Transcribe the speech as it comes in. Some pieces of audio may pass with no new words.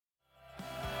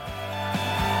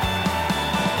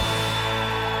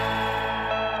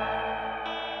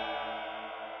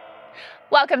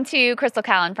welcome to Crystal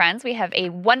Cal and Friends. We have a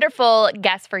wonderful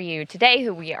guest for you today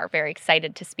who we are very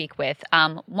excited to speak with.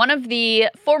 One of the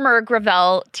former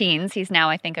Gravel teens. He's now,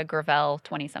 I think, a Gravel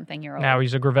 20-something-year-old. Now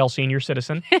he's a Gravel senior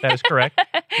citizen. That is correct.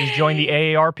 He's joined the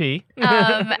AARP.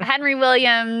 Henry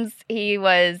Williams, he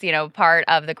was, part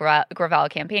of the Gravel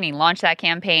campaign. He launched that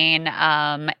campaign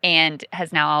and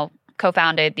has now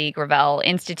co-founded the Gravel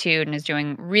Institute and is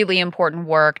doing really important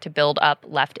work to build up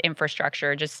left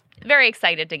infrastructure. Just very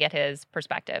excited to get his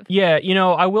perspective. Yeah,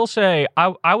 I will say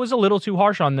I was a little too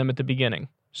harsh on them at the beginning.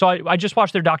 So I just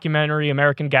watched their documentary,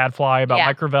 American Gadfly, about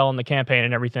Mike Gravel and the campaign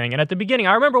and everything. And at the beginning,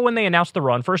 I remember when they announced the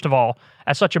run, first of all,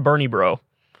 as such a Bernie bro,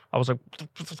 I was like,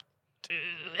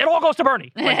 it all goes to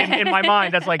Bernie. Like in my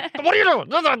mind, that's like, what are you doing?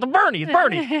 The Bernie, it's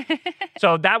Bernie.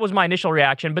 So that was my initial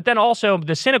reaction. But then also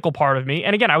the cynical part of me,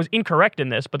 and again, I was incorrect in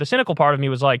this, but the cynical part of me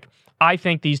was like, I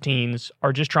think these teens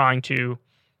are just trying to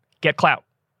get clout.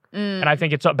 And I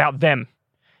think it's about them.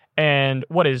 And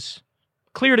what is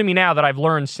clear to me now that I've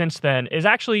learned since then is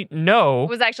actually no. It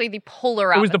was actually the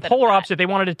polar opposite. It was the polar opposite. They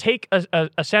wanted to take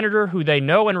a senator who they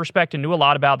know and respect and knew a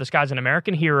lot about. This guy's an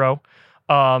American hero.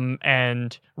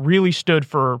 And really stood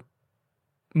for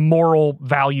moral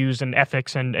values and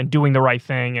ethics and doing the right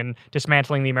thing and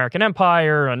dismantling the American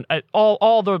empire and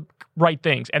all the right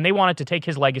things. And they wanted to take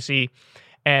his legacy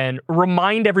and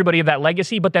remind everybody of that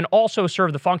legacy, but then also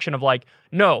serve the function of like,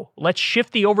 no, let's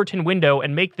shift the Overton window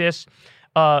and make this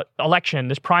election,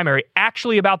 this primary,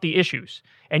 actually about the issues.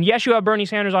 And yes, you have Bernie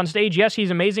Sanders on stage. Yes,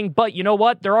 he's amazing. But you know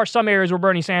what? There are some areas where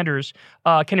Bernie Sanders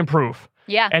can improve.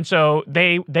 Yeah. And so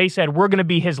they said, we're going to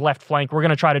be his left flank. We're going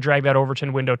to try to drag that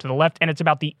Overton window to the left. And it's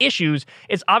about the issues.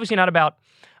 It's obviously not about,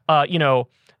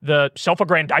 the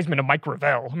self-aggrandizement of Mike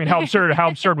Gravel. I mean, how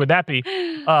absurd would that be?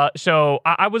 So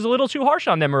I was a little too harsh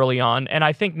on them early on. And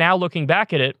I think now looking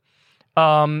back at it,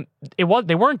 they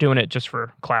weren't doing it just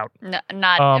for clout.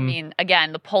 Again,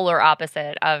 the polar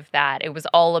opposite of that. It was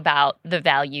all about the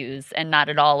values and not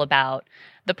at all about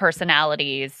the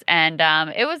personalities. And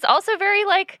it was also very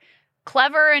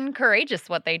clever and courageous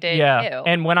what they did too.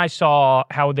 And when I saw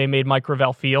how they made Mike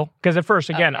Gravel feel, because at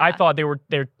first, again, I thought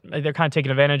they're kind of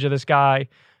taking advantage of this guy.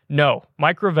 No,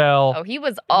 Mike Gravel. Oh, he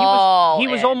was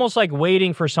almost like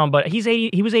waiting for somebody.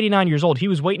 He was 89 years old. He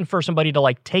was waiting for somebody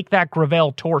to take that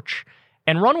Gravel torch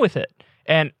and run with it.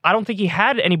 And I don't think he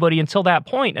had anybody until that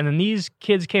point. And then these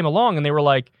kids came along and they were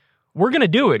like, "We're going to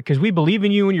do it because we believe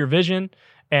in you and your vision."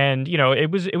 And,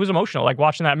 it was emotional, like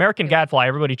watching that American Gadfly.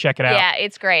 Everybody check it out. Yeah,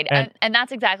 it's great. And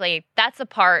that's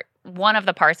one of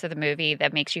the parts of the movie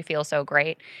that makes you feel so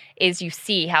great is you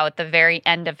see how at the very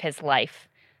end of his life,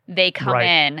 they come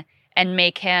in and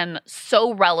make him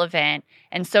so relevant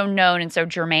and so known and so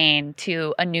germane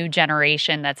to a new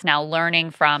generation that's now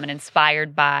learning from and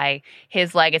inspired by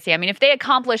his legacy. I mean, if they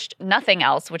accomplished nothing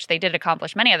else, which they did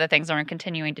accomplish many other things and are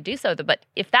continuing to do so, but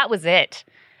if that was it,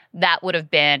 that would have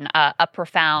been a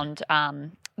profound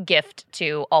gift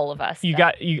to all of us.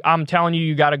 I'm telling you,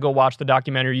 you got to go watch the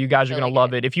documentary. You guys are going to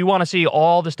love it. If you want to see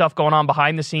all the stuff going on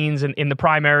behind the scenes in the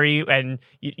primary, and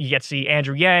you get to see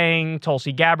Andrew Yang,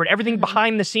 Tulsi Gabbard, everything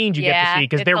behind the scenes you get to see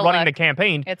because they're running the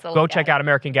campaign. Go check out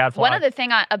American Gadfly. One other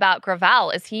thing about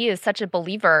Gravel is he is such a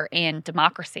believer in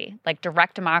democracy, like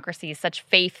direct democracy, such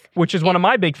faith. Which is one of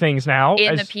my big things now.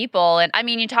 In the people. And I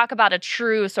mean, you talk about a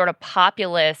true sort of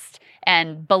populist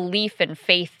and belief and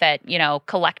faith that,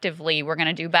 collectively we're going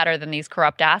to do better than these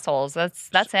corrupt assholes.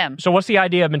 That's him. So what's the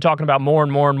idea I've been talking about more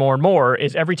and more and more and more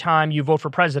is every time you vote for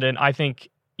president, I think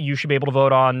you should be able to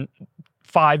vote on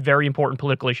 5 very important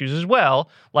political issues as well,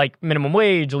 like minimum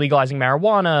wage, legalizing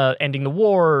marijuana, ending the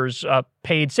wars,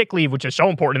 paid sick leave, which is so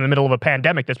important in the middle of a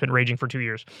pandemic that's been raging for 2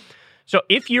 years. So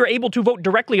if you're able to vote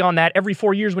directly on that every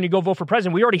 4 years when you go vote for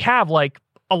president, we already have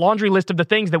a laundry list of the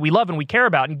things that we love and we care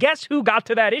about. And guess who got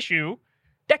to that issue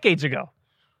decades ago?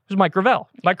 It was Mike Gravel.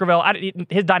 Mike Gravel,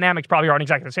 his dynamics probably aren't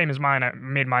exactly the same as mine. I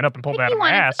made mine up and pulled it out of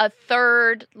my ass. A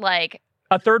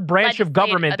third branch of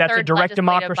government that's a direct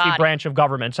democracy branch of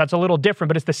government. So that's a little different,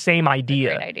 but it's the same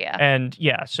idea. Great idea. And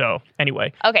so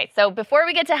anyway. Okay, so before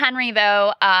we get to Henry,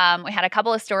 though, we had a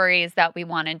couple of stories that we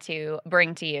wanted to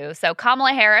bring to you. So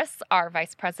Kamala Harris, our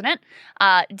vice president,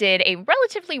 did a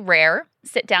relatively rare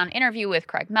sit-down interview with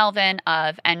Craig Melvin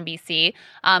of NBC.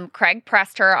 Craig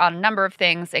pressed her on a number of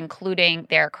things, including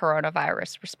their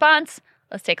coronavirus response.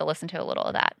 Let's take a listen to a little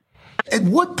of that. At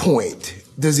what point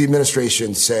does the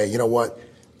administration say, you know what,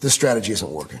 this strategy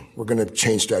isn't working. We're going to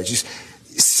change strategies.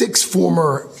 6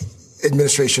 former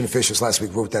administration officials last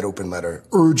week wrote that open letter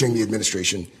urging the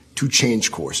administration to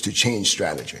change course, to change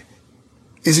strategy.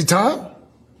 Is it time?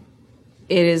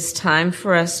 It is time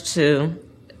for us to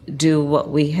do what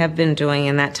we have been doing,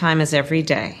 and that time is every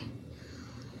day.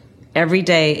 Every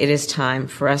day it is time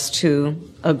for us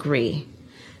to agree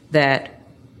that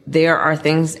there are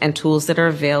things and tools that are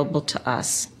available to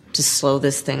us to slow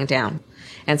this thing down.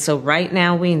 And so right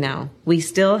now we know we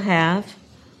still have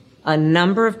a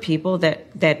number of people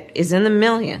that is in the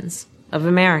millions of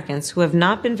Americans who have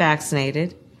not been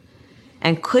vaccinated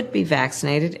and could be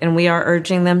vaccinated, and we are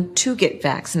urging them to get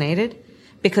vaccinated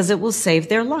because it will save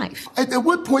their life. At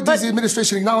what point does the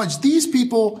administration acknowledge these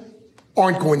people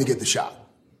aren't going to get the shot?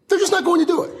 They're just not going to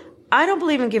do it. I don't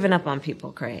believe in giving up on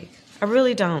people, Craig. I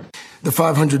really don't. The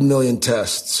 500 million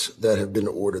tests that have been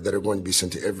ordered that are going to be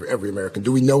sent to every American,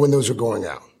 do we know when those are going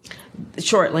out?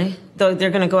 Shortly. Though they're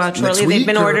going to go out shortly. They've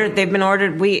been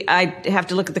ordered. I have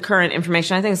to look at the current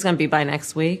information. I think it's going to be by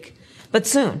next week. But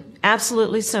soon.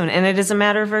 Absolutely soon. And it is a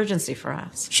matter of urgency for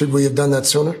us. Should we have done that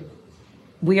sooner?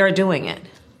 We are doing it.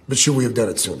 But should we have done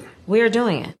it sooner? We are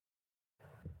doing it.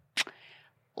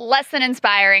 Less than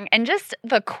inspiring. And just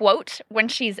the quote when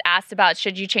she's asked about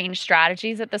should you change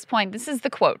strategies at this point, this is the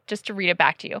quote, just to read it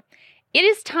back to you. It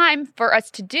is time for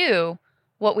us to do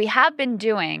what we have been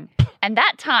doing, and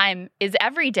that time is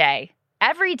every day.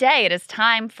 Every day it is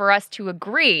time for us to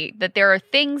agree that there are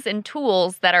things and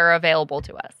tools that are available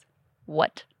to us.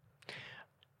 What?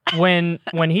 When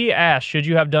he asked, should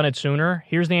you have done it sooner?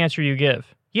 Here's the answer you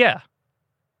give. Yeah.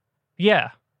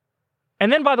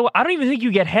 And then, by the way, I don't even think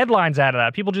you get headlines out of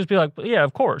that. People just be like, yeah,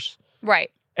 of course. Right.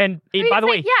 And by the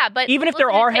way, yeah, but even if there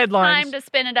are headlines, time to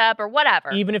spin it up or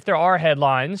whatever. Even if there are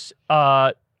headlines,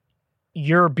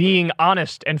 you're being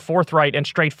honest and forthright and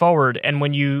straightforward. And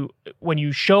when you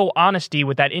show honesty,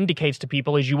 what that indicates to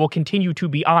people is you will continue to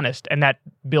be honest, and that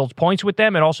builds points with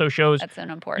them. It also shows that's an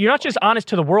important. You're not just honest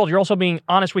to the world; you're also being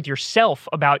honest with yourself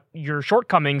about your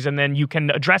shortcomings, and then you can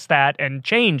address that and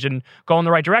change and go in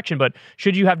the right direction. But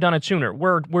should you have done it sooner?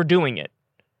 We're doing it.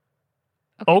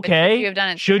 Okay.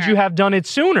 Should you have done it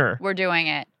sooner? We're doing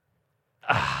it.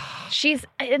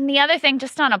 And the other thing,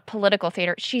 just on a political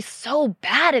theater, she's so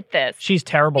bad at this. She's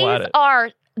terrible at it. These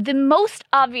are the most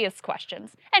obvious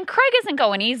questions. And Craig isn't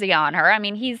going easy on her. I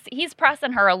mean, he's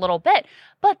pressing her a little bit.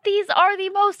 But these are the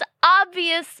most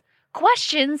obvious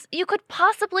questions you could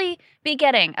possibly be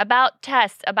getting about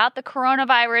tests, about the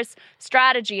coronavirus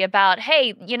strategy, about,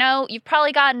 hey, you've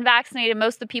probably gotten vaccinated,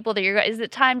 most of the people that is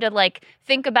it time to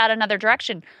think about another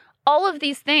direction? All of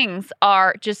these things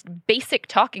are just basic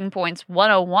talking points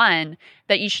 101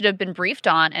 that you should have been briefed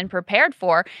on and prepared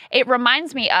for. It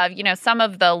reminds me of, some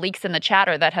of the leaks in the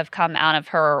chatter that have come out of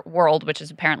her world, which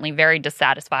is apparently very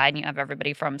dissatisfied. You have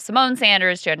everybody from Simone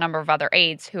Sanders to a number of other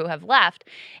aides who have left,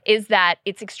 is that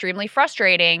it's extremely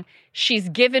frustrating. She's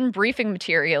given briefing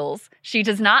materials. She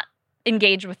does not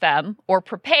engage with them or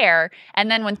prepare,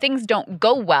 and then when things don't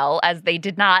go well, as they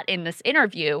did not in this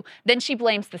interview, then she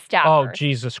blames the staffers. Oh,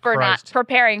 Jesus for Christ. not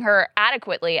preparing her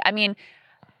adequately. I mean,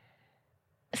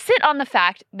 sit on the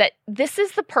fact that this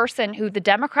is the person who the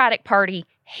Democratic Party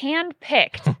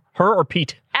handpicked. Her or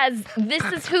Pete? As this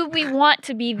is who we want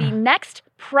to be the next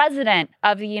president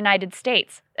of the United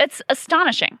States. It's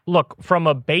astonishing. Look, from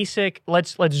a basic,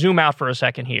 let's zoom out for a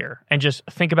second here and just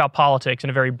think about politics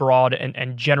in a very broad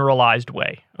and generalized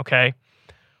way, okay?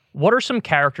 What are some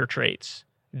character traits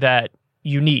that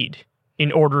you need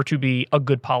in order to be a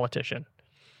good politician?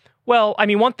 Well, I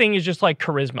mean, one thing is just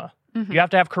charisma. Mm-hmm. You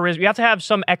have to have charisma. You have to have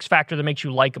some X factor that makes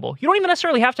you likable. You don't even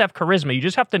necessarily have to have charisma. You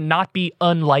just have to not be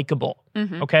unlikable,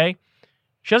 okay?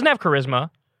 She doesn't have charisma,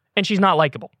 and she's not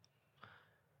likable.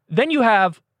 Then you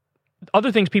have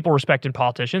other things people respect in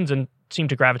politicians and seem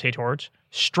to gravitate towards: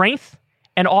 strength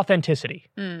and authenticity.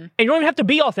 And you don't even have to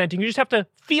be authentic. You just have to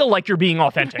feel like you're being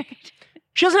authentic. Right.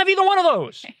 She doesn't have either one of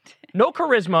those. Right. No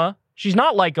charisma. She's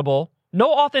not likable.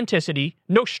 No authenticity.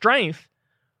 No strength.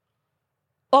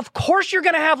 Of course you're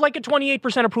going to have a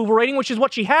 28% approval rating, which is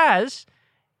what she has.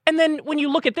 And then when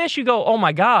you look at this, you go, oh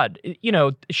my God,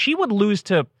 she would lose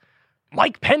to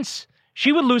Mike Pence.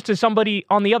 She would lose to somebody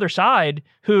on the other side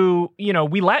who,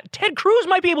 Ted Cruz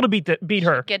might be able to beat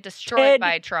her. Get destroyed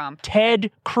by Trump.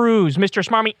 Ted Cruz, Mr.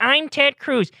 Smarmy. I'm Ted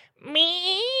Cruz.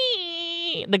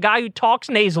 Me. The guy who talks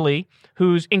nasally,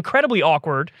 who's incredibly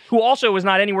awkward, who also is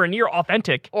not anywhere near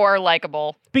authentic. Or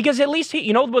likable. Because at least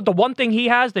what the one thing he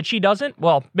has that she doesn't?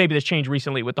 Well, maybe this changed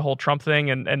recently with the whole Trump thing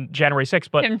and January 6th,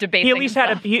 but him debating he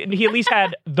at least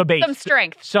had the base. Some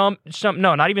strength. Some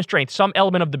no, not even strength. Some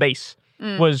element of the base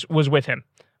was with him.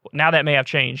 Now that may have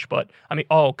changed, but I mean,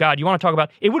 oh God, you want to talk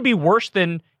about it would be worse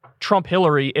than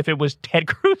Trump-Hillary if it was Ted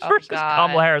Cruz versus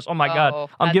Kamala Harris. Oh my God.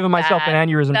 I'm giving myself an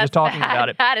aneurysm just talking about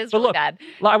it. That is really bad.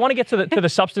 I want to get to the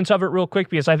substance of it real quick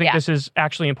because I think this is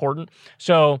actually important.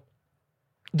 So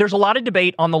there's a lot of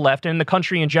debate on the left and in the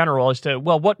country in general as to,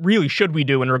 well, what really should we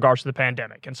do in regards to the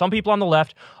pandemic? And some people on the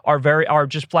left are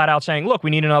just flat out saying, look, we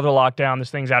need another lockdown. This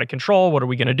thing's out of control. What are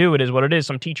we going to do? It is what it is.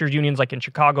 Some teachers unions, like in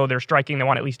Chicago, they're striking. They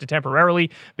want at least to temporarily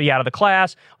be out of the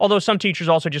class. Although some teachers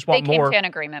also just want more. They came to an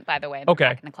agreement, by the way.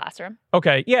 Back in the classroom.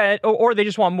 Okay. Yeah. Or they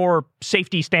just want more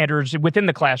safety standards within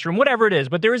the classroom, whatever it is.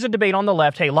 But there is a debate on the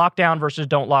left. Hey, lockdown versus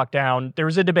don't lock down. There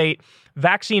is a debate.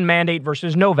 Vaccine mandate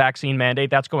versus no vaccine mandate.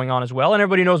 That's going on as well. And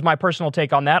everybody knows my personal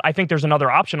take on that. I think there's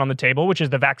another option on the table, which is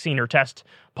the vaccine or test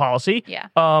policy. Yeah.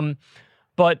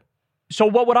 But so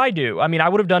what would I do? I mean, I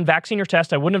would have done vaccine or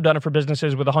test. I wouldn't have done it for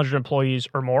businesses with 100 employees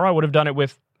or more. I would have done it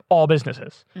with all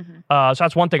businesses. So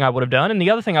that's one thing I would have done. And the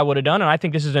other thing I would have done, and I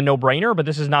think this is a no-brainer, but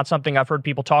this is not something I've heard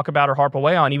people talk about or harp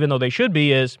away on, even though they should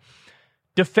be, is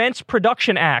Defense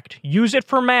Production Act. Use it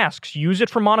for masks. Use it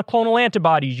for monoclonal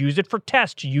antibodies. Use it for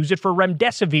tests. Use it for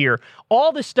remdesivir.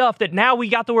 All the stuff that now we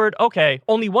got the word, okay,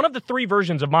 only one of the 3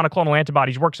 versions of monoclonal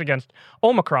antibodies works against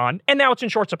Omicron, and now it's in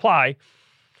short supply.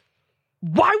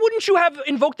 Why wouldn't you have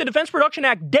invoked the Defense Production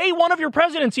Act day one of your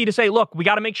presidency to say, look, we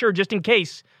got to make sure just in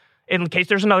case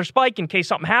there's another spike, in case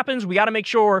something happens, we got to make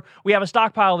sure we have a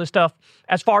stockpile of this stuff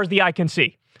as far as the eye can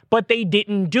see. But they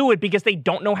didn't do it because they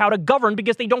don't know how to govern,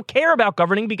 because they don't care about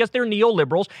governing, because they're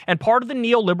neoliberals. And part of the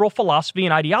neoliberal philosophy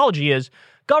and ideology is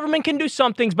government can do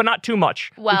some things, but not too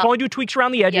much. We can only do tweaks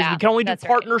around the edges. Yeah, we can only do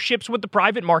partnerships with the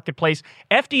private marketplace.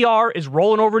 FDR is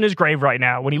rolling over in his grave right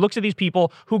now when he looks at these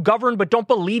people who govern but don't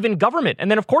believe in government. And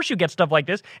then, of course, you get stuff like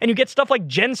this. And you get stuff like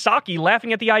Jen Psaki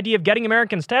laughing at the idea of getting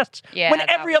Americans tests when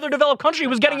every other developed country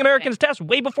was getting Americans tests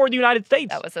way before the United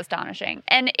States. That was astonishing.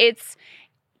 And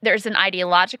there's an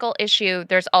ideological issue.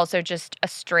 There's also just a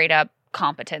straight up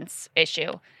competence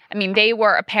issue. I mean, they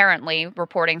were apparently,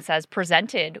 reporting says,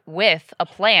 presented with a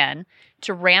plan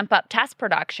to ramp up test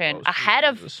production ahead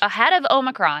of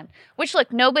Omicron, which,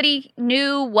 look, nobody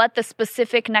knew what the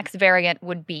specific next variant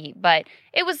would be. But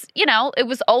it was, it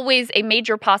was always a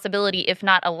major possibility, if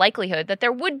not a likelihood, that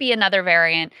there would be another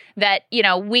variant that,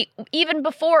 we, even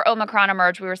before Omicron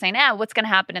emerged, we were saying, what's going to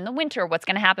happen in the winter? What's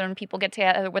going to happen when people get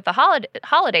together with the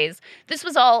holidays? This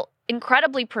was all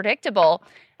incredibly predictable.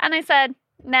 And I said,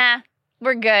 nah,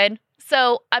 we're good.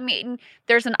 So, I mean,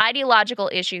 there's an ideological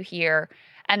issue here,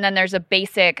 and then there's a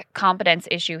basic competence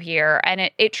issue here,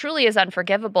 and it truly is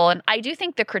unforgivable. And I do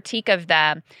think the critique of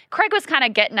them, Craig was kind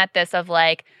of getting at this of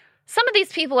like, some of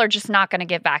these people are just not going to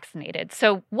get vaccinated.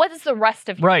 So what is the rest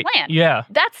of your plan? Yeah.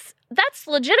 That's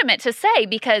legitimate to say,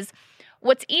 because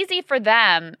what's easy for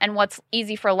them and what's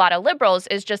easy for a lot of liberals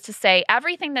is just to say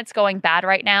everything that's going bad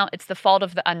right now, it's the fault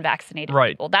of the unvaccinated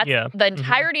people. That's the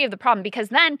entirety of the problem, because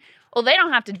then, they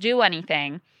don't have to do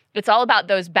anything. It's all about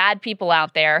those bad people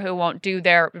out there who won't do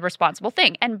their responsible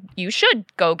thing. And you should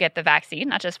go get the vaccine,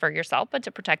 not just for yourself, but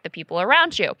to protect the people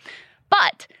around you.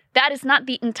 But that is not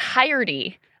the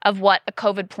entirety of what a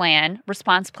COVID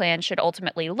response plan should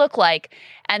ultimately look like.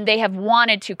 And they have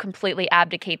wanted to completely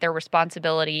abdicate their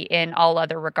responsibility in all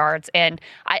other regards. And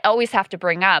I always have to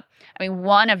bring up,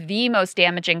 one of the most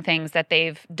damaging things that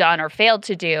they've done or failed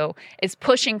to do is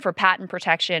pushing for patent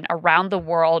protection around the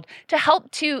world to help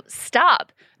to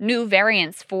stop new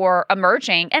variants for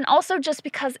emerging. And also just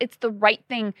because it's the right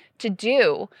thing to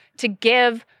do, to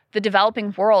give the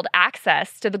developing world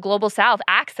access to the global south,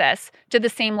 access to the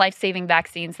same life-saving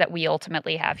vaccines that we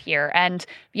ultimately have here. And,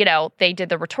 they did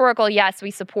the rhetorical, yes,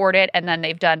 we support it. And then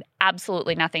they've done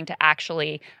absolutely nothing to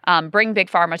actually bring Big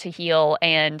Pharma to heel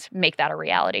and make that a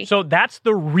reality. So that's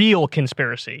the real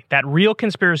conspiracy. That real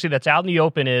conspiracy that's out in the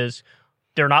open is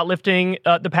they're not lifting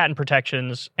the patent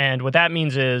protections, and what that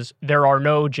means is there are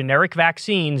no generic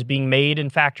vaccines being made in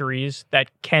factories that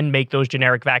can make those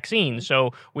generic vaccines.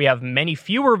 So we have many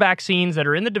fewer vaccines that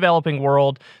are in the developing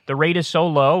world. The rate is so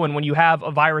low, and when you have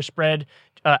a virus spread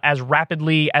as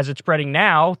rapidly as it's spreading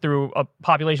now through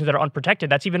populations that are unprotected,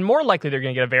 that's even more likely they're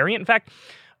going to get a variant. In fact,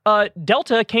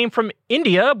 Delta came from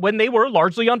India when they were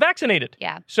largely unvaccinated.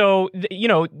 Yeah. So,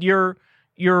 you're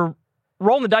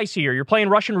rolling the dice here. You're playing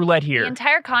Russian roulette here. The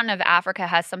entire continent of Africa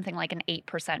has something like an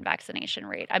 8% vaccination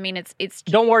rate. It's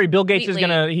don't worry, Bill Gates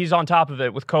he's on top of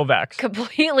it with COVAX.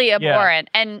 Completely abhorrent.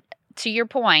 Yeah. And to your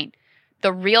point,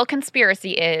 the real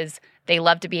conspiracy is they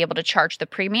love to be able to charge the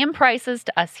premium prices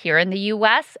to us here in the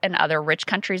U.S. and other rich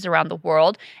countries around the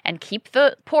world and keep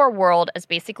the poor world as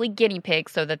basically guinea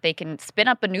pigs so that they can spin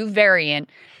up a new variant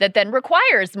that then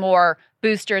requires more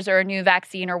boosters or a new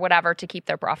vaccine or whatever to keep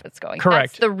their profits going.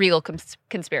 Correct. That's the real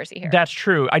conspiracy here. That's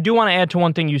true. I do want to add to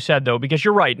one thing you said, though, because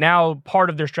you're right. Now, part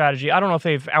of their strategy, I don't know if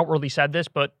they've outwardly said this,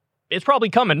 but it's probably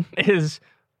coming, is,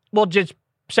 just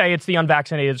say it's the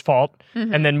unvaccinated's fault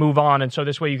and then move on. And so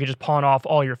this way you could just pawn off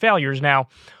all your failures. Now,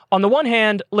 on the one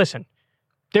hand, listen,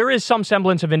 there is some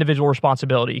semblance of individual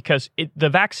responsibility because the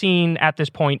vaccine at this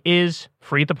point is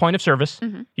free at the point of service.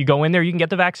 You go in there, you can get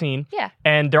the vaccine. Yeah.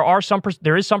 And there is some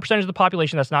percentage of the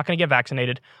population that's not going to get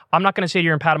vaccinated. I'm not going to sit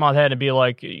here and pat them on the head and be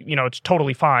like, it's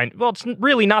totally fine. Well, it's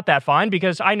really not that fine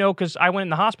because I know because I went in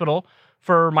the hospital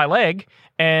for my leg,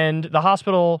 and the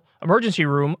hospital emergency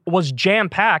room was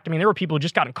jam-packed. I mean, there were people who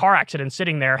just got in car accidents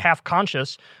sitting there half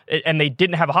conscious, and they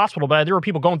didn't have a hospital bed. There were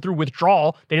people going through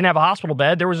withdrawal. They didn't have a hospital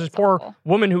bed. There was this poor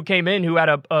woman who came in who had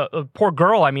a poor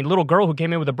girl, little girl who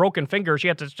came in with a broken finger. She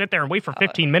had to sit there and wait for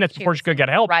 15 minutes before she could get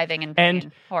help. Writhing in pain.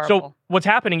 And horrible. So what's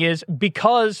happening is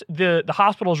because the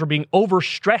hospitals are being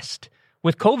overstressed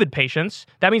with COVID patients,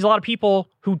 that means a lot of people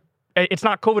who it's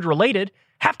not COVID related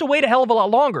have to wait a hell of a lot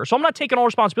longer. So I'm not taking all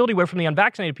responsibility away from the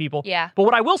unvaccinated people. Yeah. But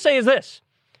what I will say is this.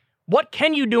 What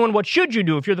can you do and what should you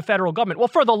do if you're the federal government? Well,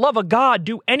 for the love of God,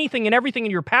 do anything and everything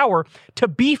in your power to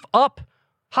beef up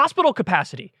hospital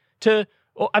capacity. In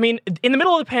the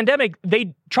middle of the pandemic,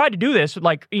 they tried to do this,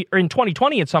 like in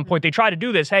 2020 at some point, they tried to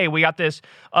do this. Hey, we got this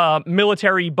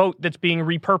military boat that's being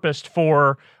repurposed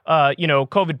for,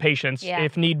 COVID patients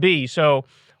if need be. So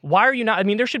why are you not? I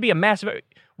mean, there should be a massive...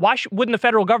 Why wouldn't the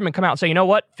federal government come out and say, you know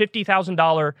what,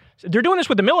 $50,000, they're doing this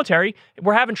with the military.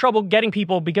 We're having trouble getting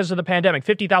people because of the pandemic,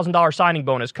 $50,000 signing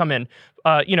bonus come in.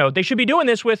 They should be doing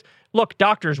this with, look,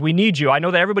 doctors, we need you. I know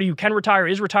that everybody who can retire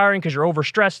is retiring because you're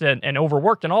overstressed and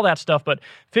overworked and all that stuff, but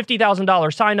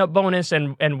 $50,000 sign-up bonus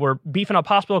and we're beefing up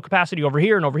hospital capacity over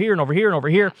here and over here and over here and over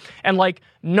here. And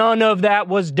none of that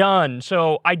was done.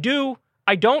 So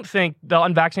I don't think the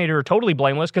unvaccinated are totally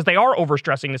blameless because they are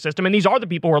overstressing the system, and these are the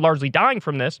people who are largely dying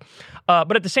from this.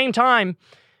 But at the same time,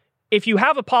 if you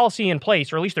have a policy in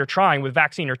place, or at least they're trying with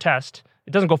vaccine or test,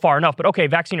 it doesn't go far enough, but okay,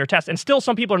 vaccine or test, and still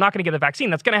some people are not going to get the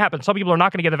vaccine. That's going to happen. Some people are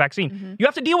not going to get the vaccine. You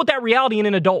have to deal with that reality in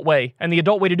an adult way, and the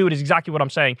adult way to do it is exactly what I'm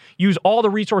saying. Use all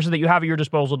the resources that you have at your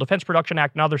disposal, Defense Production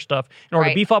Act and other stuff, in order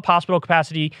to beef up hospital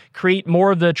capacity, create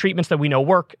more of the treatments that we know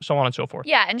work, so on and so forth.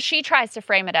 Yeah, and she tries to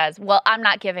frame it as, well, I'm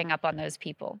not giving up on those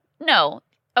people. No.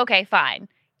 Okay, fine.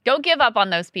 Don't give up on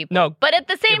those people. No. But at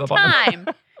the same time,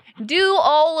 do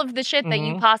all of the shit that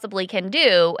you possibly can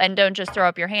do, and don't just throw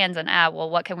up your hands and,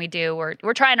 what can we do?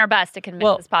 We're trying our best to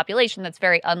convince this population that's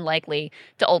very unlikely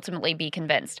to ultimately be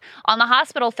convinced. On the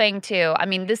hospital thing too, I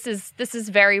mean, this is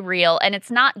very real, and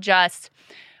it's not just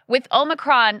with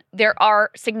Omicron. There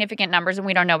are significant numbers, and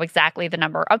we don't know exactly the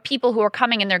number of people who are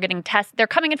coming in. They're getting tested. They're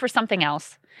coming in for something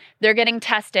else. They're getting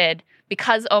tested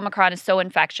because Omicron is so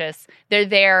infectious. They're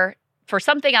there for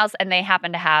something else, and they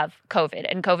happen to have COVID,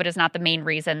 and COVID is not the main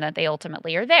reason that they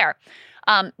ultimately are there.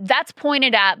 That's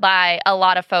pointed at by a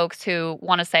lot of folks who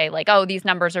want to say, these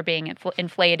numbers are being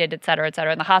inflated, et cetera,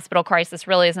 and the hospital crisis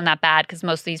really isn't that bad because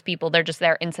most of these people, they're just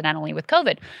there incidentally with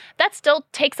COVID. That still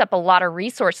takes up a lot of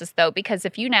resources, though, because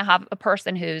if you now have a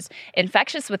person who's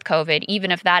infectious with COVID,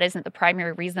 even if that isn't the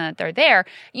primary reason that they're there,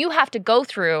 you have to go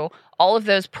through all of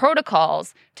those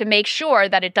protocols to make sure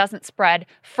that it doesn't spread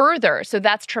further. So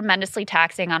that's tremendously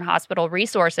taxing on hospital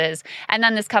resources. And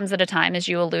then this comes at a time, as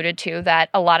you alluded to, that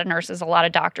a lot of nurses, a lot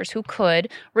of doctors who could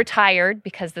retired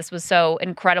because this was so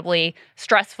incredibly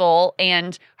stressful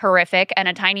and horrific, and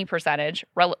a tiny percentage,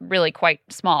 really quite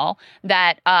small,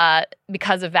 that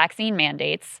because of vaccine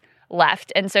mandates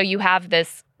left. And so you have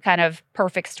this kind of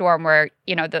perfect storm where,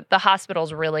 the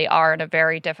hospitals really are in a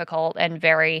very difficult and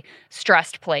very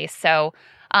stressed place. So,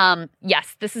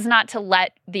 yes, this is not to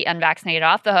let the unvaccinated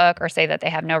off the hook or say that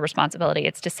they have no responsibility.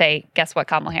 It's to say, guess what,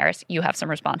 Kamala Harris, you have some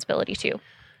responsibility too.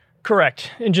 Correct.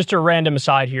 And just a random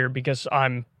aside here, because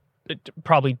I'm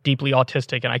probably deeply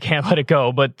autistic and I can't let it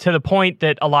go, but to the point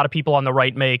that a lot of people on the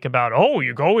right make about,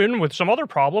 you go in with some other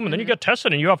problem and then you get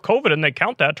tested and you have COVID and they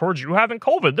count that towards you having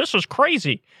COVID. This is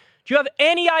crazy. Do you have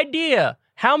any idea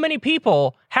how many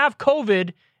people have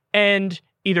COVID and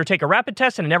either take a rapid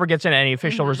test and it never gets into any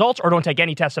official results, or don't take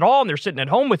any tests at all and they're sitting at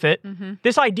home with it?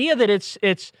 This idea that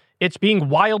it's being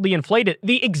wildly inflated,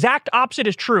 the exact opposite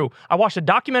is true. I watched a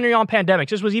documentary on pandemics.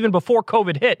 This was even before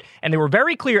COVID hit, and they were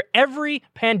very clear. Every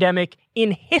pandemic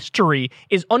in history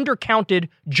is undercounted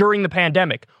during the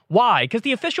pandemic. Why? Because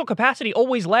the official capacity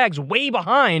always lags way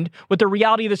behind what the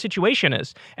reality of the situation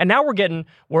is. And now we're getting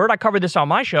word, I covered this on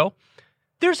my show,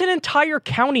 there's an entire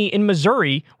county in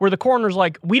Missouri where the coroner's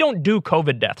like, we don't do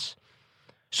COVID deaths.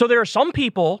 So there are some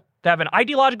people that have an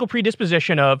ideological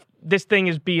predisposition of this thing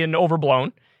is being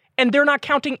overblown, and they're not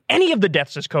counting any of the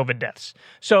deaths as COVID deaths.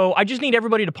 So I just need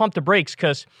everybody to pump the brakes,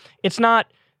 because it's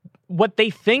not what they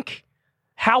think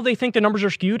how they think the numbers are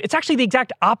skewed, it's actually the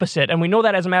exact opposite. And we know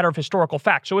that as a matter of historical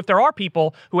fact. So if there are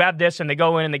people who have this and they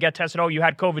go in and they get tested, oh, you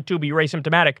had COVID too, but you're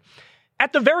asymptomatic,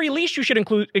 at the very least, you should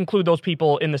include those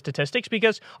people in the statistics,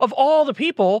 because of all the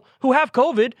people who have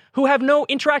COVID, who have no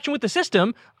interaction with the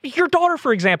system. Your daughter,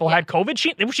 for example, had COVID.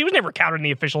 She was never counted in the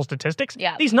official statistics.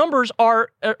 Yeah. These numbers are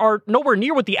nowhere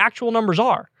near what the actual numbers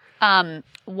are.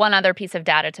 One other piece of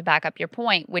data to back up your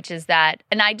point, which is that,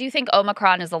 and I do think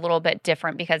Omicron is a little bit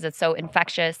different because it's so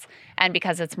infectious and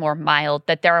because it's more mild,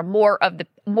 that there are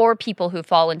more people who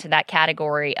fall into that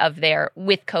category of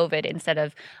with COVID instead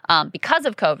of because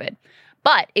of COVID.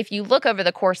 But if you look over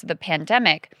the course of the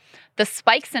pandemic, the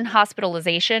spikes in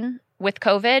hospitalization with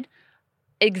COVID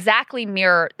exactly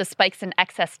mirror the spikes in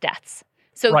excess deaths.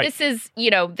 So right. This is,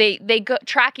 they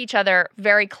track each other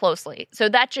very closely. So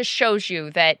that just shows you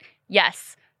that,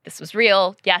 yes, this was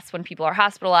real. Yes, when people are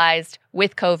hospitalized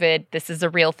with COVID, this is a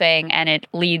real thing. And it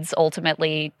leads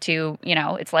ultimately to,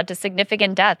 it's led to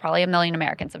significant death. Probably 1 million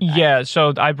Americans have died. Yeah,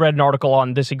 so I've read an article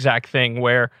on this exact thing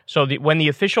where, when the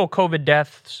official COVID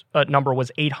deaths number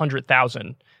was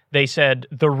 800,000, they said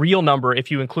the real number, if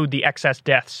you include the excess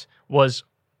deaths, was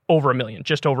over 1 million,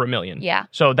 just over 1 million. Yeah.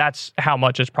 So that's how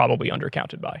much is probably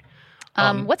undercounted by.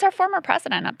 What's our former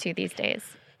president up to these days?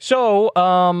 So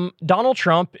Donald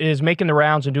Trump is making the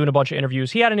rounds and doing a bunch of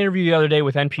interviews. He had an interview the other day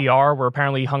with NPR where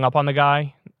apparently he hung up on the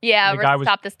guy. Yeah,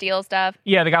 Stop the Steal stuff.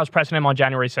 Yeah, the guy was pressing him on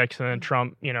January 6th, and then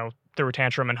Trump, threw a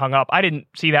tantrum and hung up. I didn't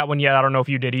see that one yet. I don't know if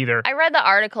you did either. I read the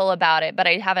article about it, but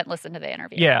I haven't listened to the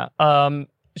interview. Yeah.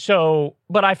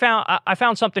 But I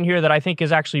found something here that I think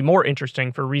is actually more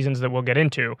interesting for reasons that we'll get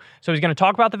into. So he's going to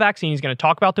talk about the vaccine. He's going to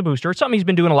talk about the booster. It's something he's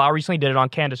been doing a lot recently. He did it on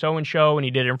Candace Owens' show, and he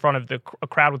did it in front of a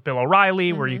crowd with Bill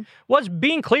O'Reilly, where he was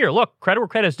being clear. Look, credit where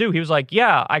credit's due. He was like,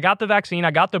 yeah, I got the vaccine,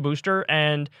 I got the booster,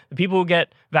 and the people who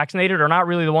get vaccinated are not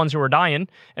really the ones who are dying,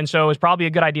 and so it's probably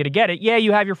a good idea to get it. Yeah,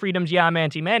 you have your freedoms. Yeah, I'm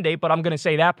anti-mandate, but I'm going to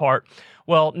say that part.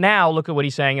 Well, now look at what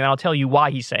he's saying, and I'll tell you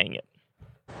why he's saying it.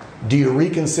 Do you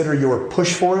reconsider your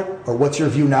push for it, or what's your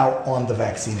view now on the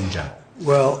vaccine in general?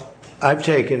 Well, I've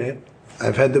taken it.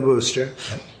 I've had the booster.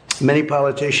 Many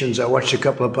politicians, I watched a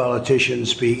couple of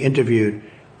politicians be interviewed,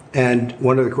 and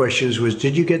one of the questions was,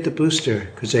 did you get the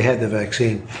booster? Because they had the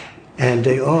vaccine. And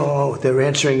they're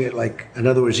answering it like, in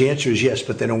other words, the answer is yes,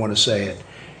 but they don't want to say it.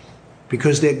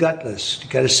 Because they're gutless. You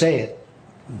got to say it.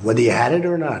 Whether you had it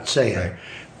or not, say it. Right.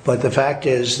 But the fact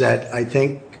is that I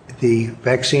think the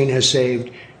vaccine has saved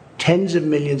tens of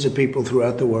millions of people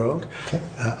throughout the world. Okay.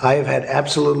 I have had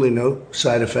absolutely no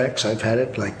side effects. I've had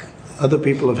it like other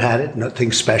people have had it,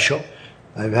 nothing special.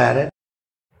 I've had it.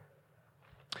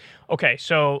 Okay,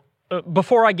 so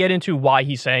before I get into why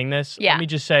he's saying this, let me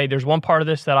just say there's one part of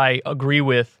this that I agree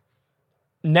with,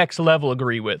 next level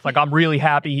agree with. Like, I'm really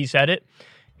happy he said it.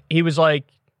 He was like,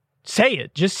 say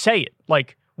it, just say it.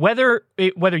 Like, whether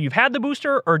you've had the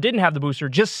booster or didn't have the booster,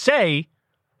 just say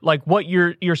like what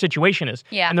your situation is.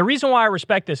 Yeah. And the reason why I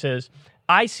respect this is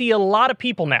I see a lot of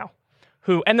people now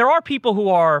and there are people who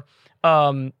are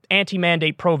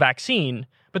anti-mandate pro-vaccine,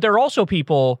 but there are also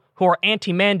people who are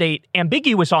anti-mandate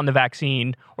ambiguous on the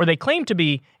vaccine, or they claim to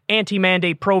be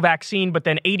anti-mandate pro-vaccine, but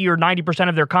then 80 or 90%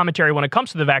 of their commentary when it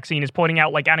comes to the vaccine is pointing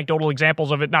out like anecdotal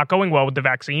examples of it not going well with the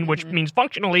vaccine, which means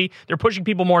functionally they're pushing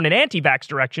people more in an anti-vax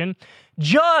direction.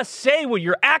 Just say what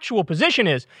your actual position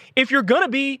is. If you're going to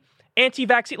be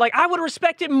anti-vaccine, like, I would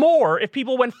respect it more if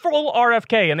people went full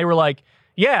RFK and they were like,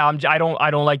 yeah, I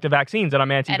don't like the vaccines and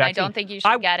I'm anti-vaccine. And I don't think you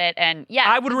should get it. And yeah,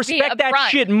 I would respect that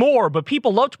shit more, but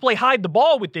people love to play hide the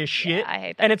ball with this shit. Yeah, I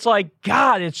hate that. And it's like,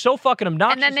 God, it's so fucking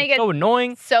obnoxious. And then they get so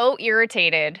annoying. So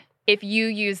irritated if you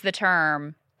use the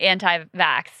term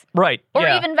anti-vax. Right. Or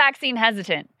even vaccine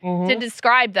hesitant to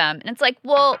describe them. And it's like,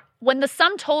 well, when the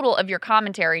sum total of your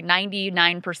commentary,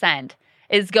 99%,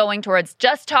 is going towards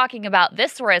just talking about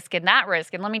this risk and that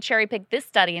risk, and let me cherry pick this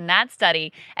study and that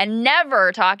study, and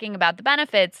never talking about the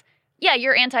benefits, yeah,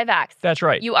 you're anti-vax. That's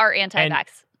right. You are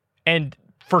anti-vax. And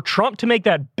for Trump to make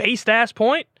that based-ass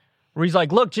point, where he's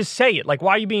like, look, just say it. Like,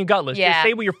 why are you being gutless? Yeah. Just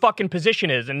say what your fucking position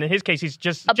is. And in his case, he's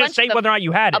just say whether or not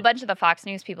you had it. A bunch of the Fox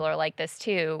News people are like this,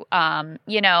 too. Fox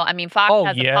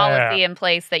has a policy in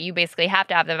place that you basically have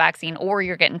to have the vaccine or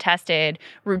you're getting tested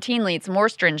routinely. It's more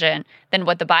stringent than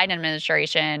what the Biden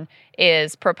administration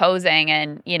is proposing.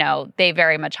 And, they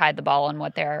very much hide the ball on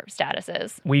what their status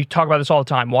is. We talk about this all the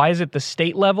time. Why is it the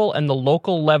state level and the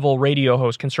local level radio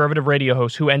hosts, conservative radio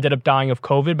hosts, who ended up dying of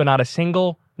COVID, but not a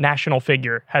single national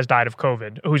figure has died of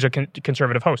COVID who's a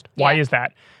conservative host? Why is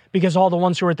that? Because all the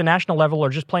ones who are at the national level are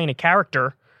just playing a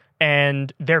character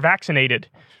and they're vaccinated.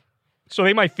 So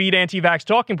they might feed anti-vax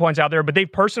talking points out there, but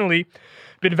they've personally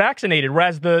been vaccinated,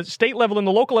 whereas the state level and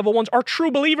the local level ones are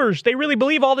true believers. They really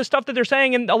believe all this stuff that they're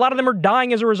saying, and a lot of them are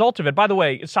dying as a result of it. By the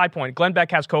way, side point, Glenn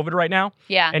Beck has COVID right now.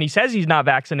 Yeah. And he says he's not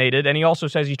vaccinated, and he also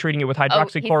says he's treating it with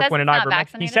hydroxychloroquine and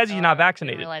ivermectin. He says he's not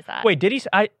vaccinated. I didn't realize that. Wait, did he?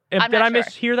 Did I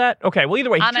mishear that? Okay, well, either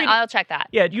way. I'll check that.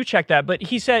 Yeah, you check that. But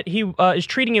he said he is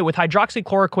treating it with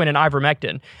hydroxychloroquine and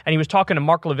ivermectin, and he was talking to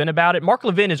Mark Levin about it. Mark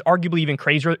Levin is arguably even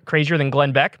crazier than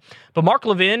Glenn Beck. But Mark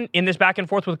Levin, in this back and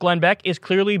forth with Glenn Beck, is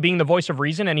clearly being the voice of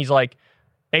reason, and he's like,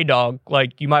 hey, dog,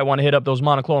 like, you might want to hit up those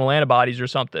monoclonal antibodies or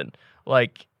something.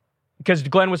 Like, because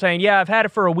Glenn was saying, yeah, I've had it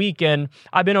for a week, and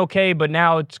I've been okay, but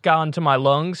now it's gone to my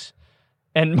lungs.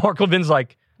 And Mark Levin's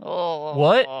like,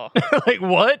 what? Like,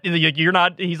 what? You're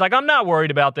not, he's like, I'm not worried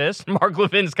about this. Mark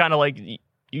Levin's kind of like,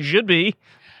 you should be.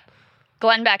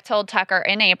 Glenn Beck told Tucker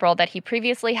in April that he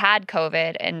previously had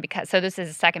COVID, and so this is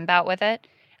his second bout with it.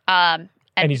 And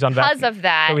he's because unvaccinated. of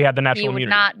that, so he had the natural would immunity.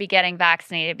 not be getting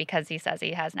vaccinated because he says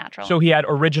he has natural. So he had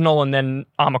original and then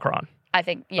Omicron. I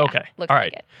think, yeah. Okay. Looks all like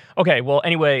right. it. Okay. Well,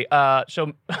 anyway,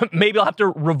 so maybe I'll have to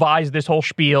revise this whole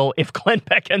spiel if Glenn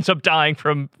Beck ends up dying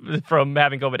from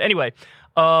having COVID. Anyway,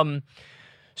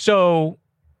 so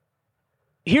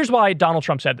here's why Donald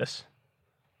Trump said this.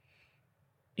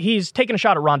 He's taken a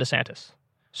shot at Ron DeSantis.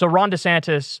 So Ron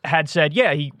DeSantis had said,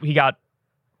 yeah, he got,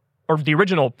 or the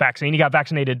original vaccine, he got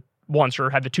vaccinated once or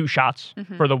had the 2 shots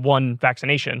for the 1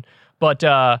 vaccination. But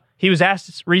he was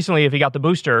asked recently if he got the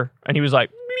booster, and he was like,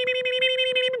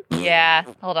 yeah.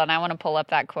 Hold on, I want to pull up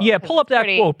that quote. Yeah, pull up that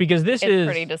quote, because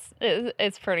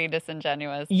it's pretty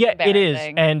disingenuous. Yeah, it is.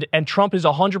 And Trump is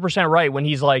 100% right when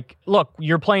he's like, look,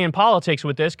 you're playing politics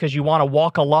with this because you want to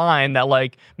walk a line that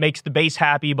like makes the base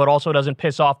happy but also doesn't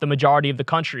piss off the majority of the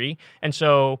country. And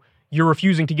so you're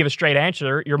refusing to give a straight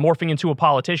answer. You're morphing into a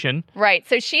politician. Right.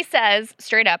 So she says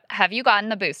straight up, have you gotten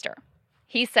the booster?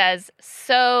 He says,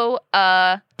 so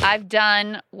I've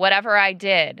done whatever I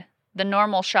did, the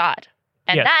normal shot.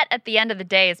 And that, at the end of the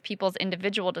day, is people's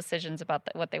individual decisions about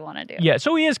what they want to do. Yeah,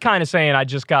 so he is kind of saying, I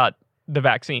just got the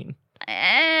vaccine.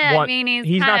 I mean,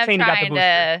 he's not saying he got the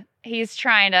booster. He's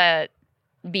trying to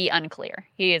be unclear.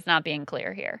 He is not being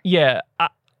clear here. Yeah,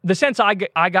 the sense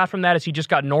I got from that is he just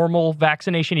got normal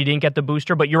vaccination. He didn't get the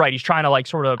booster, but you're right. He's trying to like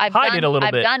sort of hide it a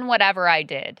little bit. I've done whatever I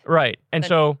did. Right, and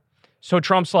so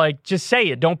Trump's like, just say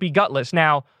it. Don't be gutless.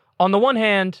 Now, on the one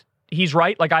hand, he's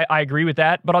right. Like, I agree with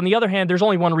that. But on the other hand, there's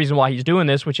only one reason why he's doing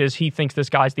this, which is he thinks this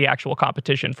guy's the actual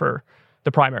competition for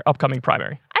the upcoming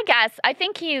primary. I guess. I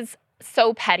think he's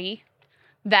so petty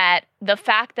that the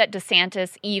fact that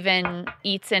DeSantis even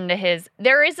eats into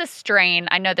there is a strain,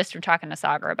 I know this from talking to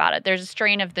Saagar about it, there's a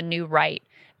strain of the new right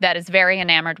that is very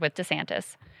enamored with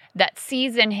DeSantis, that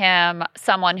sees in him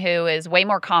someone who is way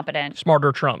more competent.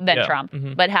 Smarter Trump. Than Trump,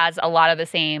 but has a lot of the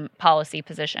same policy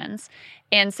positions.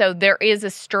 And so there is a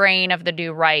strain of the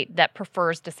new right that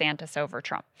prefers DeSantis over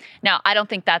Trump. Now, I don't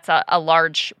think that's a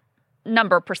large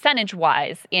number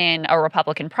percentage-wise in a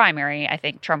Republican primary. I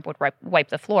think Trump would wipe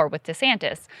the floor with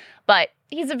DeSantis. But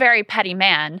he's a very petty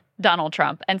man, Donald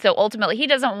Trump. And so ultimately, he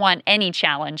doesn't want any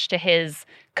challenge to his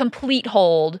complete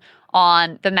hold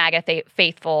on the MAGA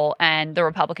faithful and the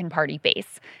Republican Party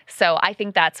base. So I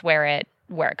think that's where it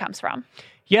comes from.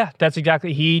 Yeah, that's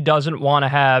exactly. He doesn't want to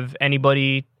have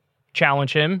anybody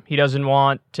challenge him. He doesn't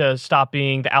want to stop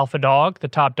being the alpha dog, the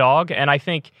top dog. And I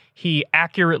think he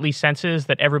accurately senses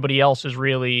that everybody else is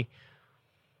really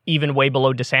even way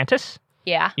below DeSantis.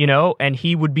 Yeah. You know, and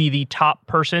he would be the top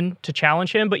person to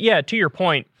challenge him. But yeah, to your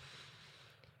point,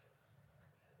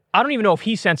 I don't even know if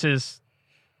he senses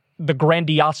the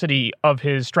grandiosity of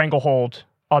his stranglehold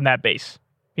on that base.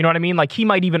 You know what I mean? Like, he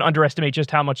might even underestimate just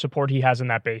how much support he has in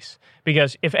that base.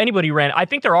 Because if anybody ran, I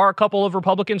think there are a couple of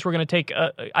Republicans who are going to take,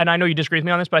 and I know you disagree with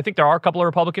me on this, but I think there are a couple of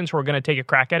Republicans who are going to take a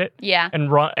crack at it. Yeah.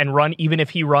 And run even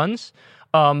if he runs.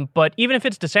 But even if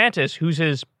it's DeSantis, who's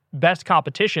his best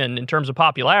competition in terms of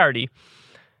popularity,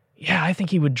 yeah, I think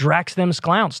he would Drax them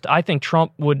sklounced. I think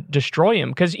Trump would destroy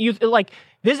him. Because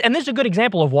this is a good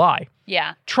example of why.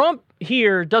 Yeah. Trump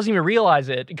here doesn't even realize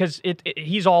it because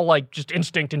he's all like just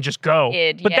instinct and just go.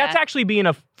 But that's actually being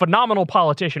a phenomenal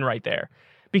politician right there.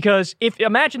 Because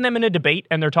imagine them in a debate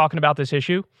and they're talking about this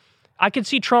issue. I could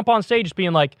see Trump on stage just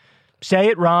being like, say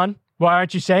it, Ron. Why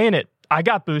aren't you saying it? I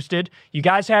got boosted. You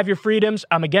guys have your freedoms.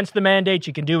 I'm against the mandate.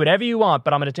 You can do whatever you want,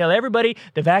 but I'm going to tell everybody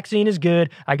the vaccine is good.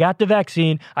 I got the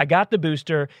vaccine. I got the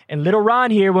booster. And little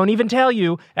Ron here won't even tell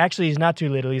you. Actually, he's not too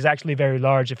little. He's actually very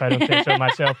large, if I don't say so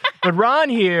myself. But Ron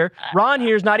here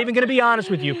is not even going to be honest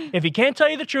with you. If he can't tell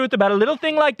you the truth about a little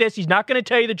thing like this, he's not going to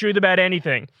tell you the truth about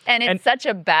anything. And it's such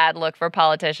a bad look for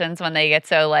politicians when they get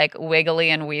so like wiggly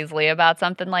and weaselly about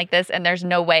something like this, and there's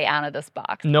no way out of this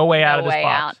box. No way out of this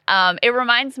box. It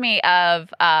reminds me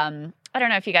of I don't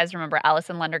know if you guys remember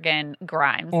Alison Lundergan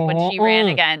Grimes when she ran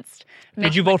against Mitch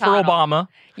Did you vote McConnell. for Obama?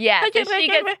 Yeah, so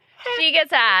she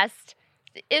gets asked,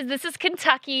 this is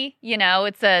Kentucky, you know,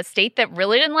 it's a state that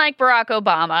really didn't like Barack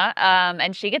Obama,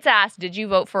 and she gets asked, did you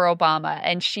vote for Obama?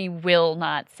 And she will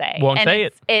not say. Won't say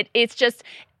it. It's just,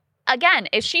 again,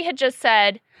 if she had just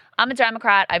said, I'm a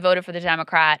Democrat, I voted for the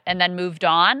Democrat, and then moved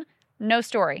on, no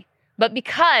story. But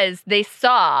because they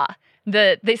saw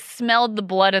they smelled the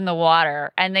blood in the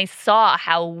water, and they saw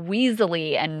how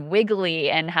weaselly and wiggly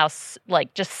and how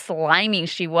like just slimy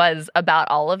she was about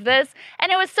all of this,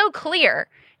 and it was so clear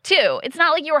too. It's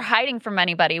not like you were hiding from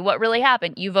anybody what really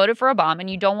happened. You voted for Obama and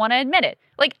you don't want to admit it.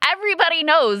 Like, everybody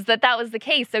knows that was the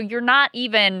case. So you're not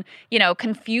even,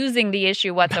 confusing the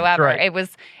issue whatsoever. Right.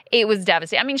 It was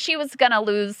devastating. I mean, she was going to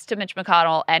lose to Mitch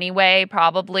McConnell anyway,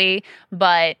 probably,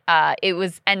 but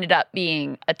it ended up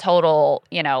being a total,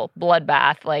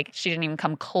 bloodbath. Like, she didn't even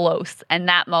come close. And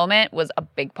that moment was a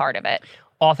big part of it.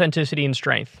 Authenticity and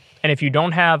strength. And if you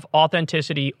don't have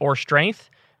authenticity or strength,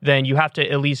 then you have to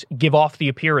at least give off the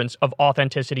appearance of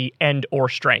authenticity and or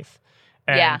strength.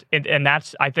 And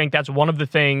I think that's one of the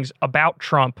things about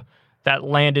Trump that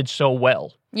landed so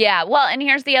well. Yeah, well, and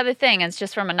here's the other thing. It's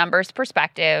just from a numbers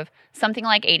perspective, something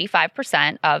like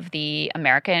 85% of the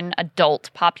American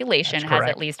adult population has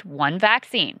at least one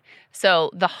vaccine. So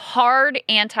the hard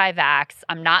anti-vax,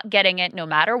 I'm not getting it no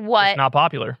matter what. It's not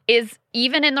popular. Is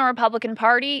even in the Republican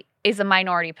Party is a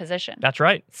minority position. That's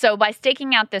right. So by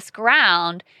staking out this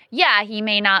ground, yeah, he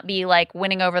may not be like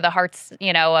winning over the hearts,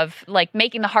 of like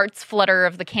making the hearts flutter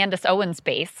of the Candace Owens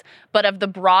base, but of the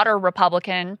broader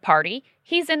Republican Party,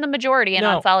 he's in the majority and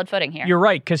on solid footing here. You're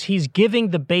right, because he's giving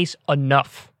the base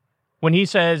enough. When he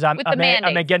says, I'm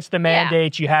against the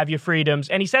mandates, you have your freedoms,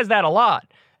 and he says that a lot,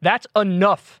 that's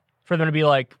enough for them to be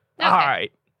like, all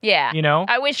right. Yeah. You know?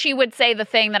 I wish he would say the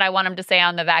thing that I want him to say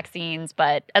on the vaccines,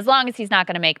 but as long as he's not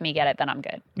going to make me get it, then I'm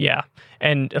good. Yeah.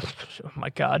 And, oh my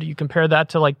God, you compare that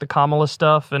to like the Kamala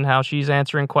stuff and how she's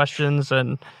answering questions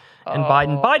and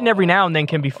Biden. Biden every now and then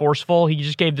can be forceful. He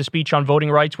just gave the speech on voting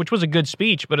rights, which was a good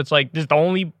speech, but it's like, this is the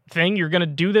only thing you're going to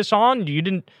do this on?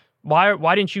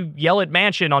 Why didn't you yell at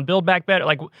Manchin on Build Back Better?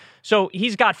 Like, so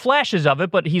he's got flashes of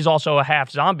it, but he's also a half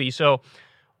zombie. So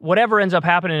whatever ends up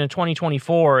happening in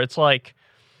 2024, it's like,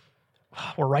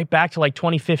 we're right back to like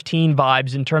 2015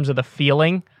 vibes in terms of the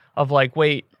feeling of like,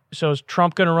 wait, so is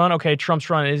Trump going to run? Okay, Trump's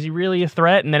running. Is he really a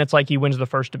threat? And then it's like he wins the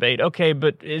first debate. Okay,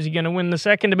 but is he going to win the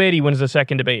second debate? He wins the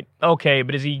second debate. Okay,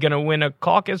 but is he going to win a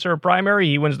caucus or a primary?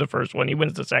 He wins the first one. He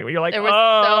wins the second. You're like, there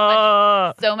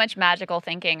was so much magical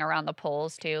thinking around the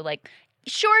polls too. Like,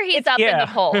 sure, he's up in the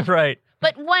polls. Right.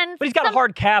 But he's got a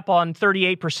hard cap on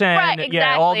 38%. Right, exactly.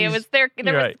 Yeah, it was there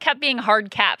was kept being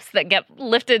hard caps that get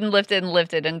lifted and lifted and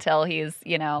lifted until he's,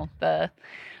 the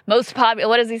most popular.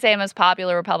 What does he say? Most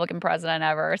popular Republican president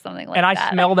ever, or something like that. And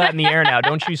I smell that in the air now.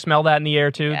 Don't you smell that in the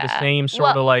air too? Yeah. The same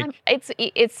sort of like.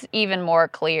 It's even more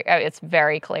clear. It's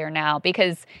very clear now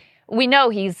because we know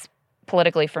he's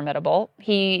politically formidable.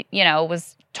 He,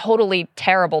 was totally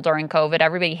terrible during COVID.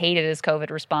 Everybody hated his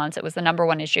COVID response. It was the number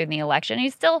one issue in the election.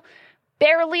 He's still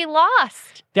barely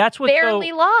lost. That's what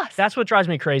lost. That's what drives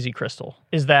me crazy, Crystal,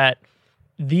 is that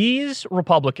these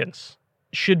Republicans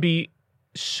should be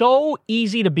so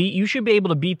easy to beat. You should be able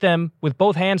to beat them with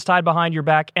both hands tied behind your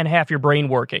back and half your brain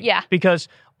working. Yeah. Because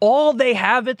all they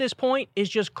have at this point is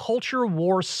just culture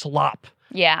war slop.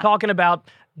 Yeah. Talking about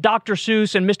Dr.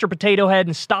 Seuss and Mr. Potato Head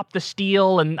and Stop the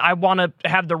Steal and I want to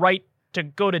have the right to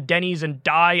go to Denny's and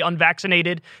die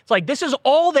unvaccinated. It's like, this is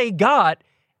all they got.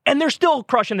 And they're still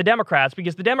crushing the Democrats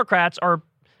because the Democrats are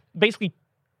basically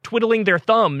twiddling their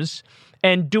thumbs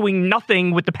and doing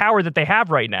nothing with the power that they have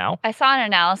right now. I saw an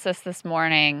analysis this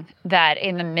morning that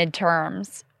in the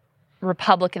midterms,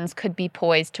 Republicans could be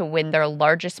poised to win their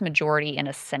largest majority in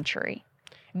a century.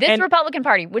 This Republican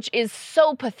Party, which is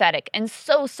so pathetic and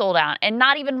so sold out and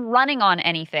not even running on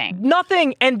anything.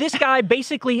 Nothing. And this guy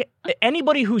basically,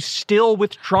 anybody who's still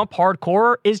with Trump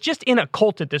hardcore is just in a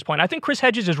cult at this point. I think Chris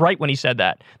Hedges is right when he said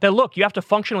that. That, look, you have to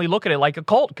functionally look at it like a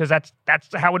cult because that's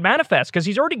how it manifests. Because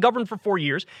he's already governed for 4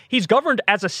 years. He's governed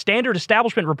as a standard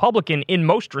establishment Republican in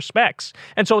most respects.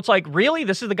 And so it's like, really?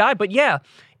 This is the guy? But yeah,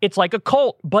 it's like a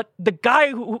cult. But the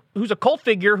guy who's a cult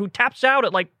figure who taps out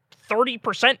at like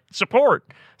 30% support.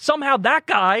 Somehow that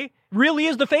guy really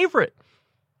is the favorite.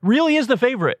 Really is the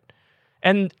favorite.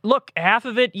 And look, half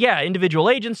of it, yeah, individual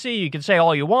agency. You can say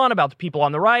all you want about the people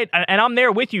on the right. And I'm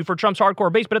there with you for Trump's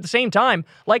hardcore base. But at the same time,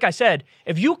 like I said,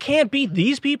 if you can't beat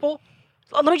these people,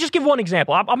 let me just give one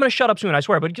example. I'm going to shut up soon, I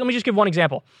swear. But let me just give one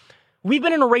example. We've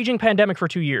been in a raging pandemic for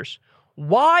 2 years.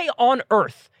 Why on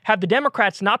earth have the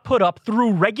Democrats not put up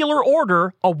through regular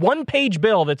order a one-page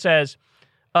bill that says,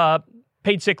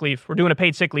 paid sick leave. We're doing a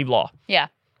paid sick leave law. Yeah.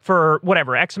 For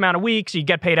whatever, X amount of weeks, you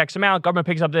get paid X amount, government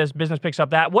picks up this, business picks up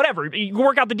that, whatever. You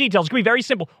work out the details. It can be very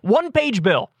simple. One-page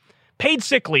bill, paid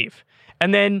sick leave.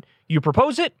 And then you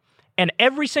propose it, and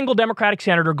every single Democratic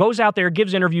senator goes out there,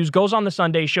 gives interviews, goes on the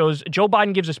Sunday shows. Joe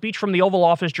Biden gives a speech from the Oval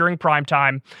Office during prime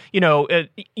time. You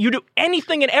do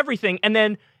anything and everything, and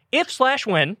then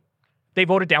if/when they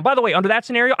vote it down. By the way, under that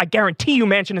scenario, I guarantee you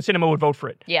Manchin and Sinema would vote for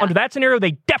it. Yeah. Under that scenario,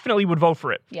 they definitely would vote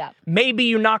for it. Yeah. Maybe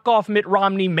you knock off Mitt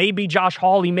Romney, maybe Josh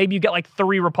Hawley, maybe you get like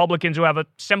 3 Republicans who have a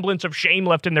semblance of shame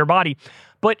left in their body.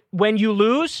 But when you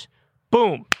lose,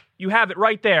 boom, you have it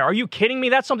right there. Are you kidding me?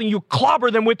 That's something you clobber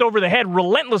them with over the head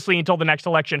relentlessly until the next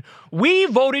election. We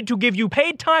voted to give you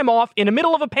paid time off in the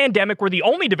middle of a pandemic. We're the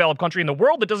only developed country in the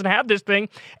world that doesn't have this thing.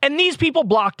 And these people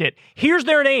blocked it. Here's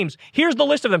their names. Here's the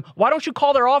list of them. Why don't you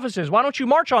call their offices? Why don't you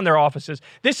march on their offices?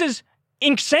 This is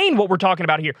insane what we're talking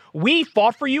about here. We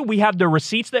fought for you. We have the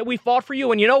receipts that we fought for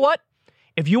you. And you know what?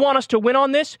 If you want us to win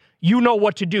on this, you know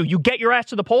what to do. You get your ass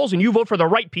to the polls and you vote for the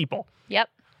right people. Yep.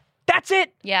 That's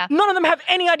it. Yeah. None of them have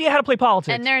any idea how to play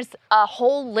politics. And there's a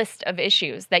whole list of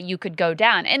issues that you could go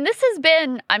down. And this has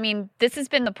been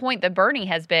the point that Bernie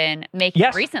has been making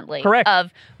recently. Correct.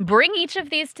 Of bring each of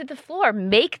these to the floor,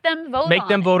 make them vote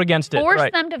vote against it.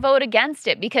 Force them to vote against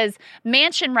it. Because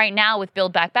Manchin right now with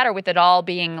Build Back Better, with it all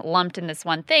being lumped in this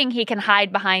one thing, he can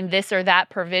hide behind this or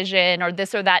that provision or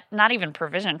this or that, not even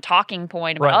provision, talking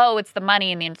point about, it's the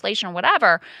money and the inflation or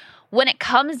whatever. When it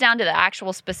comes down to the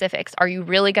actual specifics, are you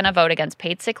really going to vote against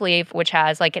paid sick leave, which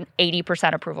has like an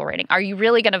 80% approval rating? Are you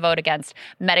really going to vote against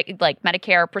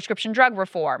Medicare prescription drug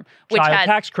reform, which has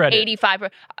tax credit. 85%?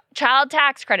 Child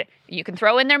tax credit. You can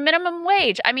throw in their minimum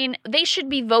wage. I mean, they should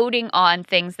be voting on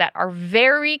things that are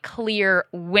very clear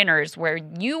winners, where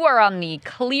you are on the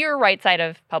clear right side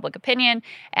of public opinion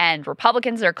and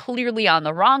Republicans are clearly on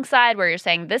the wrong side, where you're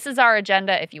saying, this is our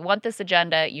agenda. If you want this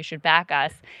agenda, you should back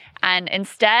us. And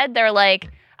instead, they're like,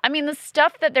 I mean, the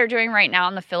stuff that they're doing right now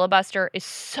on the filibuster is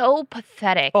so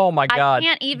pathetic. Oh, my God. I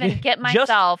can't even get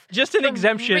myself Just an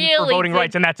exemption for voting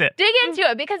rights, and that's it. Dig into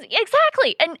it, because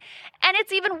exactly. And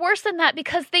it's even worse than that,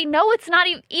 because they know it's not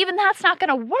even that's not going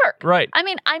to work. Right. I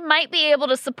mean, I might be able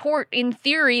to support, in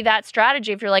theory, that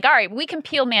strategy if you're like, all right, we can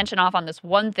peel Manchin off on this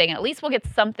one thing, and at least we'll get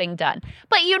something done.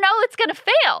 But you know it's going to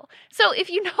fail. So if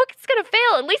you know it's going to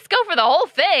fail, at least go for the whole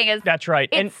thing. That's right.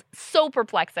 It's so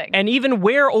perplexing. And even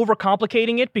we're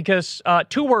overcomplicating it, because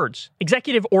 2 words,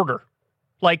 executive order.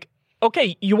 Like,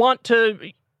 okay, you want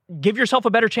to give yourself a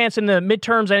better chance in the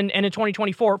midterms and in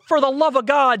 2024. For the love of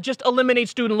God, just eliminate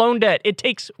student loan debt. It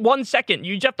takes 1 second.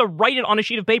 You just have to write it on a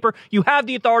sheet of paper. You have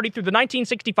the authority through the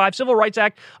 1965 Civil Rights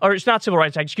Act, or it's not Civil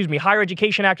Rights Act, Higher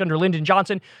Education Act under Lyndon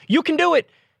Johnson. You can do it.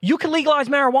 You can legalize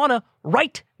marijuana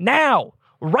right now.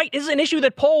 Right, this is an issue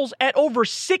that polls at over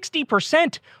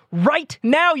 60%. Right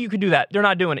now you can do that. They're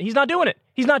not doing it. He's not doing it.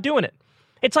 He's not doing it.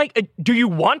 It's like, do you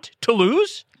want to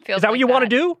lose? Is that what you want to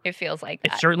do? It feels like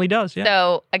that. It certainly does, yeah.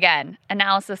 So, again,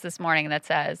 analysis this morning that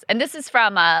says, and this is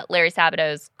from Larry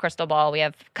Sabato's Crystal Ball. We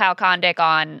have Kyle Kondik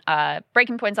on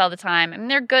Breaking Points all the time. I mean,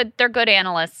 they're good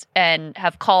analysts and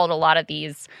have called a lot of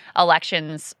these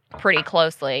elections pretty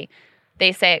closely.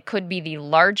 They say it could be the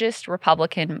largest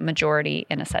Republican majority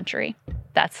in a century.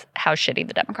 That's how shitty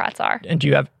the Democrats are. And do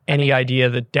you have any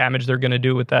idea the damage they're going to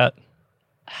do with that?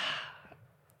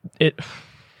 The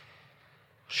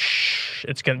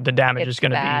damage is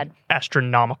going to be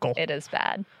astronomical. It is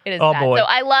bad. It is bad. Boy. So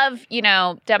I love,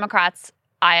 Democrats.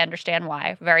 I understand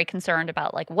why. Very concerned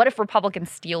about, what if Republicans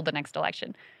steal the next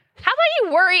election? How about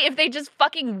you worry if they just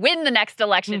fucking win the next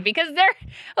election? Because they're,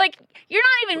 you're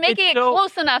not even making it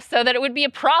close enough so that it would be a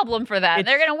problem for them.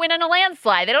 They're going to win in a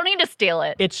landslide. They don't need to steal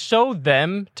it. It's so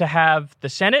them to have the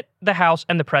Senate, the House,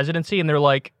 and the presidency, and they're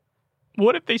like,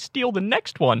 what if they steal the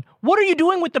next one? What are you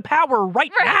doing with the power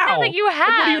right now? That you have.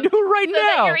 What are you doing right so now?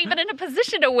 That you're even in a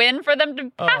position to win for them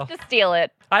to have to steal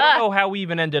it. I don't know how we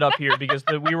even ended up here because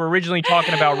we were originally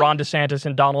talking about Ron DeSantis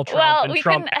and Donald Trump and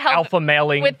Trump alpha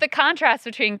mailing. With the contrast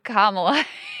between Kamala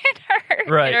and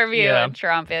her interview and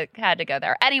Trump, it had to go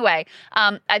there. Anyway,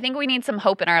 I think we need some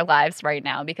hope in our lives right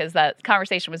now because that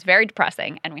conversation was very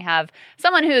depressing. And we have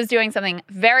someone who is doing something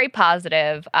very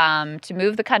positive to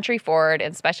move the country forward,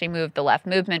 and especially move the left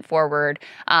movement forward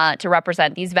to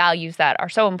represent these values that are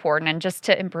so important and just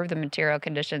to improve the material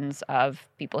conditions of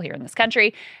people here in this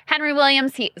country. Henry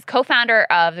Williams, he is co-founder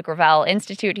of the Gravel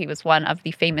Institute. He was one of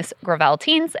the famous Gravel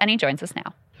teens, and he joins us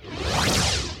now.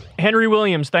 Henry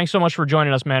Williams, thanks so much for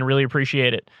joining us, man. Really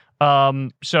appreciate it.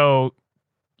 So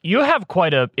you have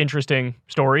quite an interesting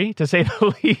story, to say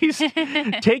the least.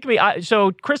 Take me.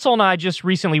 So Crystal and I just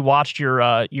recently watched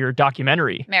your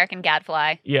documentary, American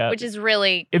Gadfly. Yeah, which is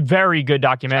really a very good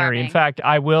documentary. charming. In fact,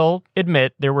 I will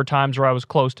admit there were times where I was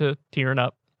close to tearing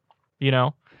up. You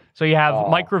know. So you have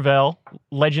Mike Gravel,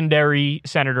 legendary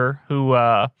senator, who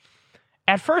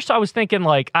at first I was thinking,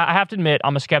 like, I have to admit,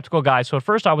 I'm a skeptical guy. So at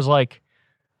first I was like,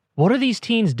 what are these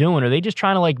teens doing? Are they just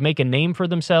trying to, like, make a name for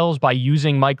themselves by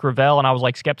using Mike Gravel? And I was,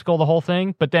 like, skeptical of the whole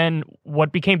thing. But then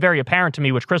what became very apparent to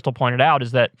me, which Crystal pointed out,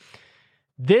 is that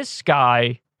this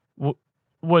guy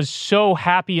was so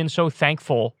happy and so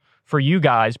thankful for you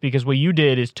guys because what you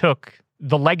did is took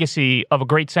the legacy of a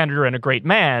great senator and a great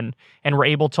man and were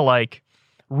able to, like,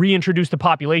 reintroduce the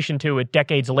population to it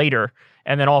decades later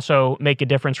and then also make a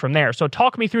difference from there. So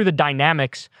talk me through the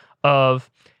dynamics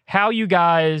of how you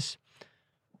guys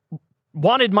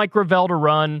wanted Mike Gravel to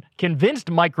run, convinced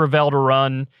Mike Gravel to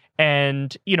run,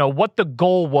 and, you know, what the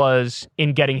goal was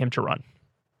in getting him to run.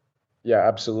 Yeah,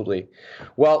 absolutely.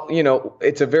 Well, you know,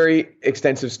 it's a very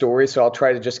extensive story, so I'll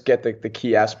try to just get the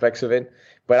key aspects of it.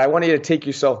 But I want you to take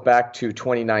yourself back to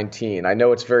 2019. I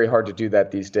know it's very hard to do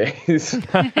that these days,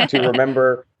 to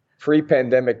remember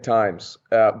pre-pandemic times.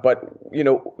 But, you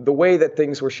know, the way that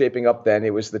things were shaping up then, it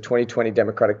was the 2020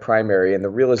 Democratic primary, and the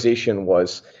realization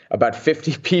was about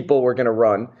 50 people were going to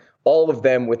run, all of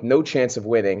them with no chance of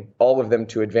winning, all of them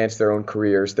to advance their own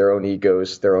careers, their own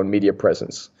egos, their own media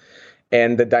presence.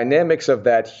 And the dynamics of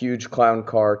that huge clown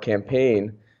car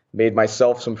campaign made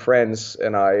myself, some friends,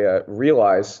 and I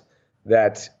realize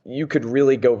that you could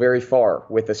really go very far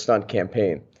with a stunt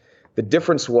campaign. The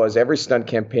difference was every stunt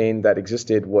campaign that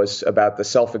existed was about the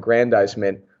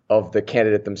self-aggrandizement of the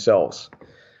candidate themselves.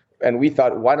 And we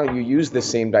thought, why don't you use the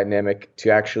same dynamic to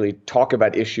actually talk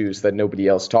about issues that nobody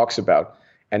else talks about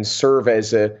and serve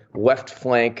as a left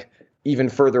flank even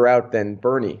further out than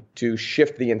Bernie to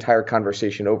shift the entire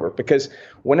conversation over? Because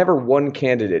whenever one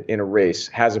candidate in a race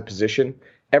has a position,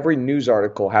 every news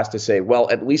article has to say, well,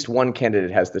 at least one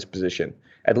candidate has this position.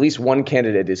 At least one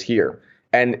candidate is here.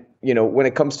 And, you know, when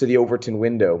it comes to the Overton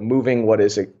window, moving what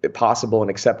is possible and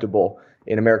acceptable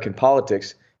in American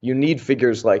politics, you need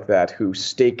figures like that who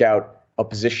stake out a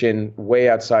position way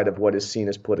outside of what is seen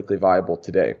as politically viable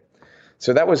today.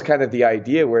 So that was kind of the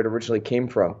idea where it originally came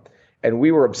from. And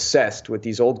we were obsessed with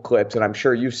these old clips, and I'm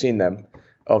sure you've seen them,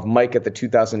 of Mike at the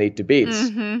 2008 debates,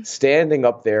 standing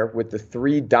up there with the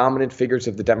three dominant figures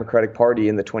of the Democratic Party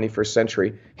in the 21st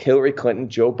century, Hillary Clinton,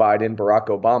 Joe Biden, Barack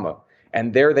Obama.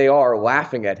 And there they are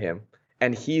laughing at him.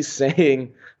 And he's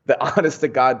saying the honest to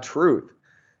God truth.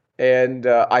 And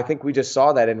I think we just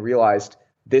saw that and realized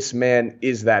this man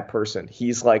is that person.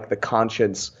 He's like the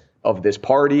conscience of this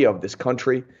party, of this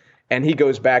country. And he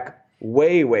goes back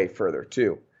way, way further,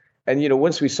 too. And, you know,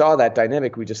 once we saw that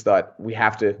dynamic, we just thought we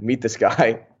have to meet this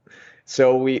guy.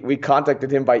 So we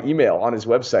contacted him by email on his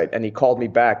website, and he called me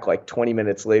back like 20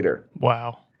 minutes later.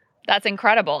 Wow. That's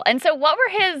incredible. And so what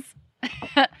were his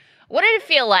what did it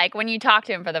feel like when you talked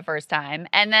to him for the first time?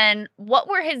 And then what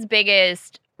were his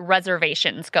biggest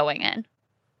reservations going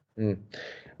in?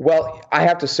 Well, I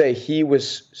have to say he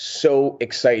was so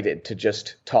excited to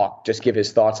just talk, just give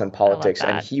his thoughts on politics.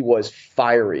 And he was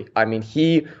fiery. I mean,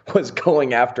 he was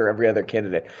going after every other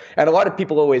candidate. And a lot of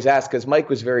people always ask, because Mike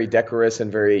was very decorous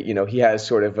and very, you know, he has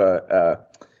sort of a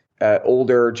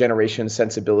older generation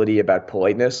sensibility about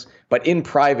politeness. But in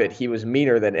private, he was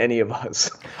meaner than any of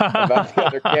us about the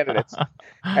other candidates.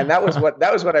 And that was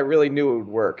what I really knew it would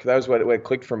work. That was what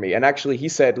clicked for me. And actually, he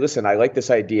said, listen, I like this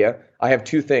idea. I have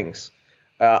two things.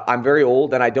 I'm very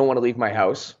old and I don't want to leave my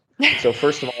house. So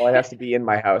first of all, it has to be in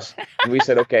my house. And we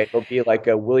said, okay, it'll be like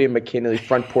a William McKinley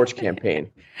front porch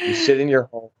campaign. You sit in your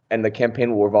home and the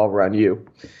campaign will revolve around you.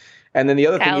 And then the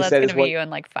other thing he said is, that's going to be you in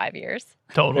like 5 years.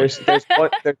 Totally. There's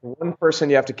one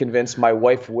person you have to convince, my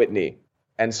wife, Whitney.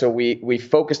 And so we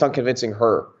focused on convincing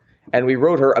her. And we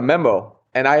wrote her a memo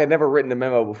And I had never written a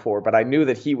memo before, but I knew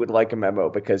that he would like a memo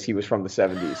because he was from the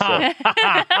 70s. So.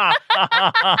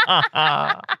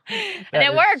 And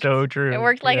it worked. So true. It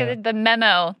worked like the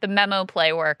memo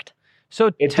play worked.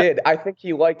 So it did. I think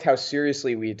he liked how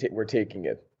seriously we're taking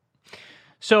it.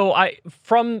 So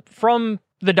from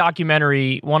the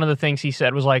documentary, one of the things he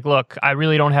said was like, look, I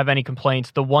really don't have any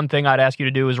complaints. The one thing I'd ask you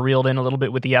to do is reel it in a little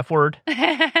bit with the F word,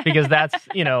 because that's,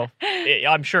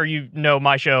 I'm sure you know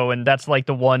my show, and that's like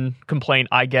the one complaint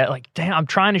I get. Like, damn, I'm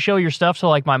trying to show your stuff to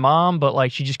like my mom, but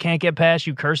like she just can't get past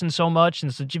you cursing so much.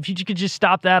 And so if you could just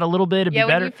stop that a little bit, it'd be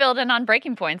better. When you filled in on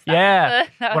Breaking Points. When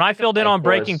I filled in on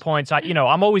Breaking Points,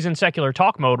 I'm always in secular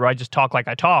talk mode where I just talk like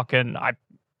I talk, and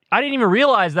I didn't even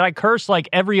realize that I cursed like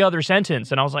every other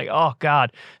sentence, and I was like, "Oh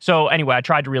God!" So anyway, I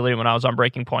tried to reel it in when I was on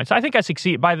Breaking Points. I think I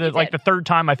succeeded. By the third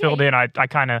time I filled in, I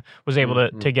kind of was able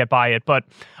to get by it. But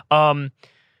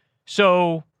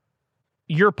so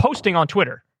you're posting on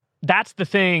Twitter. That's the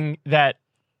thing that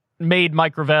made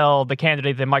Mike Gravel the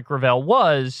candidate that Mike Gravel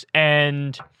was.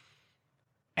 And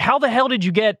how the hell did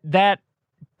you get that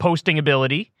posting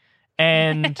ability?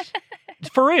 And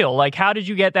for real, like, how did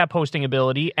you get that posting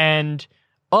ability? And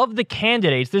of the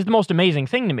candidates, this is the most amazing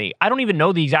thing to me. I don't even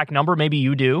know the exact number. Maybe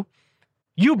you do.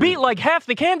 You beat like half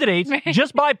the candidates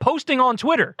just by posting on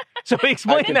Twitter. So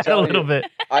explain that a little bit.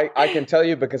 I can tell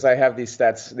you because I have these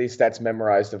stats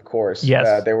memorized, of course.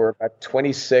 Yes. There were about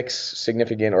 26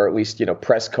 significant, or at least,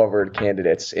 press-covered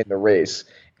candidates in the race.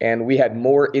 And we had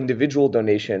more individual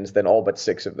donations than all but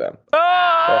 6 of them.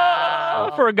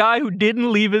 For a guy who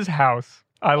didn't leave his house.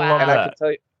 I love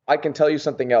that. I can tell you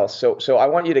something else. So I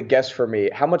want you to guess for me,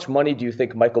 how much money do you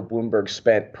think Michael Bloomberg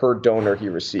spent per donor he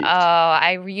received? Oh,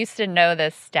 I used to know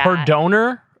this stat. Per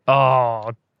donor?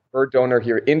 Oh. Per donor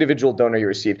here, individual donor he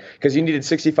received, because you needed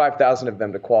 65,000 of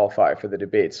them to qualify for the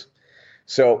debates.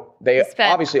 So they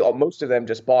obviously, most of them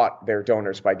just bought their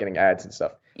donors by getting ads and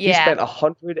stuff. He spent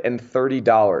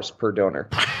 $130 per donor.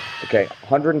 Okay,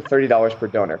 $130 per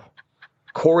donor.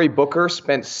 Cory Booker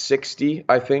spent $60,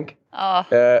 I think.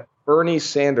 Oh. Bernie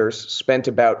Sanders spent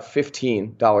about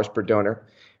 $15 per donor.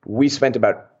 We spent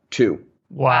about $2.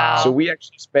 Wow. So we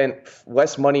actually spent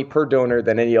less money per donor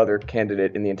than any other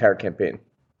candidate in the entire campaign.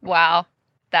 Wow.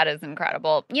 That is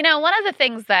incredible. One of the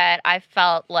things that I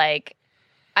felt like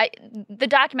the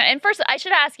documentary, and first I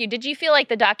should ask you, did you feel like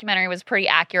the documentary was pretty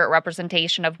accurate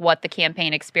representation of what the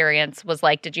campaign experience was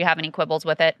like? Did you have any quibbles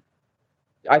with it?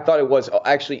 I thought it was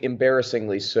actually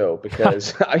embarrassingly so,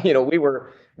 because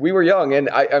we were young, and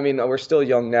I mean we're still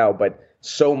young now, but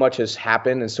so much has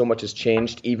happened and so much has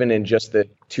changed even in just the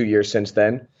 2 years since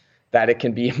then, that it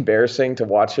can be embarrassing to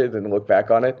watch it and look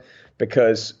back on it,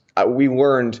 because we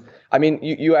learned. I mean,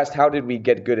 you asked how did we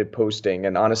get good at posting,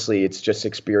 and honestly, it's just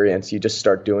experience. You just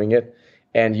start doing it,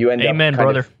 and you end up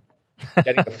kind of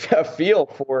getting a feel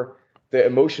for the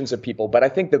emotions of people. But I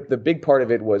think the big part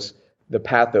of it was the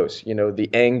pathos, the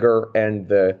anger and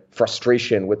the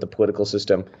frustration with the political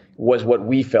system was what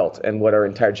we felt and what our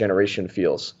entire generation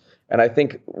feels. And I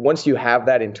think once you have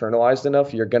that internalized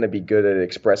enough, you're going to be good at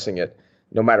expressing it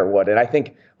no matter what. And I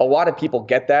think a lot of people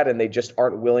get that, and they just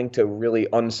aren't willing to really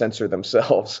uncensor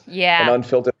themselves and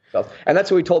unfilter themselves. And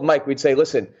that's what we told Mike. We'd say,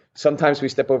 listen, sometimes we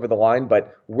step over the line,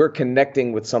 but we're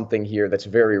connecting with something here that's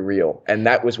very real. And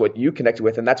that was what you connected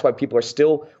with. And that's why people are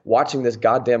still watching this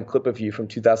goddamn clip of you from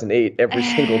 2008 every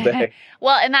single day.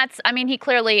 Well, and he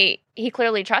clearly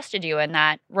trusted you in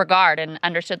that regard, and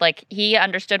understood, he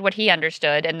understood what he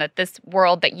understood, and that this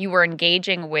world that you were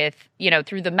engaging with,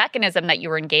 through the mechanism that you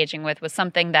were engaging with, was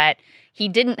something that he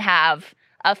didn't have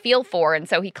a feel for. And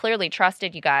so he clearly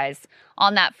trusted you guys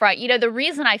on that front. The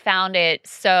reason I found it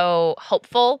so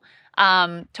hopeful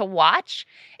to watch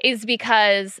is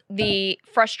because the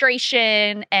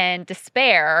frustration and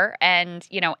despair and,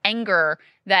 anger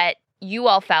that you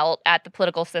all felt at the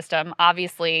political system,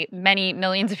 obviously many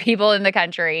millions of people in the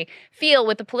country feel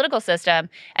with the political system.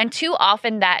 And too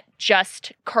often that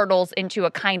just curdles into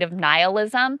a kind of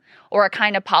nihilism, or a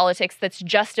kind of politics that's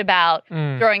just about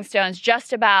throwing stones,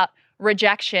 just about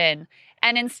rejection.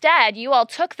 And instead, you all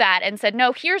took that and said,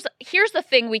 no, here's the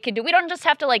thing we could do. We don't just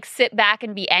have to sit back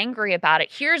and be angry about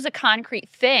it. Here's a concrete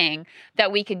thing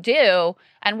that we could do.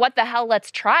 And what the hell,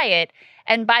 let's try it.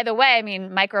 And by the way,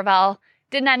 Mike Gravel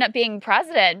didn't end up being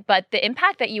president, but the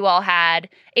impact that you all had,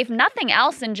 if nothing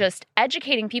else, in just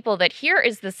educating people that here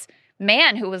is this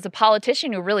man who was a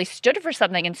politician who really stood for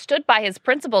something and stood by his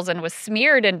principles and was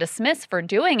smeared and dismissed for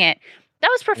doing it, that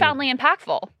was profoundly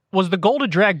impactful. Was the goal to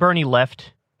drag Bernie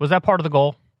left? Was that part of the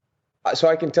goal? So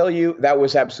I can tell you that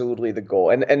was absolutely the goal.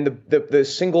 And the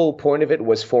single point of it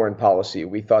was foreign policy.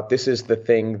 We thought this is the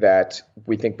thing that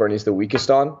we think Bernie's the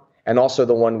weakest on. and also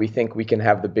the one we think we can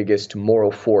have the biggest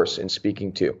moral force in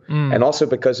speaking to. And also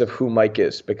because of who Mike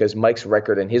is, because Mike's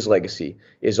record and his legacy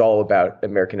is all about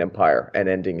American empire and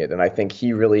ending it. And I think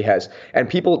he really has, and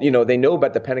people, they know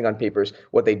about the Pentagon Papers.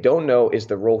 What they don't know is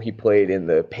the role he played in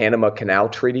the Panama Canal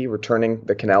Treaty, returning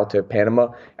the canal to Panama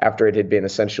after it had been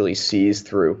essentially seized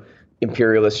through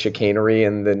imperialist chicanery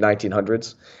in the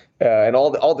 1900s. And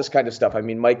all this kind of stuff. I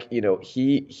mean, Mike,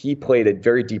 he played a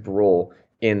very deep role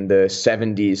in the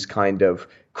 70s kind of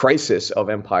crisis of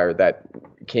empire that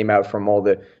came out from all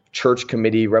the church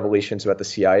committee revelations about the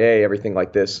CIA, everything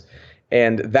like this.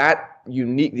 And the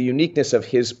uniqueness of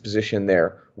his position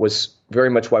there was very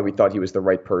much why we thought he was the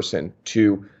right person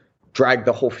to drag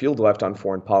the whole field left on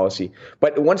foreign policy.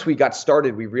 But once we got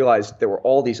started, we realized there were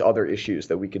all these other issues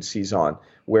that we could seize on,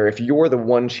 where if you're the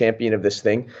one champion of this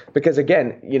thing, because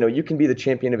again, you can be the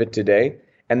champion of it today,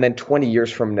 and then 20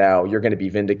 years from now, you're going to be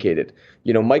vindicated.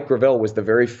 Mike Gravel was the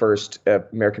very first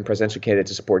American presidential candidate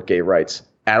to support gay rights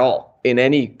at all in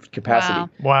any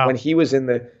capacity. Wow. When he was in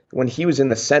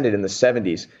the Senate in the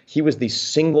 70s, he was the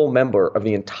single member of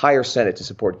the entire Senate to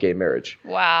support gay marriage.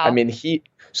 Wow. I mean,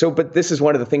 but this is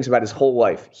one of the things about his whole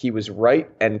life. He was right,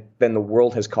 and then the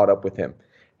world has caught up with him.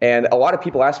 And a lot of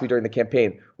people asked me during the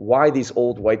campaign, why these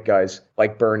old white guys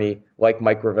like Bernie, like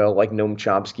Mike Gravel, like Noam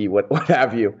Chomsky, what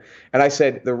have you? And I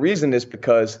said, the reason is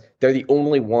because they're the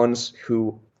only ones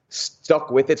who stuck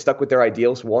with their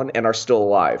ideals, and are still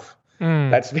alive.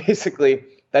 That's basically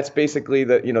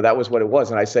that was what it was.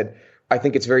 And I said, I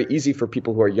think it's very easy for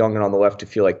people who are young and on the left to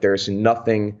feel like there's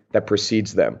nothing that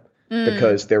precedes them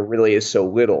because there really is so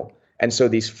little. And so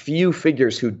these few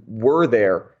figures who were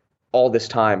there all this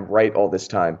time,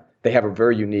 they have a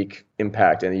very unique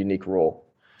impact and a unique role.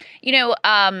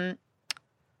 Have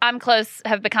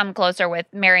become closer with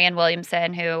Marianne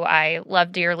Williamson, who I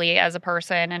love dearly as a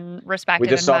person and respect. We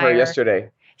just saw her yesterday.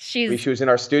 She was in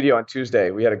our studio on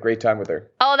Tuesday. We had a great time with her.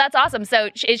 Oh, that's awesome. So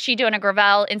is she doing a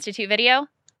Gravel Institute video?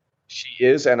 She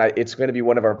is, and it's going to be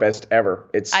one of our best ever.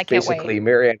 It's basically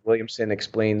Marianne Williamson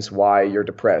explains why you're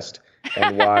depressed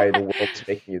and why the world is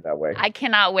making you that way. I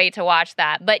cannot wait to watch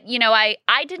that. But, I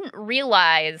didn't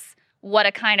realize what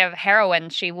a kind of heroine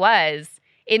she was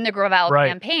in the Gravel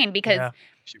campaign because,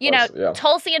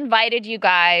 Tulsi invited you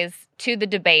guys to the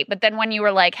debate. But then when you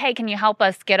were like, hey, can you help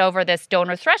us get over this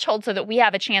donor threshold so that we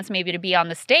have a chance maybe to be on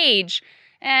the stage?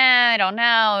 I don't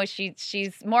know.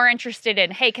 She's more interested in,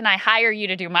 hey, can I hire you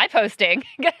to do my posting?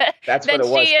 That's what it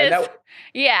was.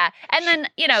 Yeah. And then,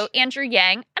 Andrew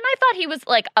Yang, and I thought he was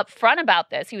like upfront about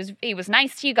this. He was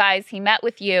nice to you guys. He met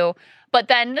with you. But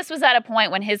then this was at a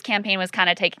point when his campaign was kind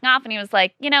of taking off and he was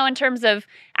like, in terms of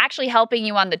actually helping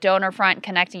you on the donor front,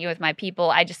 connecting you with my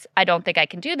people, I don't think I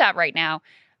can do that right now.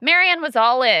 Marianne was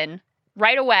all in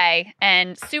right away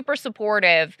and super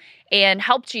supportive and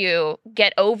helped you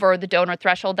get over the donor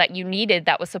threshold that you needed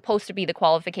that was supposed to be the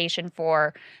qualification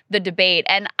for the debate.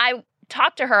 And I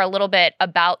talked to her a little bit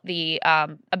about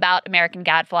about American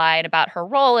Gadfly and about her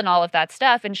role and all of that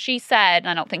stuff. And she said, and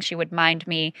I don't think she would mind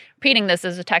me repeating this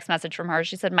as a text message from her,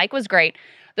 she said, Mike was great.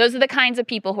 Those are the kinds of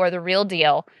people who are the real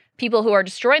deal. People who are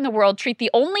destroying the world treat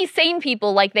the only sane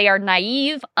people like they are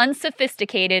naive,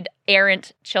 unsophisticated,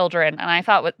 errant children. And I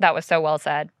thought that was so well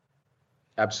said.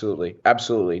 Absolutely.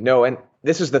 Absolutely. No, and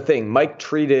this is the thing. Mike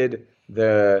treated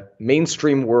the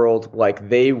mainstream world like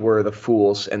they were the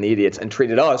fools and the idiots and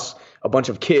treated us, a bunch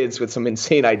of kids with some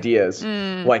insane ideas,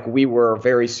 like we were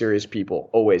very serious people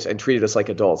always, and treated us like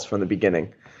adults from the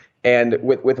beginning. And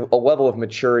with a level of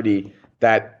maturity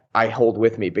that I hold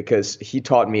with me, because he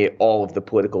taught me all of the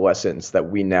political lessons that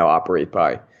we now operate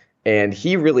by. And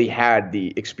he really had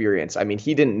the experience. I mean,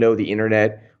 he didn't know the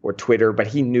internet or Twitter, but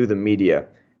he knew the media.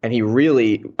 And he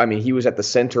was at the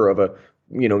center of a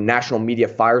national media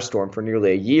firestorm for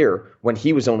nearly a year when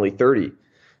he was only 30.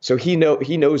 So he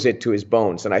knows it to his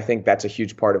bones. And I think that's a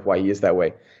huge part of why he is that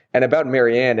way. And about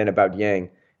Marianne and about Yang,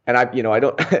 and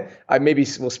I maybe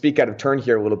will speak out of turn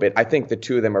here a little bit. I think the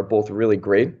two of them are both really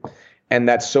great. And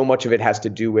that so much of it has to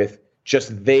do with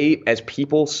just they, as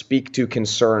people, speak to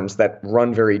concerns that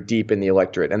run very deep in the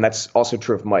electorate. And that's also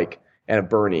true of Mike and of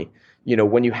Bernie.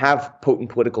 When you have potent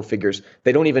political figures,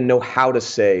 they don't even know how to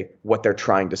say what they're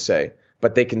trying to say,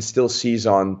 but they can still seize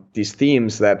on these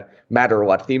themes that matter a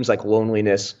lot. Themes like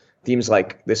loneliness, themes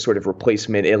like this sort of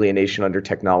replacement, alienation under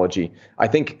technology. I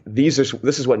think this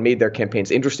is what made their campaigns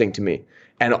interesting to me.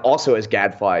 And also as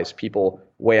gadflies, people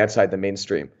way outside the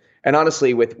mainstream. And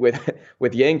honestly,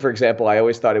 with Yang, for example, I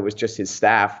always thought it was just his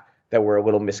staff that were a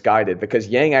little misguided, because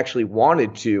Yang actually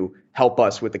wanted to help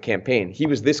us with the campaign. He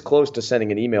was this close to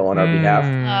sending an email on our behalf,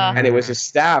 and it was his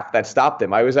staff that stopped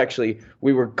him.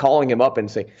 We were calling him up and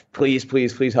saying, please,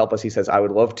 please, please help us. He says, I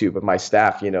would love to, but my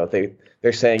staff,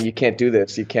 they're saying, you can't do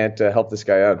this. You can't help this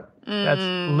guy out. That's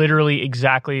literally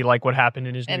exactly like what happened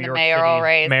in his New York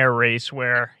City mayor race,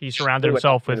 where he surrounded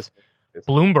himself with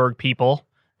Bloomberg people,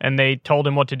 and they told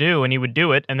him what to do, and he would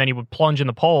do it, and then he would plunge in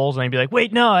the polls, and he'd be like,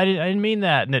 wait, no, I didn't mean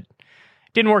that, and it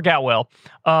didn't work out well.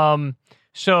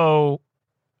 So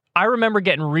I remember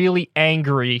getting really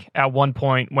angry at one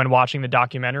point when watching the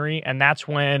documentary, and that's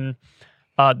when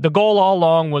the goal all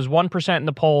along was 1% in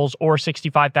the polls or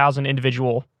 65,000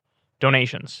 individual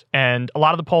donations. And a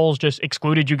lot of the polls just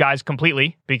excluded you guys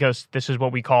completely because this is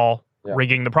what we call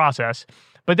rigging the process.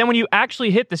 But then when you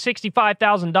actually hit the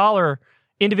 $65,000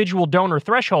 individual donor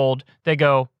threshold, they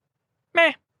go,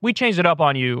 meh, we changed it up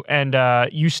on you, and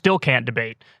you still can't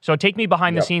debate. So take me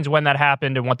behind the scenes when that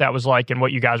happened and what that was like and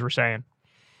what you guys were saying.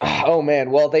 Oh,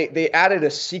 man. Well, they added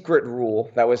a secret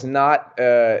rule that was not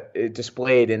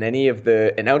displayed in any of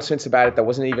the announcements about it. That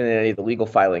wasn't even in any of the legal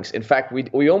filings. In fact,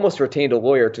 we almost retained a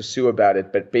lawyer to sue about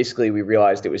it, but basically we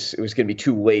realized it was going to be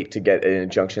too late to get an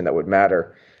injunction that would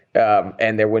matter.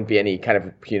 And there wouldn't be any kind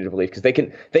of punitive relief because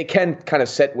they can kind of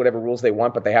set whatever rules they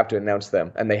want, but they have to announce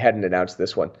them, and they hadn't announced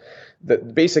this one.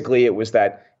 Basically, it was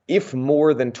that if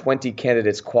more than 20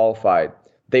 candidates qualified,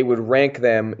 they would rank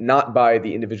them not by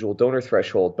the individual donor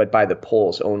threshold, but by the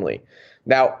polls only.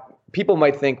 Now, people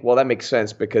might think, well, that makes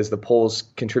sense because the polls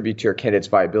contribute to your candidate's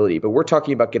viability, but we're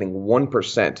talking about getting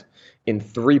 1% in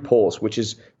 3 polls, which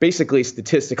is basically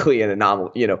statistically an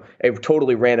anomaly, a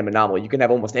totally random anomaly. You can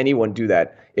have almost anyone do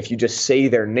that if you just say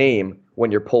their name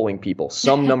when you're polling people.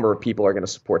 Some number of people are going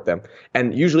to support them.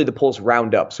 And usually the polls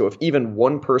round up. So if even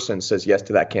one person says yes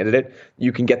to that candidate,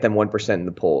 you can get them 1% in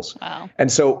the polls. Wow.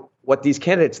 And so what these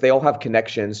candidates, they all have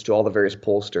connections to all the various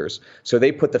pollsters. So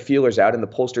they put the feelers out and the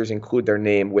pollsters include their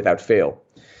name without fail.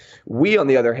 We, on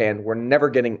the other hand, were never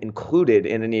getting included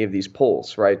in any of these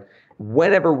polls, right?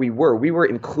 Whenever we were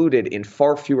included in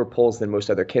far fewer polls than most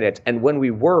other candidates. And when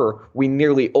we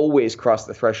nearly always crossed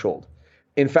the threshold.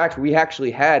 In fact, we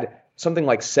actually had something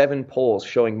like 7 polls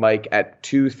showing Mike at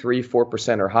 2, 3,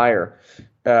 4% or higher.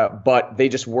 But they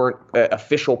just weren't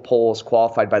official polls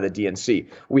qualified by the DNC.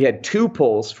 We had 2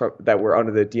 polls that were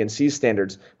under the DNC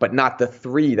standards, but not the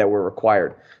 3 that were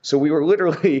required. So we were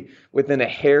literally within a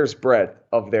hair's breadth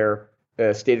of their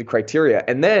stated criteria.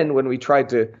 And then when we tried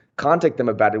to contact them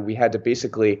about it, we had to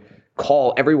basically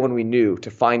call everyone we knew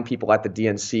to find people at the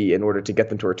DNC in order to get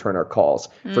them to return our calls.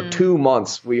 For 2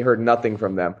 months, we heard nothing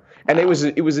from them. And it was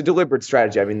a deliberate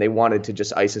strategy. I mean, they wanted to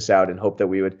just ice us out and hope that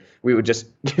we would just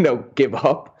give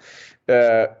up,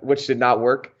 which did not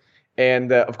work.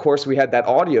 And of course, we had that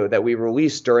audio that we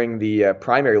released during the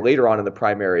primary, later on in the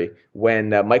primary, when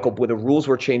the rules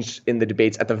were changed in the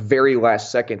debates at the very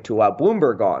last second to allow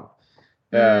Bloomberg on.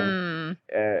 I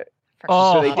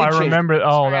remember.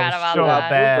 Oh, that was so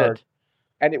bad.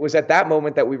 And it was at that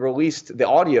moment that we released the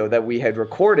audio that we had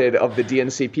recorded of the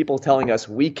DNC people telling us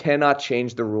we cannot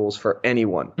change the rules for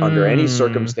anyone under any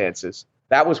circumstances.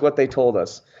 That was what they told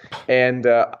us. And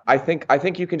I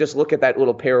think you can just look at that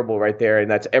little parable right there, and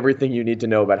that's everything you need to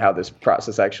know about how this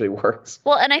process actually works.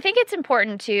 Well, and I think it's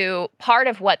important part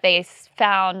of what they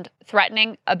found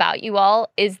threatening about you all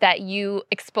is that you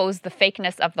expose the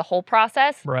fakeness of the whole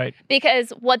process. Right.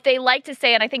 Because what they like to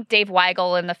say, and I think Dave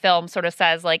Weigel in the film sort of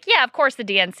says, like, yeah, of course the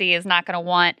DNC is not going to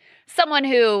want someone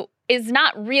who is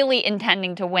not really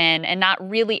intending to win and not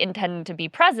really intending to be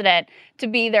president to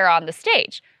be there on the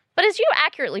stage. But as you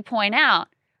accurately point out,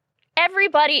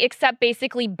 everybody except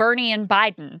basically Bernie and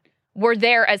Biden were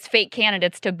there as fake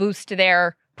candidates to boost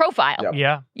their profile. Yep.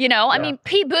 Yeah. I mean,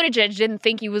 Pete Buttigieg didn't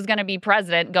think he was going to be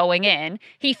president going in.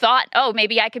 He thought, oh,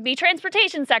 maybe I could be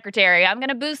transportation secretary. I'm going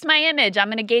to boost my image. I'm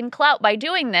going to gain clout by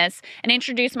doing this and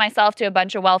introduce myself to a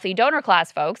bunch of wealthy donor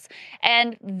class folks.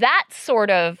 And that sort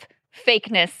of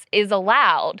fakeness is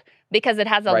allowed because it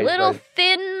has a little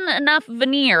thin enough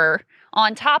veneer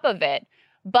on top of it.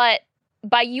 But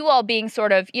by you all being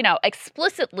sort of,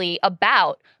 explicitly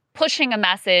about pushing a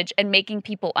message and making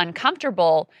people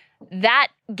uncomfortable, that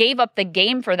gave up the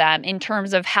game for them in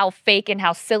terms of how fake and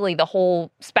how silly the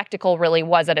whole spectacle really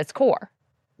was at its core.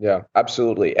 Yeah,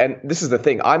 absolutely. And this is the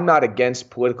thing. I'm not against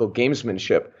political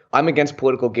gamesmanship. I'm against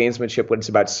political gamesmanship when it's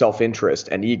about self-interest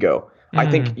and ego. I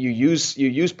think you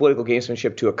use political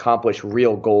gamesmanship to accomplish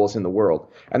real goals in the world.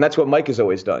 And that's what Mike has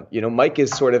always done. Mike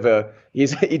is sort of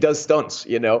he does stunts,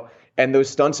 and those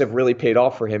stunts have really paid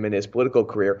off for him in his political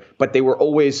career, but they were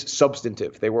always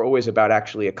substantive. They were always about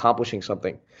actually accomplishing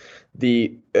something.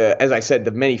 As I said,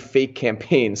 the many fake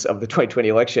campaigns of the 2020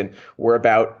 election were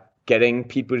about getting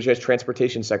Pete Buttigieg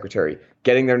transportation secretary,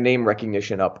 getting their name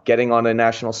recognition up, getting on a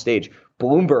national stage.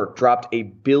 Bloomberg dropped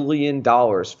 $1 billion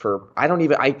for,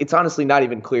 it's honestly not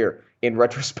even clear in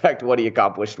retrospect what he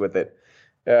accomplished with it.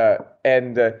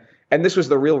 And this was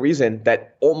the real reason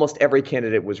that almost every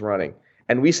candidate was running.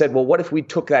 And we said, well, what if we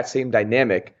took that same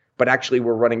dynamic, but actually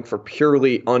we're running for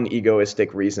purely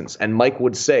unegoistic reasons? And Mike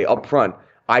would say up front,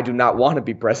 I do not want to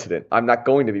be president. I'm not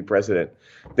going to be president.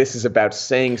 This is about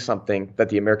saying something that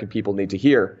the American people need to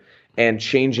hear and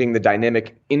changing the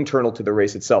dynamic internal to the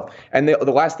race itself. And the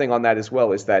last thing on that as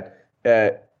well is that,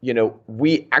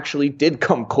 we actually did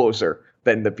come closer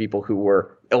than the people who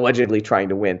were allegedly trying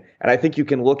to win. And I think you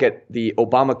can look at the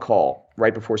Obama call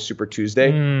right before Super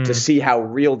Tuesday to see how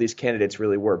real these candidates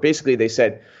really were. Basically, they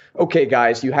said, okay,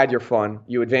 guys, you had your fun.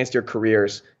 You advanced your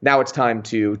careers. Now it's time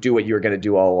to do what you were going to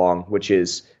do all along, which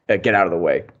is get out of the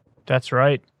way. That's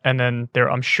right. And then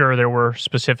I'm sure there were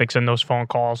specifics in those phone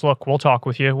calls. Look, we'll talk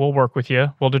with you. We'll work with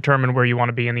you. We'll determine where you want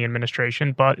to be in the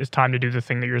administration, but it's time to do the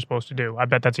thing that you're supposed to do. I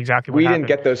bet that's exactly what happened. We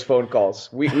didn't get those phone calls.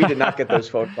 We did not get those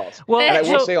phone calls. Well, and I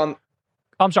will say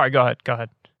I'm sorry. Go ahead.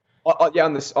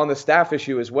 On the staff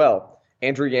issue as well.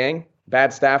 Andrew Yang,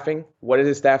 bad staffing. What did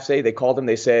his staff say? They called him.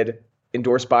 They said,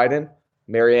 endorse Biden.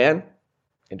 Marianne,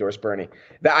 endorse Bernie.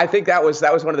 I think that was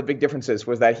one of the big differences,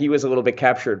 was that he was a little bit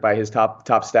captured by his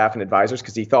top staff and advisors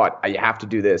because he thought, you have to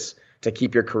do this to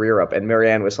keep your career up. And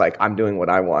Marianne was like, I'm doing what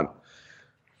I want.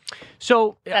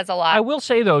 So that's a lot. I will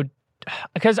say, though,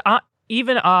 because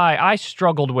I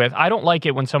struggled with, I don't like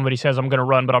it when somebody says I'm going to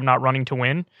run, but I'm not running to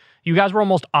win. You guys were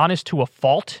almost honest to a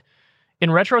fault. In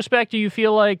retrospect, do you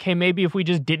feel like, hey, maybe if we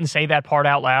just didn't say that part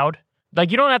out loud? Like,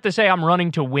 you don't have to say I'm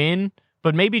running to win,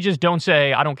 but maybe just don't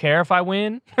say I don't care if I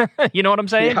win. You know what I'm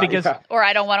saying? Or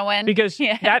I don't want to win. Because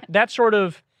that sort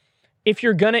of, if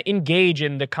you're going to engage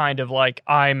in the kind of like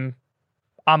I'm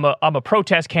a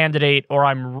protest candidate, or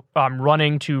I'm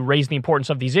running to raise the importance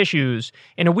of these issues,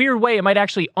 in a weird way, it might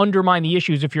actually undermine the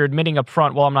issues if you're admitting up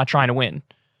front, well, I'm not trying to win.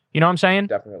 You know what I'm saying?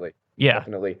 Definitely. Yeah.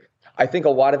 Definitely. I think a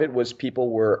lot of it was people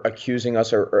were accusing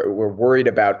us or were worried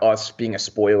about us being a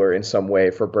spoiler in some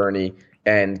way for Bernie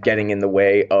and getting in the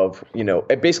way of,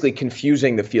 basically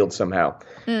confusing the field somehow.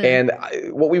 And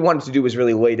what we wanted to do was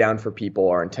really lay down for people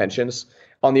our intentions.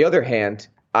 On the other hand,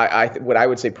 what I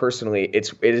would say personally,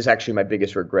 it is actually my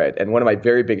biggest regret. And one of my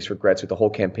very biggest regrets with the whole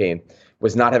campaign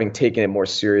was not having taken it more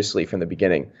seriously from the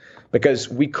beginning, because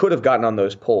we could have gotten on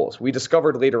those polls. We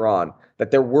discovered later on that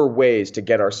there were ways to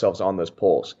get ourselves on those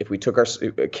polls if we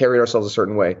carried ourselves a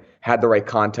certain way, had the right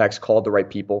contacts, called the right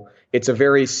people. It's a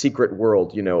very secret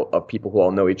world, of people who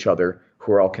all know each other,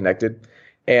 who are all connected.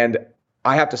 And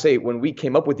I have to say, when we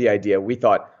came up with the idea, we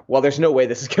thought, well, there's no way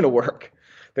this is going to work.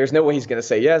 There's no way he's going to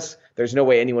say yes. There's no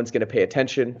way anyone's going to pay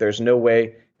attention. There's no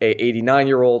way a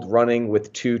 89-year-old running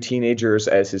with 2 teenagers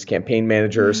as his campaign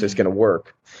managers is going to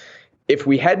work. If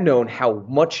we had known how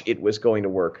much it was going to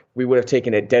work, we would have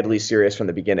taken it deadly serious from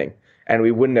the beginning, and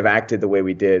we wouldn't have acted the way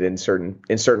we did in certain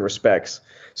respects.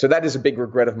 So that is a big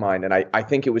regret of mine, and I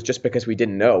think it was just because we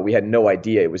didn't know. We had no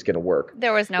idea it was going to work.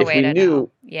 There was no way to know.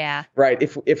 Yeah. Right.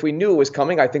 If we knew it was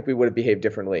coming, I think we would have behaved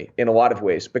differently in a lot of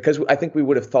ways, because I think we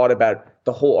would have thought about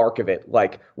the whole arc of it,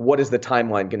 like what is the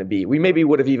timeline going to be? We maybe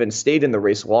would have even stayed in the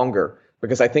race longer,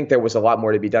 because I think there was a lot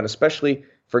more to be done, especially,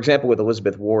 for example, with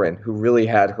Elizabeth Warren, who really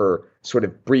had her sort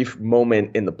of brief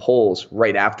moment in the polls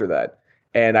right after that.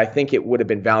 And I think it would have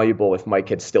been valuable if Mike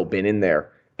had still been in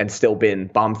there and still been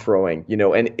bomb throwing,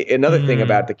 And another thing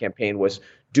about the campaign was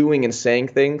doing and saying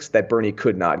things that Bernie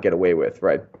could not get away with,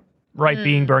 right? Right,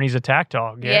 being Bernie's attack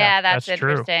dog. Yeah, that's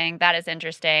interesting. True. That is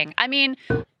interesting. I mean,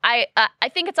 I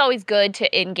think it's always good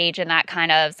to engage in that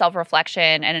kind of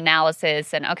self-reflection and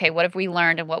analysis. And okay, what have we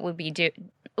learned, and what would we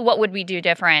do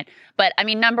different? But I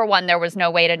mean, number one, there was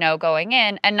no way to know going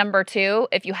in, and number two,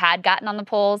 if you had gotten on the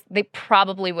polls, they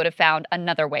probably would have found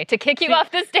another way to kick you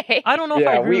off the stage. I don't know if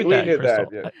I agree with that,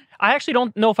 Crystal. I actually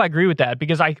don't know if I agree with that,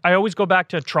 because I always go back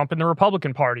to Trump and the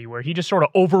Republican Party, where he just sort of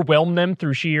overwhelmed them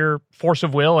through sheer force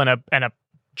of will and a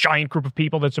giant group of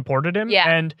people that supported him. Yeah.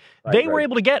 And they were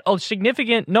able to get a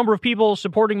significant number of people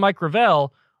supporting Mike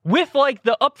Gravel with like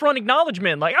the upfront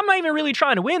acknowledgement, like, I'm not even really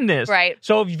trying to win this. Right.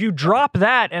 So if you drop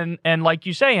that and like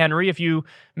you say, Henry, if you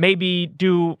maybe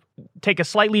take a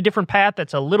slightly different path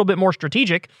that's a little bit more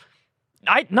strategic,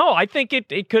 I think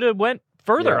it could have went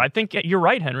further. Yeah. I think you're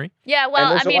right, Henry. Yeah,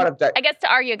 well, I mean, I guess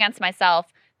to argue against myself,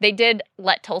 they did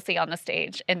let Tulsi on the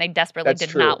stage, and they desperately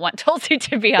did not want Tulsi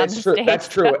to be on the stage. That's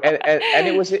true. And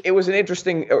it was an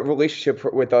interesting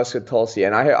relationship with us with Tulsi,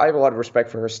 and I have a lot of respect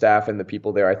for her staff and the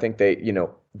people there. I think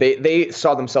they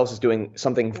saw themselves as doing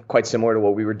something quite similar to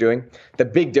what we were doing. The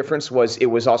big difference was it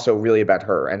was also really about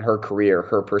her and her career,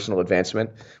 her personal advancement,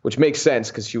 which makes sense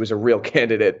because she was a real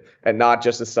candidate and not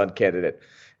just a stunt candidate.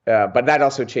 But that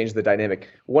also changed the dynamic.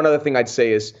 One other thing I'd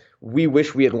say is we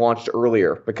wish we had launched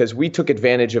earlier because we took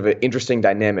advantage of an interesting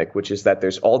dynamic, which is that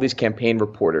there's all these campaign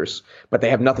reporters, but they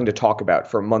have nothing to talk about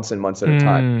for months and months at a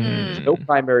time. There's no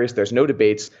primaries. There's no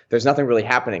debates. There's nothing really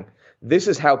happening. This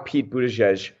is how Pete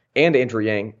Buttigieg and Andrew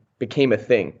Yang became a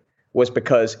thing, was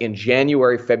because in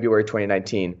January, February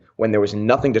 2019, when there was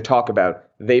nothing to talk about,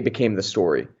 they became the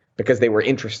story because they were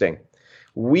interesting.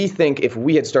 We think if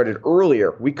we had started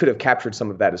earlier, we could have captured some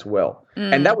of that as well.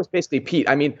 And that was basically Pete.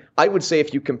 I mean, I would say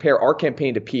if you compare our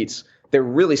campaign to Pete's, they're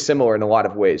really similar in a lot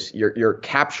of ways. You're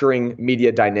capturing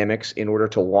media dynamics in order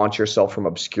to launch yourself from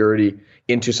obscurity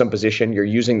into some position. You're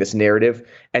using this narrative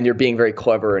and you're being very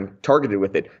clever and targeted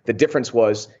with it. The difference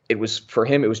was for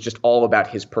him, it was just all about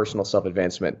his personal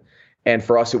self-advancement. And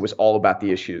for us, it was all about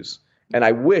the issues. And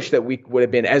I wish that we would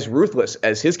have been as ruthless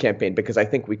as his campaign, because I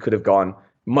think we could have gone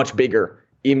much bigger,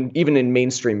 even in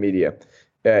mainstream media,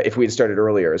 if we had started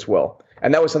earlier as well.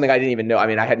 And that was something I didn't even know. I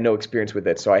mean, I had no experience with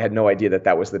it, so I had no idea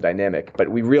that was the dynamic. But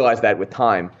we realized that with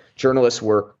time, journalists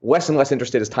were less and less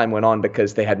interested as time went on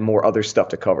because they had more other stuff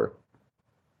to cover.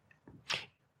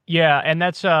 Yeah, and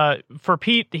that's for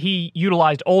Pete, he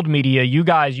utilized old media. You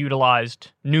guys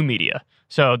utilized new media.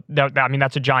 So,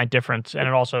 that's a giant difference. And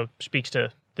it also speaks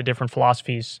to the different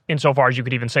philosophies, insofar as you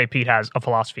could even say Pete has a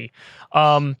philosophy.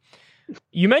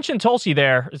 You mentioned Tulsi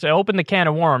there. So open the can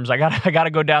of worms. I got to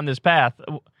go down this path.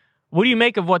 What do you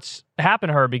make of what's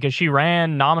happened to her? Because she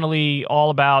ran nominally all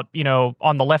about,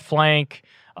 on the left flank,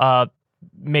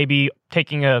 maybe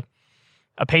taking a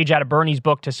page out of Bernie's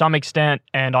book to some extent,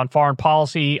 and on foreign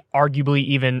policy, arguably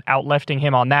even out-lefting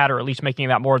him on that, or at least making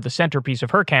that more of the centerpiece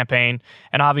of her campaign.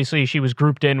 And obviously she was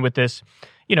grouped in with this,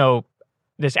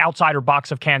 this outsider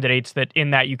box of candidates that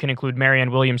in that you can include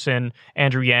Marianne Williamson,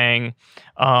 Andrew Yang,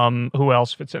 who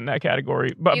else fits in that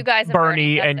category? You guys and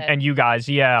Bernie and you guys,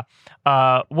 yeah.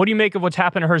 What do you make of what's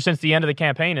happened to her since the end of the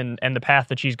campaign and the path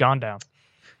that she's gone down?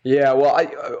 Yeah, well,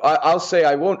 I'll say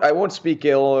I won't speak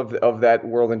ill of that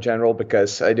world in general,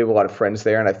 because I do have a lot of friends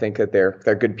there, and I think that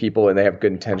they're good people and they have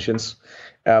good intentions.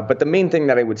 But the main thing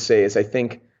that I would say is I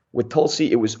think with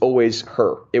Tulsi, it was always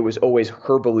her. It was always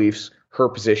her beliefs, her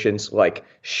positions. Like,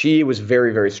 she was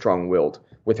very, very strong-willed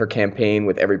with her campaign,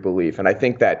 with every belief. And I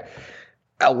think that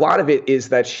a lot of it is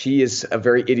that she is a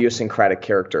very idiosyncratic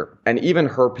character. And even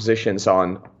her positions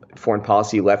on foreign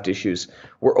policy, left issues,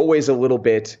 were always a little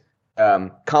bit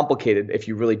complicated if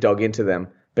you really dug into them,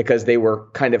 because they were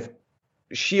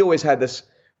she always had this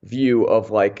view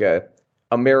of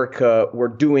America, we're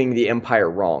doing the empire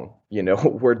wrong.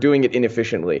 We're doing it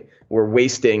inefficiently. We're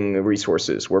wasting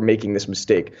resources. We're making this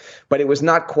mistake. But it was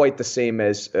not quite the same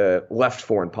as left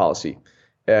foreign policy.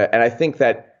 And I think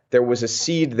that there was a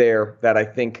seed there that I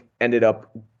think ended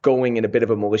up going in a bit of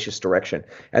a malicious direction.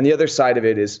 And the other side of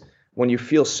it is, when you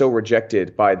feel so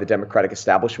rejected by the Democratic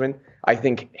establishment, I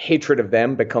think hatred of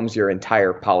them becomes your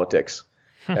entire politics.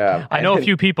 I know a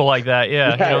few people like that.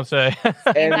 Yeah, you don't say.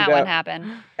 And that one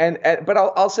happen. But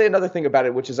I'll say another thing about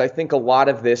it, which is I think a lot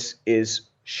of this is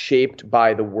shaped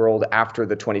by the world after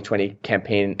the 2020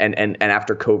 campaign and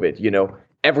after COVID.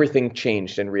 Everything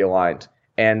changed and realigned,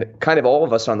 and kind of all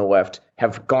of us on the left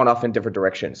have gone off in different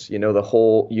directions. The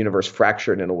whole universe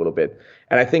fractured in a little bit,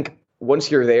 and I think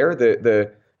once you're there,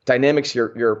 the dynamics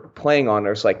you're playing on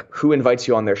is who invites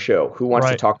you on their show, who wants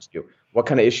to talk to you, what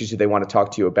kind of issues do they want to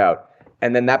talk to you about.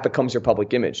 And then that becomes your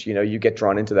public image. You get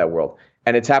drawn into that world.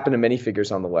 And it's happened to many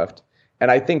figures on the left.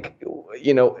 And I think,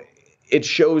 it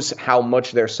shows how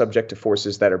much they're subject to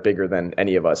forces that are bigger than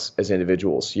any of us as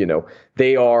individuals.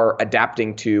 They are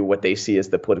adapting to what they see as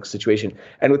the political situation.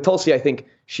 And with Tulsi, I think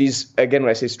she's, again, when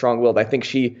I say strong-willed, I think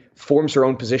she forms her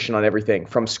own position on everything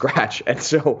from scratch. And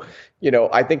so,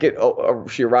 I think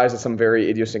she arrives at some very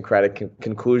idiosyncratic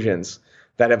conclusions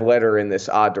that have led her in this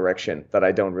odd direction that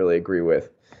I don't really agree with.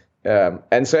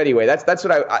 And so anyway,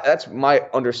 that's my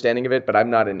understanding of it, but I'm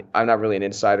not really an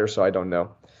insider, so I don't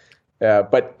know.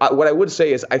 But what I would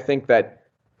say is I think that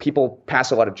people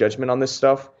pass a lot of judgment on this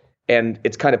stuff, and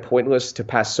it's kind of pointless to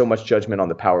pass so much judgment on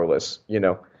the powerless.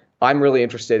 I'm really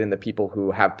interested in the people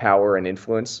who have power and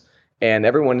influence, and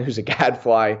everyone who's a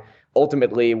gadfly.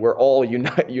 Ultimately, we're all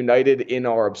united in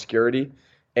our obscurity,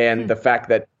 and the fact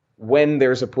that when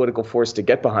there's a political force to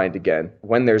get behind again,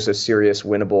 when there's a serious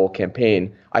winnable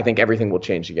campaign, I think everything will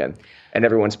change again and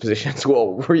everyone's positions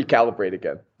will recalibrate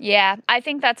again. Yeah, I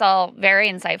think that's all very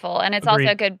insightful. And it's Agreed.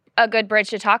 also a good bridge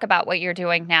to talk about what you're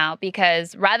doing now,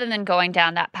 because rather than going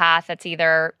down that path that's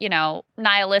either,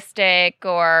 nihilistic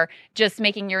or just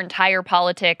making your entire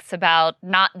politics about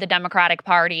not the Democratic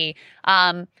Party,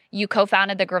 you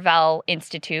co-founded the Gravel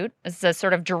Institute. This is a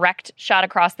sort of direct shot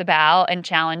across the bow and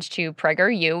challenge to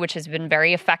PragerU, which has been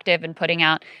very effective in putting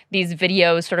out these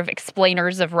videos, sort of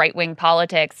explainers of right-wing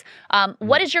politics.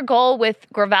 What is your goal with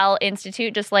Gravel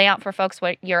Institute? Just lay out for folks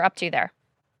what you're up to there.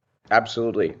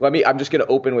 Absolutely. I'm just going to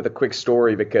open with a quick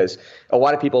story because a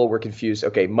lot of people were confused.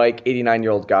 Okay, Mike,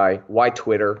 89-year-old guy, why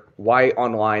Twitter? Why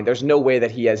online? There's no way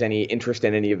that he has any interest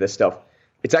in any of this stuff.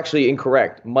 It's actually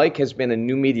incorrect. Mike has been a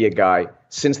new media guy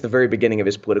since the very beginning of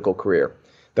his political career.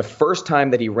 The first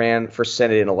time that he ran for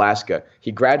Senate in Alaska,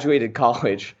 he graduated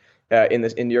college in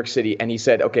New York City, and he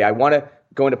said, okay, I want to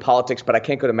go into politics, but I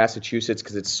can't go to Massachusetts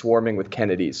because it's swarming with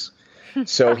Kennedys.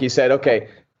 So he said, okay,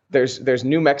 there's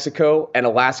New Mexico and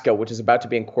Alaska, which is about to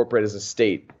be incorporated as a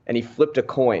state. And he flipped a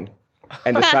coin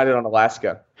and decided on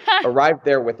Alaska. Arrived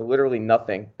there with literally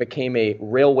nothing, became a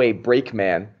railway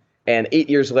brakeman, and 8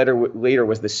 years later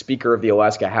was the Speaker of the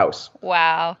Alaska House.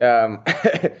 Wow.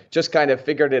 Just kind of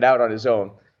figured it out on his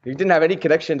own. He didn't have any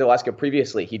connection to Alaska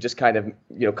previously. He just kind of,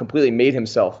 completely made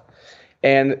himself.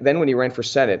 And then when he ran for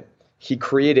Senate, he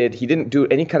didn't do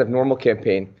any kind of normal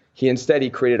campaign. He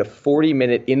created a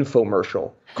 40-minute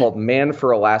infomercial called Man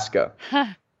for Alaska.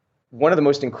 One of the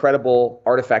most incredible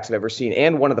artifacts I've ever seen,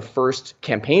 and one of the first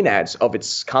campaign ads of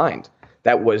its kind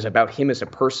that was about him as a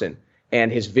person and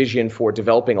his vision for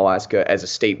developing Alaska as a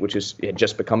state, which had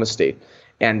just become a state.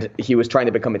 And he was trying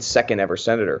to become its second ever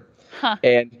senator.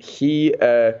 And he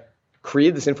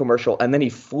created this infomercial, and then he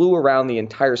flew around the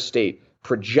entire state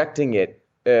projecting it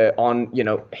on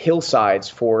hillsides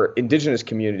for indigenous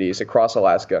communities across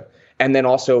Alaska, and then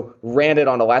also ran it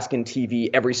on Alaskan TV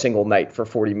every single night for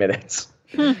 40 minutes.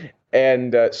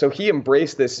 And so he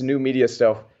embraced this new media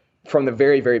stuff from the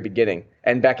very, very beginning.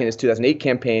 And back in his 2008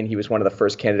 campaign, he was one of the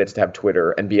first candidates to have Twitter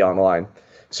and be online.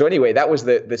 So anyway, that was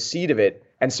the seed of it.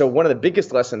 And so one of the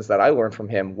biggest lessons that I learned from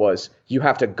him was you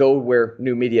have to go where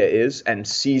new media is and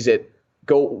seize it,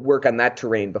 go work on that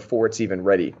terrain before it's even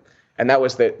ready. And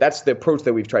that's the approach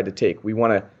that we've tried to take. We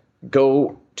want to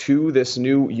go to this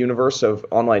new universe of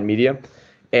online media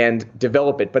and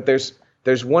develop it. But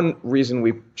there's one reason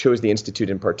we chose the Institute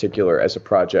in particular as a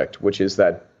project, which is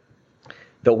that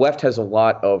the left has a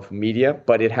lot of media,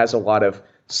 but it has a lot of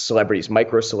celebrities,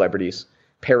 micro celebrities,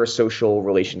 parasocial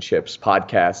relationships,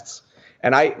 podcasts.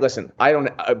 And I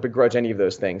don't begrudge any of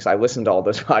those things. I listen to all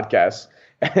those podcasts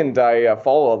and I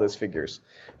follow all those figures.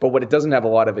 But what it doesn't have a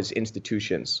lot of is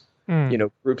institutions,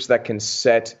 groups that can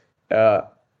set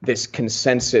this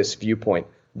consensus viewpoint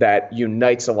that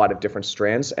unites a lot of different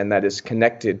strands and that is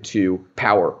connected to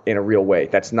power in a real way.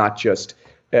 That's not just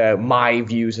my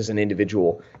views as an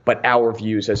individual, but our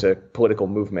views as a political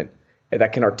movement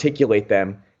that can articulate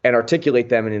them in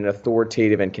an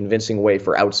authoritative and convincing way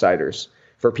for outsiders,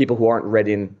 for people who aren't read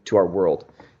into our world.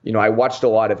 I watched a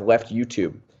lot of left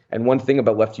YouTube, and one thing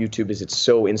about left YouTube is it's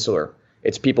so insular.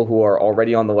 It's people who are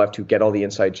already on the left who get all the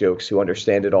inside jokes, who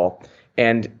understand it all.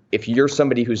 And if you're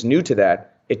somebody who's new to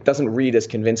that, it doesn't read as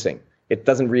convincing. It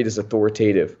doesn't read as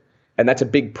authoritative. And that's a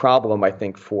big problem, I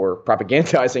think, for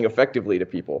propagandizing effectively to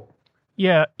people.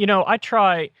 Yeah, I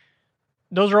try.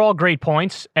 Those are all great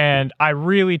points, and I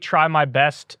really try my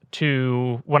best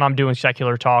to, when I'm doing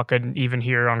secular talk and even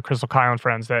here on Crystal Kyle and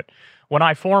Friends, that when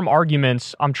I form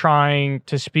arguments, I'm trying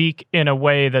to speak in a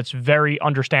way that's very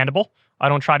understandable. I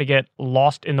don't try to get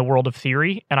lost in the world of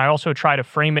theory, and I also try to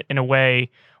frame it in a way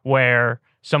where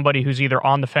somebody who's either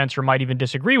on the fence or might even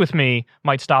disagree with me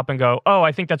might stop and go, oh,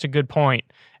 I think that's a good point.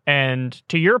 And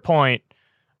to your point,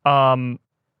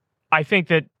 I think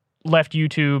that left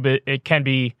YouTube, it can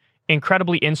be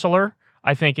incredibly insular.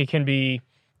 I think it can be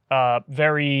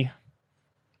very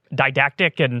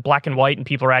didactic and black and white, and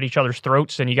people are at each other's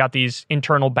throats, and you got these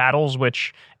internal battles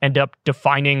which end up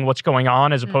defining what's going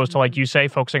on, as opposed to, like you say,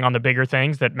 focusing on the bigger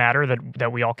things that matter,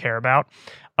 that we all care about.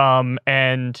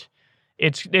 And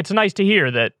it's nice to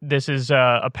hear that this is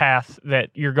a path that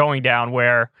you're going down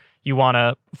where you want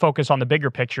to focus on the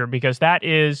bigger picture, because that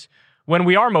is when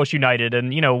we are most united.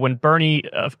 And, when Bernie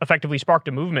effectively sparked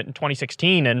a movement in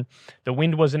 2016 and the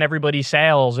wind was in everybody's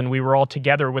sails and we were all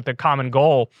together with a common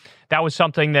goal, that was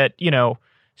something that,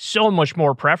 so much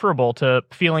more preferable to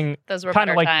feeling kind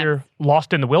of like times. You're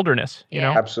lost in the wilderness, you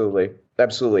know?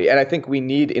 Absolutely. And I think we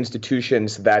need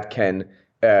institutions that can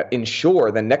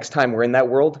ensure the next time we're in that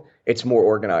world, it's more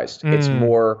organized. It's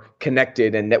more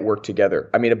connected and networked together.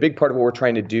 I mean, a big part of what we're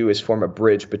trying to do is form a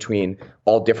bridge between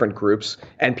all different groups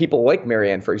and people like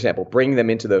Marianne, for example, bringing them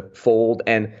into the fold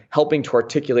and helping to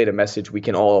articulate a message we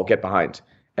can all get behind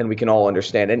and we can all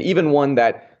understand. And even one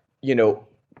that,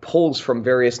 pulls from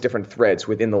various different threads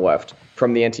within the left,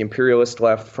 from the anti-imperialist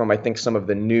left, from I think some of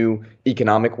the new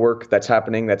economic work that's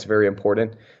happening that's very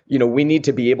important. We need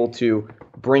to be able to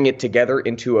bring it together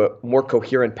into a more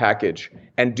coherent package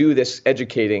and do this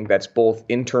educating that's both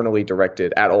internally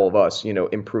directed at all of us,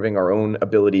 improving our own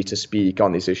ability to speak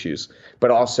on these issues, but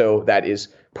also that is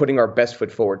putting our best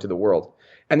foot forward to the world.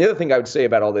 And the other thing I would say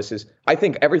about all this is I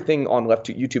think everything on left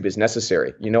YouTube is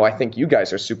necessary. I think you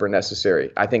guys are super necessary.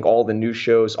 I think all the news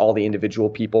shows, all the individual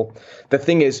people. The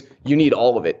thing is, you need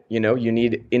all of it. You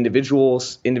need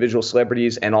individuals, individual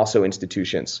celebrities, and also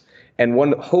institutions. And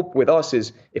one hope with us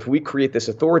is if we create this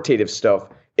authoritative stuff,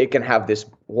 it can have this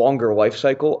longer life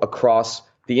cycle across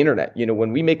the internet.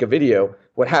 When we make a video,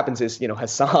 what happens is,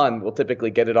 Hassan will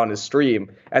typically get it on his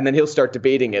stream and then he'll start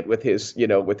debating it with his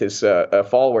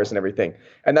followers and everything.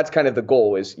 And that's kind of the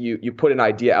goal is you put an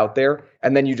idea out there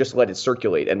and then you just let it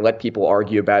circulate and let people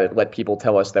argue about it. Let people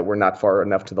tell us that we're not far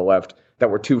enough to the left, that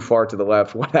we're too far to the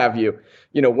left, what have you.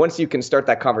 Once you can start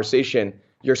that conversation,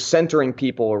 you're centering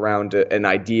people around an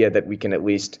idea that we can at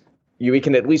least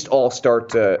all start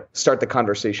the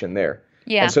conversation there.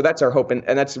 Yeah. And so that's our hope. And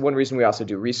that's one reason we also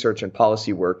do research and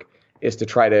policy work is to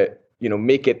try to,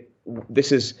 make it,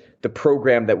 this is the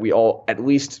program that we all at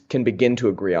least can begin to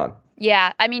agree on.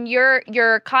 Yeah. I mean,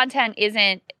 your content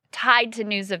isn't tied to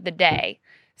news of the day.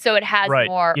 So it has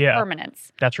more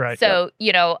permanence. That's right. So,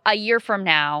 a year from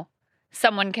now,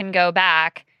 someone can go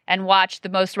back and watch the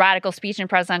most radical speech in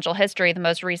presidential history, the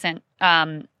most recent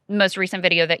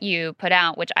video that you put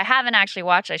out, which I haven't actually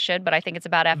watched. I should, but I think it's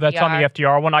about FDR. That's on the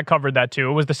FDR one. I covered that too.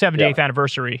 It was the 78th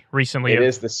anniversary recently. It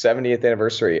is the 70th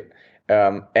anniversary.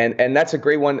 And that's a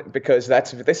great one because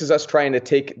this is us trying to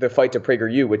take the fight to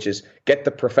PragerU, which is get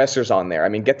the professors on there. I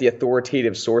mean, get the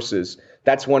authoritative sources.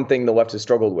 That's one thing the left has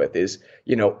struggled with is,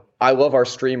 I love our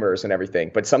streamers and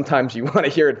everything, but sometimes you want to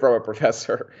hear it from a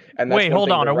professor. And that's wait,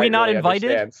 hold on. Are we not really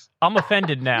invited? Understands. I'm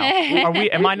offended now.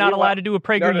 Am I not allowed to do a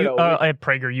PragerU, a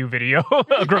PragerU video,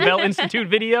 a Gravel Institute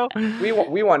video? We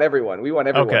want everyone. We want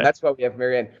everyone. Okay. That's why we have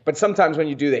Marianne. But sometimes when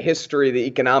you do the history, the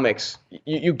economics,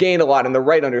 you gain a lot, and the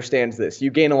right understands this. You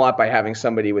gain a lot by having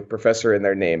somebody with professor in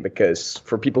their name because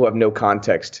for people who have no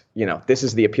context, this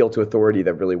is the appeal to authority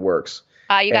that really works.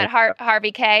 You got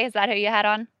Harvey K. Is that who you had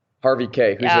on? Harvey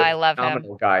K., who's I love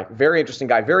phenomenal guy. Very interesting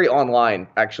guy. Very online,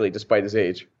 actually, despite his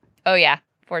age. Oh, yeah,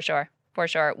 for sure. For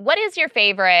sure. What is your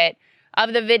favorite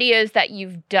of the videos that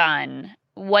you've done?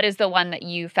 What is the one that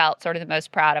you felt sort of the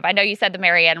most proud of? I know you said the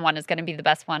Marianne one is going to be the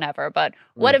best one ever, but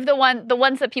what of the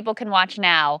ones that people can watch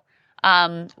now,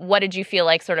 what did you feel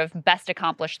like sort of best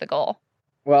accomplished the goal?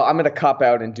 Well, I'm going to cop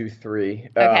out and do 3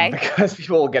 because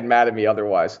people will get mad at me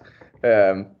otherwise.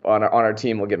 On our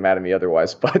team will get mad at me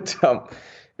otherwise. But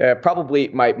probably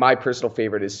my personal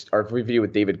favorite is our review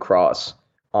with David Cross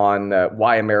on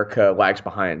why America lags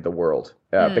behind the world.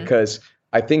 Because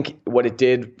I think what it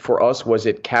did for us was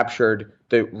it captured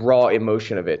the raw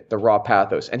emotion of it, the raw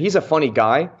pathos. And he's a funny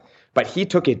guy, but he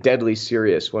took it deadly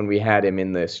serious when we had him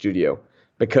in the studio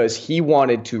because he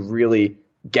wanted to really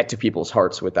get to people's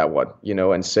hearts with that one,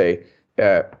 and say,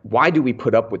 why do we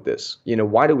put up with this?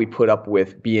 Why do we put up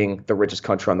with being the richest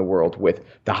country on the world with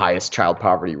the highest child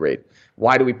poverty rate?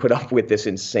 Why do we put up with this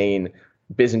insane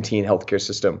Byzantine healthcare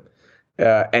system?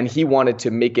 And he wanted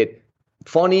to make it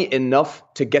funny enough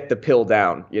to get the pill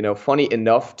down, funny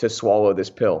enough to swallow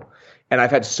this pill. And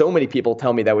I've had so many people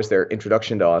tell me that was their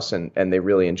introduction to us, and they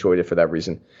really enjoyed it for that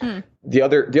reason. The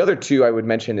other 2 I would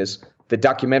mention is the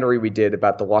documentary we did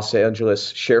about the Los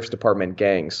Angeles Sheriff's Department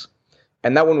gangs.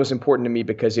 And that one was important to me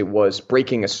because it was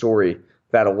breaking a story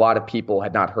that a lot of people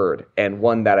had not heard, and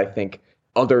one that I think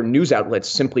other news outlets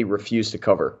simply refuse to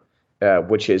cover,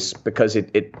 which is because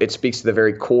it speaks to the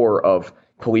very core of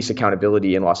police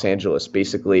accountability in Los Angeles.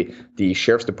 Basically, the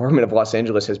Sheriff's Department of Los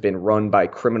Angeles has been run by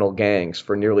criminal gangs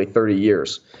for nearly 30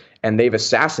 years, and they've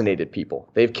assassinated people.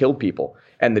 They've killed people.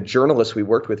 And the journalist we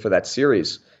worked with for that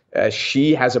series,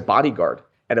 she has a bodyguard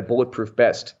and a bulletproof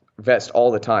vest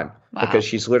all the time. Wow. Because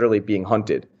she's literally being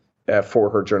hunted for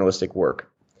her journalistic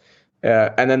work.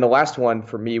 And then the last one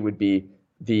for me would be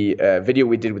the video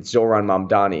we did with Zohran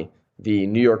Mamdani, the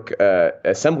New York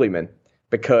assemblyman,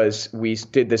 because we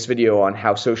did this video on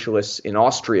how socialists in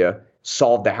Austria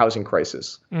solved the housing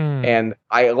crisis. And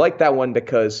I like that one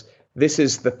because this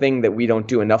is the thing that we don't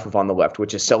do enough of on the left,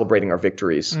 which is celebrating our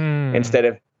victories instead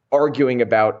of arguing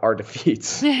about our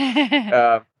defeats.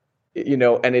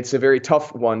 and it's a very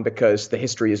tough one because the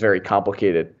history is very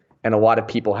complicated and a lot of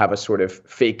people have a sort of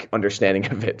fake understanding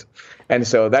of it. And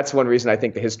so that's one reason I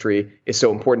think the history is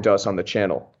so important to us on the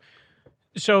channel.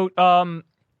 So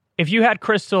if you had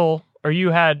Crystal or you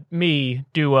had me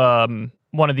do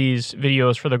one of these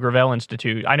videos for the Gravel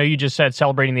Institute, I know you just said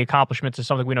celebrating the accomplishments is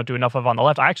something we don't do enough of on the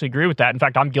left. I actually agree with that. In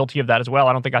fact, I'm guilty of that as well.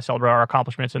 I don't think I celebrate our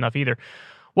accomplishments enough either.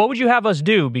 What would you have us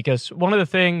do? Because one of the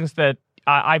things that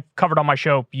I've covered on my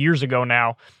show years ago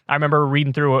now, I remember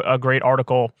reading through a great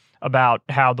article about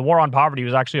how the war on poverty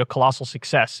was actually a colossal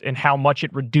success and how much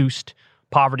it reduced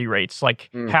poverty rates, like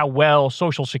how well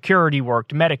Social Security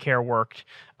worked, Medicare worked,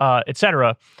 et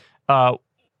cetera.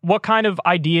 What kind of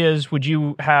ideas would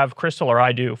you have Crystal or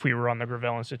I do if we were on the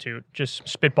Gravel Institute? Just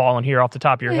spitballing here off the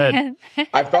top of your head.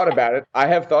 I've thought about it. I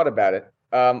have thought about it.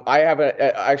 I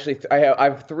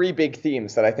have three big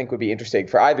themes that I think would be interesting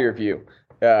for either of you.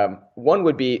 One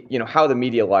would be, how the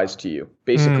media lies to you.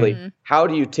 Basically, how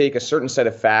do you take a certain set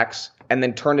of facts and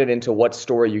then turn it into what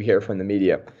story you hear from the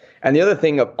media? And the other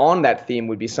thing on that theme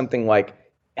would be something like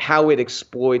how it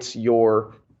exploits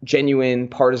your genuine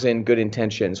partisan good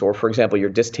intentions, or for example,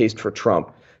 your distaste for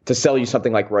Trump, to sell you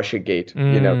something like Russiagate,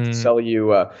 to sell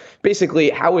you basically,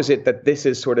 how is it that this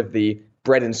is sort of the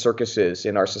bread and circuses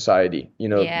in our society,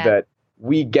 that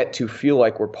we get to feel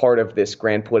like we're part of this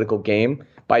grand political game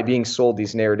by being sold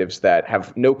these narratives that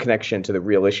have no connection to the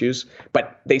real issues,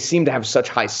 but they seem to have such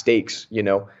high stakes,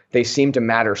 they seem to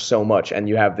matter so much. And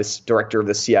you have this director of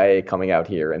the CIA coming out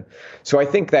here. And so I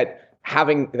think that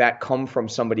having that come from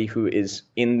somebody who is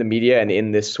in the media and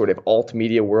in this sort of alt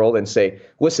media world and say,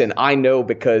 listen, I know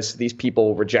because these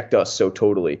people reject us so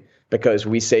totally, because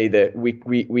we say that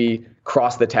we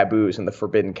cross the taboos and the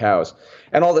forbidden cows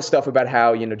and all this stuff about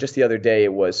how, just the other day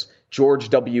it was George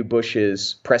W.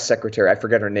 Bush's press secretary, I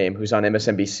forget her name, who's on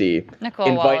MSNBC.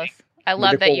 Nicole Wallace. I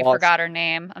love that you forgot her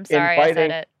name. I'm sorry I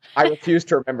said it. I refuse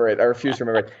to remember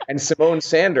it. And Simone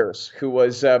Sanders, who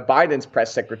was Biden's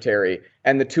press secretary,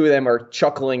 and the two of them are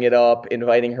chuckling it up,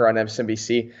 inviting her on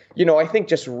MSNBC. I think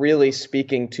just really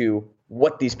speaking to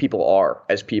what these people are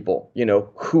as people,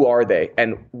 who are they?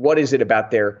 And what is it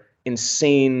about their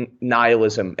insane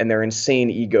nihilism and their insane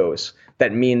egos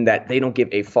that mean that they don't give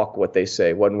a fuck what they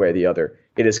say one way or the other?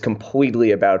 It is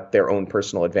completely about their own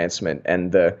personal advancement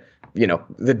and the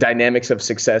dynamics of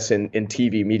success in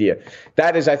TV media.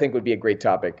 That is, I think, would be a great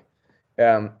topic.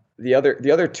 The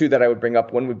other two that I would bring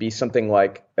up, one would be something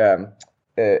like,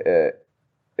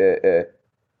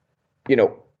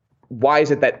 why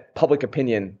is it that public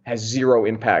opinion has zero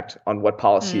impact on what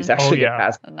policies actually get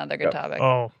passed? Another good topic.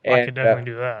 I could definitely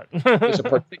do that. There's a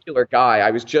particular guy.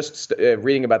 I was just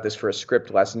reading about this for a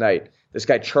script last night. This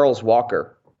guy, Charles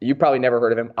Walker. You probably never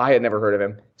heard of him. I had never heard of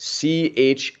him.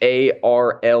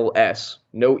 Charles,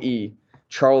 no E,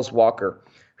 Charles Walker,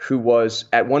 who was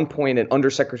at one point an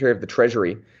undersecretary of the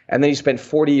Treasury. And then he spent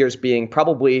 40 years being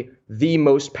probably the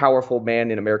most powerful man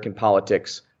in American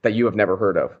politics that you have never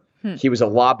heard of. He was a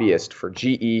lobbyist for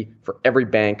GE, for every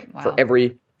bank, for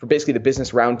basically the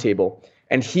Business Roundtable.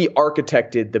 And he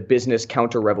architected the business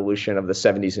counter-revolution of the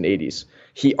 70s and 80s.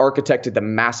 He architected the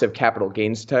massive capital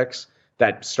gains tax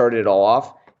that started it all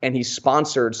off. And he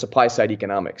sponsored supply-side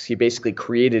economics. He basically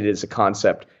created it as a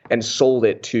concept and sold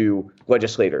it to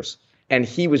legislators. And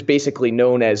he was basically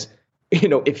known as,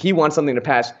 if he wants something to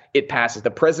pass, it passes.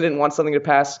 The president wants something to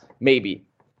pass, maybe.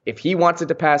 If he wants it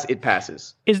to pass, it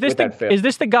passes. Is this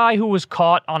the guy who was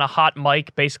caught on a hot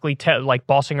mic, basically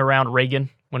bossing around Reagan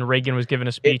when Reagan was giving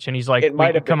a speech, and he's like,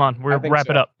 "Come on, we're wrap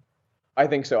it up." I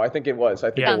think so. I think it was.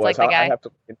 Sounds like the guy.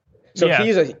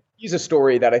 He's a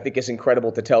story that I think is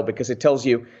incredible to tell because it tells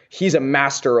you he's a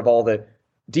master of all the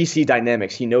DC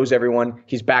dynamics. He knows everyone.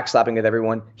 He's backslapping with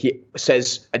everyone. He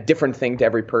says a different thing to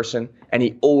every person, and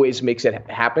he always makes it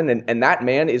happen. And that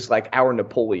man is like our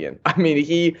Napoleon. I mean,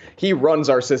 he runs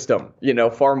our system,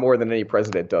 far more than any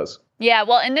president does. Yeah,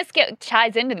 well, and this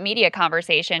ties into the media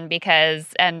conversation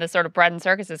and the sort of bread and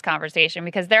circuses conversation,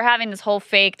 because they're having this whole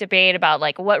fake debate about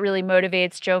like what really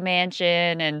motivates Joe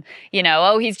Manchin and,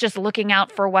 he's just looking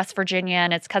out for West Virginia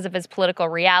and it's because of his political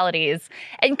realities,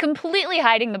 and completely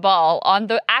hiding the ball on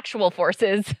the actual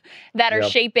forces that are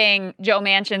shaping Joe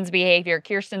Manchin's behavior,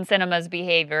 Kyrsten Sinema's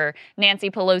behavior,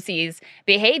 Nancy Pelosi's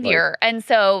behavior. Right. And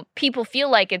so people feel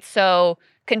like it's so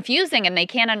confusing and they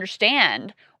can't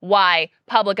understand why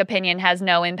public opinion has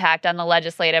no impact on the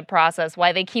legislative process,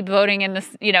 why they keep voting in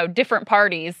this, different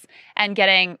parties and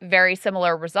getting very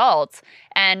similar results.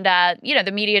 And,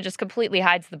 the media just completely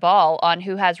hides the ball on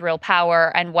who has real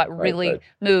power and what really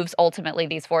moves ultimately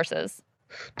these forces.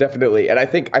 Definitely. And I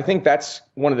think that's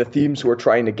one of the themes we're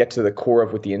trying to get to the core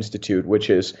of with the Institute,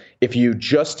 which is if you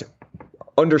just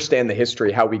understand the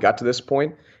history, how we got to this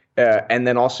point, and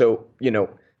then also,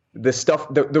 the stuff,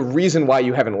 the reason why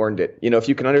you haven't learned it. If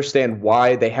you can understand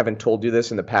why they haven't told you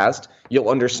this in the past, you'll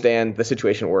understand the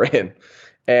situation we're in.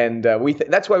 And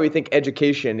that's why we think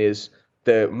education is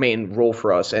the main role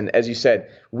for us. And as you said,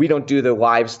 we don't do the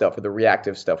live stuff or the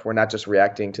reactive stuff. We're not just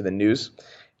reacting to the news.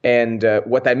 And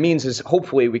what that means is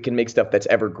hopefully we can make stuff that's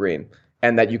evergreen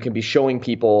and that you can be showing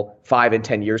people 5 and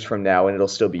 10 years from now and it'll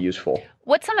still be useful.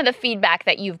 What's some of the feedback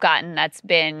that you've gotten that's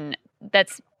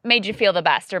made you feel the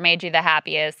best or made you the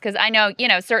happiest? Because I know,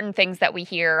 certain things that we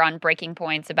hear on Breaking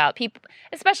Points about people,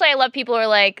 especially I love people who are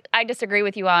like, I disagree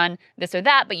with you on this or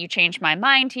that, but you changed my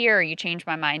mind here, or you changed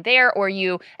my mind there, or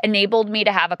you enabled me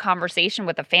to have a conversation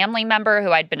with a family member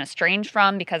who I'd been estranged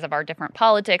from because of our different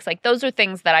politics. Like, those are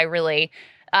things that I really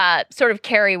sort of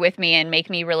carry with me and make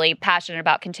me really passionate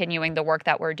about continuing the work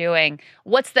that we're doing.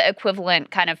 What's the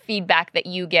equivalent kind of feedback that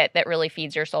you get that really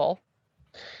feeds your soul?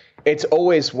 It's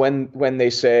always when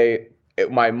they say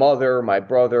my mother, my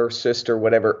brother, sister,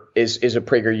 whatever is a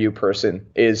PragerU person,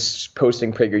 is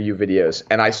posting PragerU videos,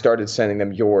 and I started sending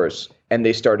them yours, and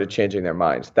they started changing their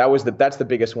minds. That's the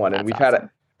biggest one, and we've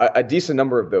awesome. Had a decent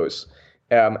number of those,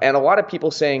 and a lot of people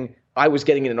saying I was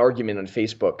getting in an argument on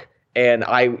Facebook, and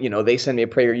they send me a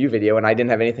PragerU video, and I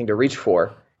didn't have anything to reach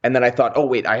for, and then I thought, oh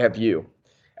wait, I have you.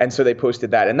 And so they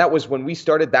posted that. And that was when we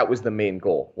started, that was the main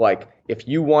goal. Like, if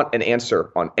you want an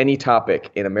answer on any topic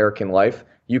in American life,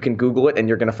 you can Google it and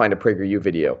you're going to find a PragerU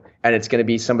video. And it's going to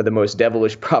be some of the most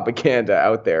devilish propaganda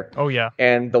out there. Oh, yeah.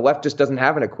 And the left just doesn't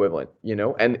have an equivalent,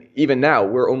 And even now,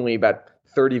 we're only about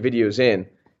 30 videos in.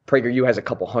 PragerU has a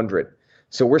couple hundred.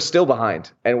 So we're still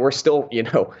behind. And we're still,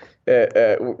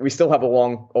 we still have a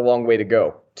long way to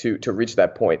go to reach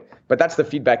that point. But that's the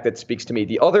feedback that speaks to me.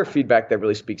 The other feedback that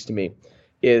really speaks to me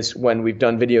is when we've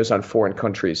done videos on foreign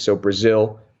countries. So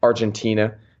Brazil,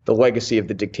 Argentina, the legacy of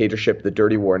the dictatorship, the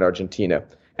dirty war in Argentina.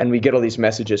 And we get all these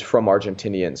messages from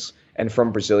Argentinians and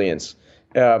from Brazilians.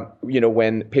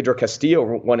 When Pedro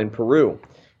Castillo won in Peru,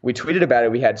 we tweeted about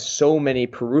it. We had so many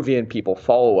Peruvian people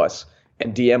follow us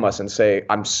and DM us and say,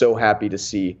 I'm so happy to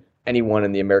see anyone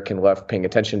in the American left paying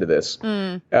attention to this.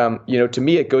 To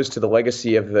me, it goes to the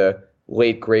legacy of the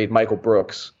late, great Michael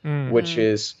Brooks, which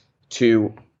is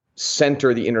to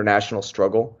center the international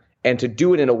struggle and to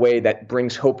do it in a way that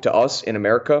brings hope to us in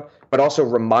America, but also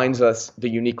reminds us the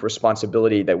unique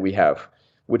responsibility that we have,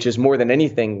 which is more than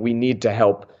anything, we need to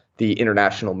help the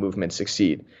international movement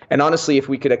succeed. And honestly, if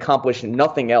we could accomplish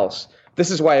nothing else,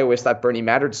 this is why I always thought Bernie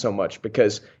mattered so much,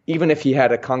 because even if he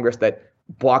had a Congress that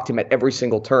blocked him at every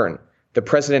single turn, the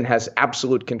president has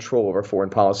absolute control over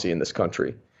foreign policy in this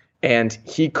country. And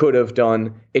he could have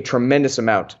done a tremendous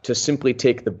amount to simply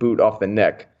take the boot off the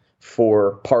neck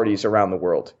for parties around the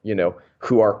world,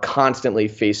 who are constantly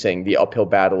facing the uphill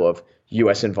battle of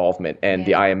U.S. involvement and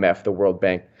the IMF, the World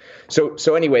Bank.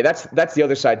 So anyway, that's the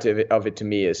other side of it to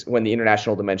me, is when the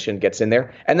international dimension gets in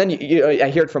there. And then I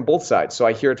hear it from both sides. So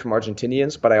I hear it from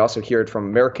Argentinians, but I also hear it from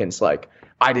Americans like,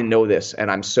 I didn't know this, and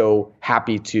I'm so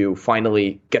happy to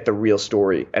finally get the real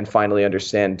story and finally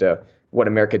understand what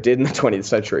America did in the 20th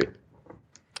century.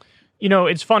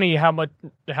 It's funny how much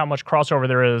crossover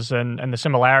there is and the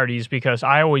similarities, because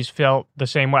I always felt the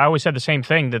same way. I always said the same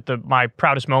thing, that my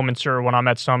proudest moments are when I'm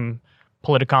at some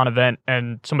Politicon event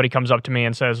and somebody comes up to me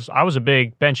and says, I was a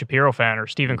big Ben Shapiro fan or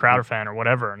Steven Crowder fan or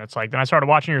whatever. And it's like, then I started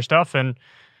watching your stuff and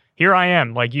here I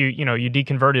am. Like you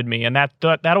deconverted me. And that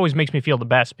always makes me feel the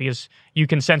best, because you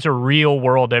can sense a real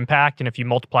world impact. And if you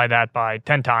multiply that by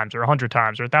 10 times or 100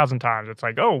 times or 1,000 times, it's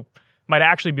like, oh, might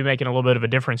actually be making a little bit of a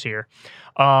difference here.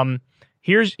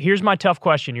 Here's my tough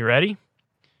question. You ready?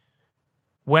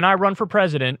 When I run for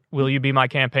president, will you be my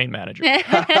campaign manager?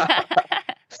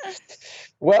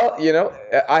 Well,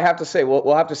 I have to say,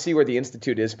 we'll have to see where the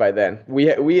Institute is by then.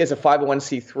 We as a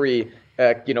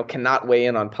 501c3, cannot weigh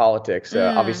in on politics.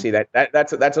 Obviously,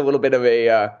 that's a little bit of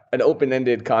an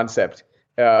open-ended concept.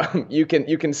 You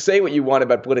can say what you want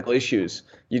about political issues.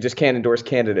 You just can't endorse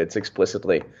candidates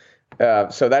explicitly.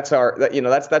 So that's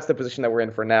that's the position that we're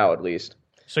in for now, at least.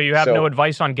 So you have no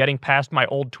advice on getting past my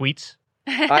old tweets?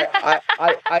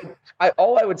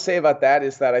 All I would say about that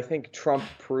is that I think Trump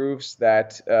proves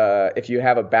that if you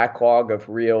have a backlog of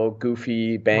real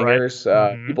goofy bangers,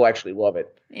 people actually love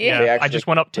it. Yeah, I just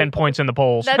went up 10 points in the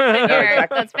polls.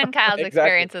 That's been Kyle's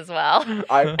experience as well.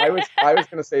 I was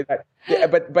going to say that. Yeah,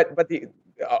 but the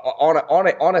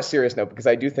on a serious note, because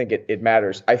I do think it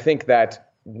matters. I think that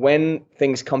when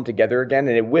things come together again,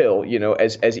 and it will,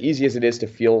 as easy as it is to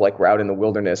feel like we're out in the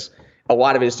wilderness, a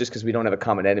lot of it is just because we don't have a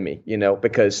common enemy,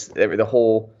 because the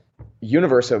whole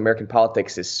universe of American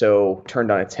politics is so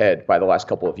turned on its head by the last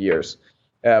couple of years.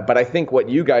 But I think what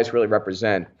you guys really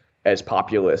represent as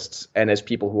populists and as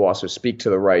people who also speak to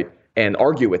the right and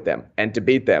argue with them and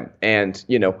debate them and,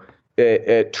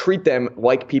 treat them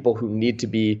like people who need to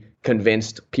be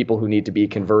convinced, people who need to be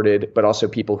converted, but also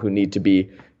people who need to be,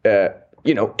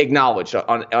 acknowledged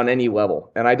on any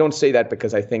level. And I don't say that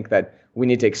because I think that we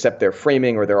need to accept their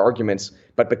framing or their arguments,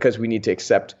 but because we need to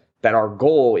accept that our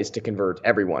goal is to convert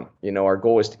everyone. Our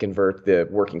goal is to convert the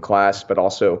working class, but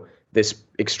also this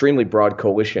extremely broad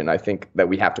coalition, I think, that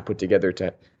we have to put together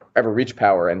to ever reach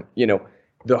power. And,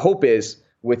 the hope is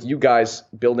with you guys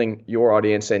building your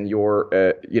audience and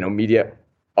your, media,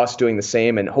 us doing the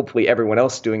same, and hopefully everyone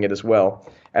else doing it as well,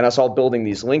 and us all building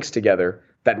these links together,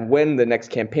 that when the next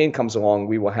campaign comes along,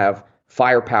 we will have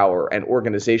firepower and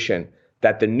organization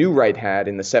that the new right had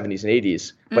in the 70s and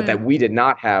 80s, but that we did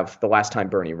not have the last time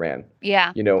Bernie ran.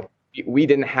 Yeah. We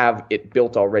didn't have it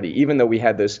built already. Even though we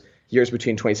had those years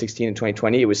between 2016 and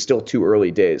 2020, it was still too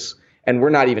early days. And we're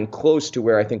not even close to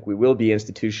where I think we will be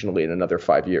institutionally in another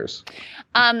 5 years.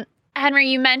 Henry,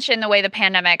 you mentioned the way the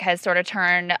pandemic has sort of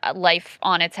turned life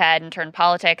on its head and turned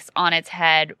politics on its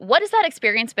head. What has that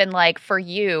experience been like for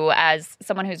you as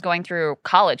someone who's going through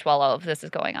college while all of this is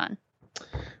going on?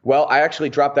 Well, I actually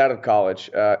dropped out of college.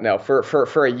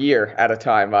 For a year at a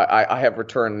time. I have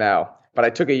returned now, but I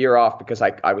took a year off because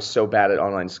I was so bad at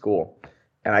online school,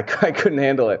 and I couldn't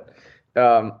handle it.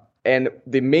 And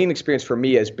the main experience for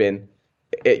me has been,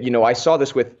 I saw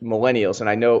this with millennials, and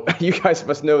I know you guys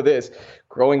must know this.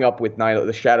 Growing up with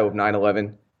the shadow of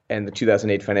 9/11 and the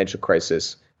 2008 financial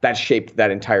crisis, that shaped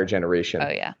that entire generation. Oh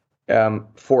yeah.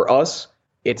 For us,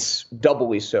 it's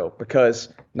doubly so because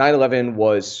 9/11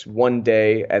 was one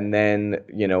day, and then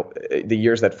the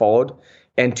years that followed,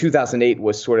 and 2008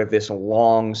 was sort of this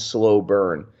long, slow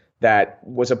burn that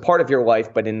was a part of your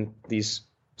life, but in these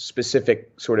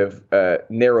specific sort of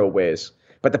narrow ways.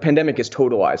 But the pandemic is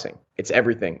totalizing. It's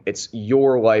everything. It's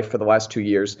your life for the last 2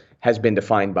 years has been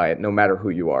defined by it, no matter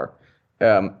who you are.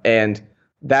 And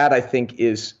that, I think,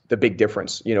 is the big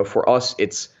difference. For us,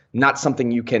 it's not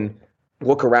something you can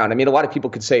look around. I mean, a lot of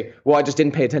people could say, well, I just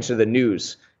didn't pay attention to the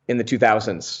news in the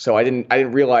 2000s, so I didn't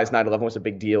realize 9/11 was a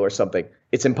big deal or something.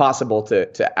 It's impossible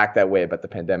to act that way about the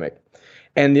pandemic.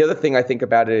 And the other thing I think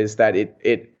about it is that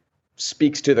it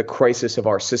speaks to the crisis of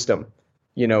our system.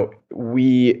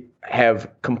 We have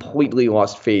completely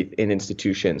lost faith in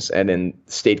institutions and in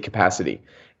state capacity.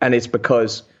 And it's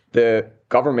because the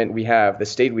government we have, the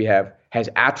state we have, has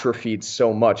atrophied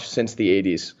so much since the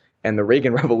 80s and the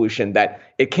Reagan Revolution that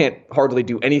it can't hardly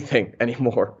do anything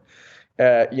anymore.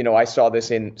 I saw this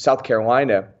in South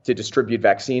Carolina to distribute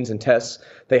vaccines and tests.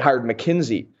 They hired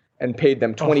McKinsey and paid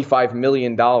them $25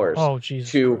 million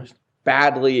to Christ.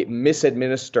 badly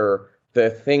misadminister the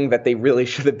thing that they really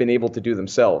should have been able to do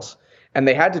themselves. And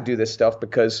they had to do this stuff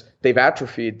because they've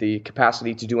atrophied the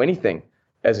capacity to do anything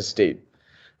as a state.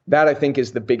 That, I think,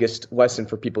 is the biggest lesson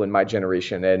for people in my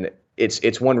generation. And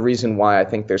it's one reason why I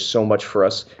think there's so much for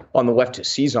us on the left to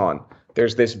seize on.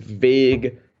 There's this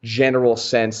vague, general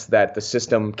sense that the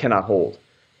system cannot hold.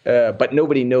 But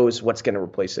nobody knows what's going to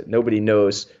replace it. Nobody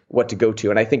knows what to go to.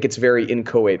 And I think it's very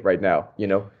inchoate right now,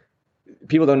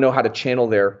 People don't know how to channel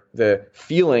the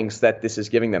feelings that this is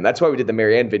giving them. That's why we did the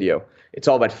Marianne video. It's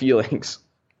all about feelings.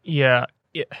 Yeah.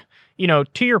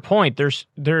 To your point, there's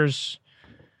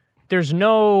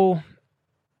no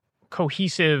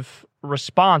cohesive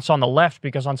response on the left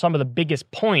because on some of the biggest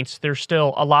points, there's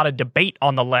still a lot of debate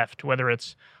on the left, whether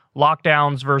it's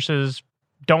lockdowns versus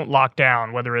don't lock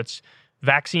down, whether it's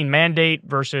vaccine mandate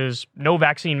versus no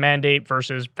vaccine mandate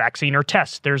versus vaccine or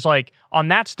test. There's on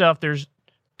that stuff,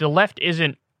 the left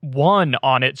isn't won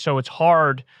on it, so it's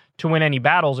hard to win any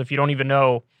battles if you don't even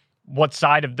know what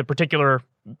side of the particular.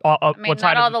 Not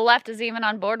all the left is even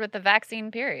on board with the vaccine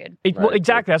period. Well,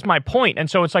 exactly, that's my point. And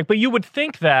so it's but you would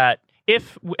think that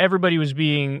if everybody was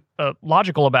being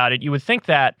logical about it, you would think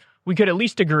that we could at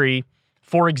least agree,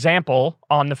 for example,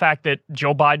 on the fact that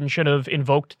Joe Biden should have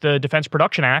invoked the Defense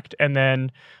Production Act and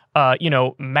then,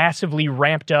 massively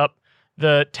ramped up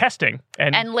the testing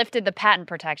and lifted the patent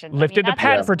protections. The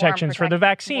patent protections for the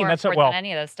vaccine. That's than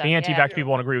any of those stuff. The anti-vax people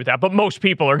won't agree with that, but most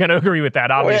people are going to agree with that,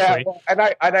 obviously. Well,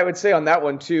 yeah. And I would say on that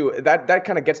one too, that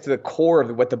kind of gets to the core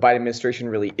of what the Biden administration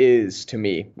really is to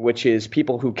me, which is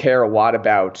people who care a lot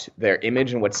about their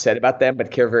image and what's said about them, but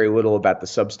care very little about the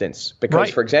substance. Because,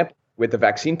 for example, with the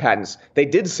vaccine patents, they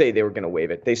did say they were going to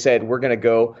waive it. They said, we're going to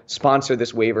go sponsor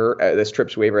this waiver, this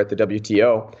TRIPS waiver at the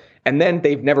WTO, and then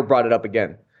they've never brought it up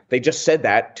again. They just said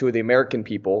that to the American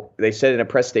people. They said in a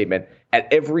press statement,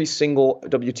 at every single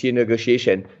WTO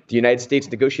negotiation, the United States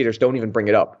negotiators don't even bring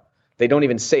it up. They don't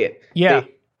even say it. Yeah.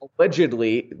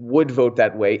 allegedly would vote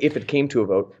that way if it came to a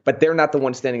vote, but they're not the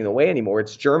one standing in the way anymore.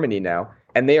 It's Germany now,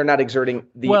 and they are not exerting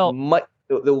the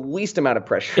least amount of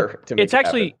pressure to make it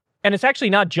happen. And it's actually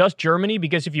not just Germany,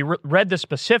 because if you read the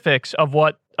specifics of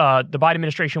what the Biden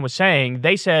administration was saying,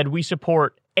 they said we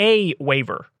support a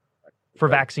waiver for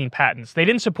vaccine patents. They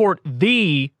didn't support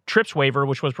the TRIPS waiver,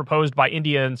 which was proposed by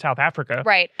India and South Africa.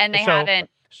 Right, and they haven't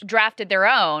drafted their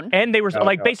own. And they were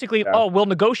we'll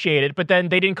negotiate it, but then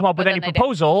they didn't come up with any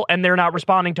proposal, and they're not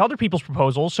responding to other people's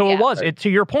proposals. So to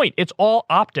your point, it's all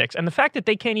optics. And the fact that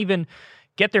they can't even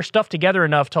get their stuff together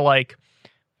enough to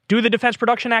do the Defense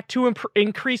Production Act to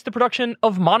increase the production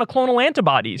of monoclonal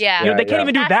antibodies. Yeah. They can't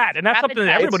even do that. And that's something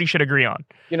that everybody should agree on.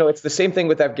 It's the same thing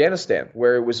with Afghanistan,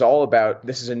 where it was all about,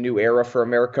 this is a new era for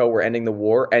America, we're ending the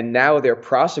war. And now they're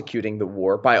prosecuting the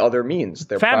war by other means.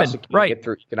 They're prosecuting it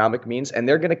through economic means, and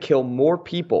they're going to kill more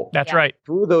people. That's right.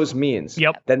 Through those means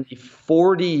than the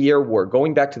 40-year war,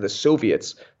 going back to the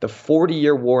Soviets, the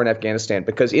 40-year war in Afghanistan,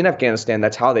 because in Afghanistan,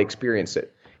 that's how they experience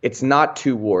it. It's not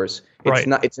two wars.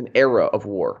 It's an era of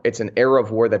war. It's an era of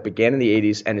war that began in the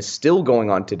 80s and is still going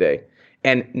on today.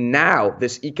 And now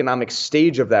this economic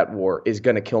stage of that war is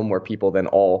going to kill more people than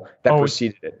all that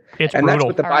preceded it. It's and brutal.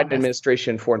 That's what the Biden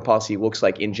administration foreign policy looks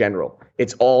like in general.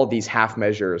 It's all these half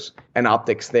measures and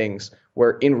optics things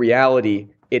where in reality,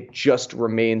 it just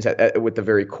remains with the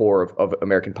very core of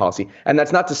American policy. And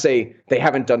that's not to say they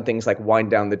haven't done things like wind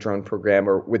down the drone program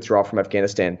or withdraw from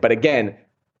Afghanistan. But again,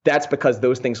 that's because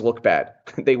those things look bad.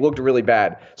 They looked really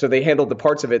bad. So they handled the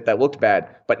parts of it that looked bad,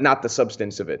 but not the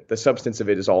substance of it. The substance of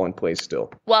it is all in place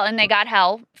still. Well, and they got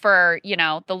hell for,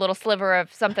 the little sliver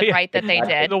of something right that they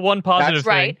did. The one positive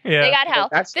thing. Yeah. They got hell.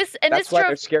 That's why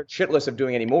they're scared shitless of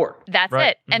doing any more. That's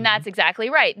it. And that's exactly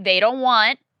right. They don't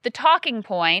want the talking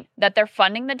point that they're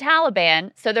funding the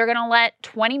Taliban, so they're going to let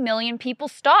 20 million people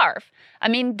starve. I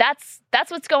mean, that's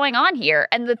what's going on here.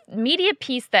 And the media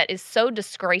piece that is so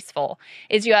disgraceful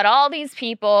is you had all these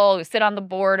people who sit on the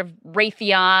board of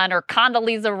Raytheon or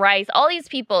Condoleezza Rice, all these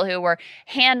people who were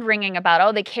hand-wringing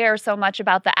about, they care so much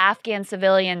about the Afghan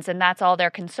civilians and that's all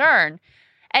their concern.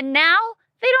 And now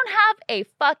they don't have a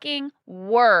fucking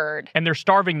word. And they're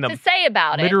starving them. To say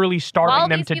about it. Literally starving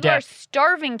them to death. While these people are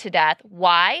starving to death.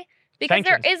 Why? Because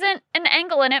there isn't an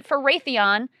angle in it for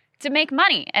Raytheon to make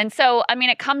money. And so,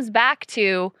 it comes back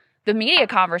to the media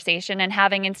conversation and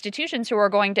having institutions who are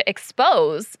going to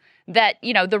expose that,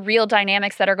 the real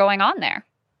dynamics that are going on there.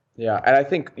 Yeah. And I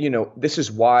think, this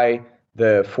is why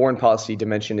the foreign policy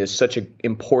dimension is such an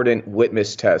important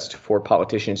litmus test for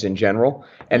politicians in general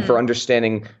and for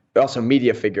understanding also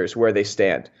media figures where they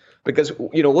stand. Because,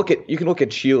 you can look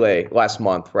at Chile last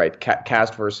month, right?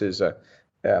 Cast versus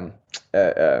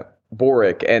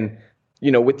Boric. And,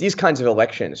 with these kinds of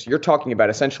elections, you're talking about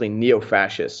essentially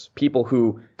neo-fascists, people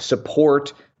who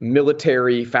support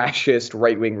military fascist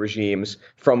right-wing regimes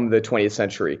from the 20th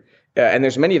century. And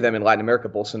there's many of them in Latin America.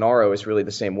 Bolsonaro is really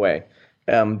the same way.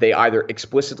 They either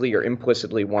explicitly or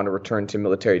implicitly want to return to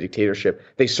military dictatorship.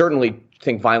 They certainly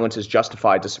think violence is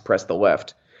justified to suppress the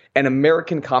left. And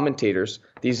American commentators,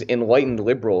 these enlightened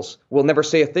liberals, will never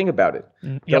say a thing about it.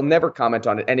 They'll never comment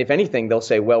on it. And if anything, they'll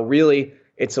say, well, really,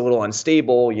 it's a little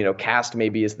unstable. Cast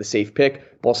maybe is the safe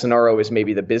pick. Bolsonaro is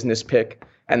maybe the business pick.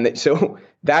 And so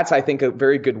that's, I think, a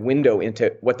very good window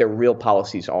into what their real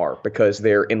policies are, because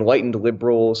they're enlightened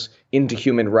liberals into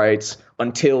human rights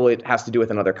until it has to do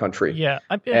with another country. Yeah.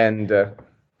 And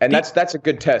that's a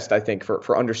good test, I think,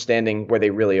 for understanding where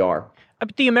they really are.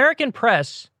 The American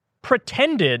press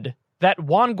pretended that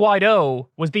Juan Guaido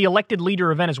was the elected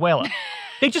leader of Venezuela.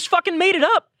 They just fucking made it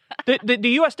up. The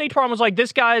U.S. State Department was like,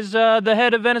 this guy's the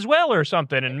head of Venezuela or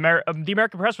something. And the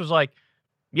American press was like,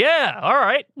 yeah, all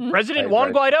right. President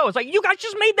Juan Guaido. It's like, you guys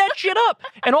just made that shit up.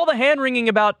 And all the hand-wringing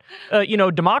about,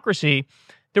 democracy.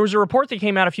 There was a report that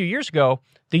came out a few years ago.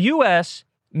 The U.S.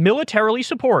 militarily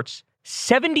supports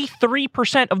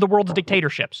 73% of the world's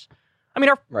dictatorships.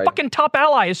 Our fucking top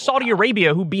ally is Saudi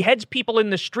Arabia, who beheads people in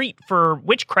the street for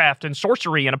witchcraft and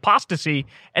sorcery and apostasy.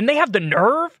 And they have the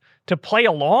nerve to play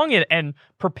along and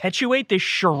perpetuate this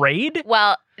charade?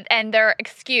 Well, and their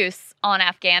excuse on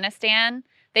Afghanistan,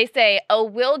 they say,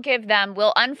 we'll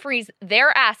unfreeze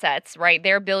their assets, right?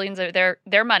 Their billions of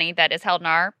their money that is held in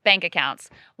our bank accounts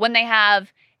when they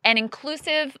have an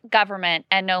inclusive government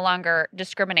and no longer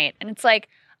discriminate. And it's like,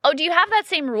 do you have that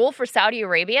same rule for Saudi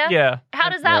Arabia? Yeah.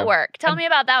 How does that work? Tell me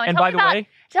about that one. And by the way,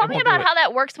 tell me about how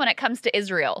that works when it comes to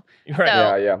Israel. Right.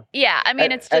 So, yeah.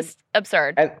 It's just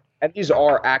absurd. And these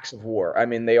are acts of war.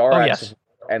 They are acts of war.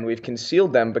 And we've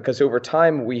concealed them because over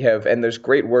time and there's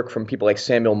great work from people like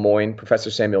Professor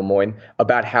Samuel Moyn,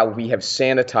 about how we have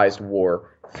sanitized war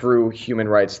through human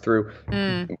rights, through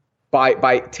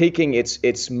by taking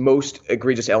its most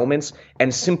egregious elements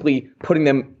and simply putting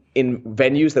them in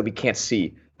venues that we can't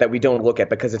see, that we don't look at,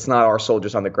 because it's not our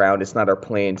soldiers on the ground, it's not our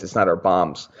planes, it's not our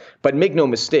bombs. But make no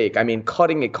mistake, I mean,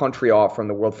 cutting a country off from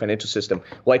the world financial system,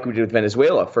 like we did with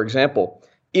Venezuela, for example,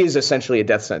 is essentially a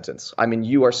death sentence. I mean,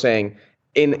 you are saying,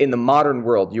 in the modern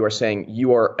world, you are saying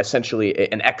you are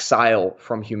essentially an exile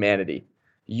from humanity.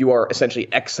 You are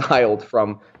essentially exiled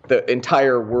from the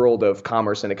entire world of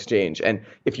commerce and exchange. And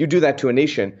if you do that to a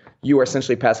nation, you are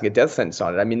essentially passing a death sentence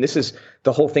on it. I mean, this is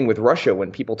the whole thing with Russia. When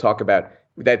people talk about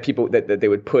that they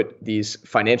would put these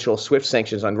financial SWIFT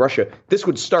sanctions on Russia, this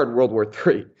would start World War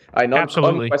III.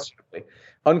 Absolutely.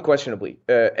 Unquestionably.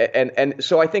 And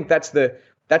so I think that's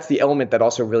the element that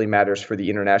also really matters for the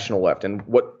international left. And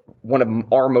what one of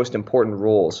our most important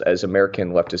roles as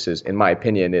American leftists is, in my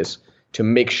opinion, is to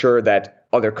make sure that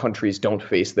other countries don't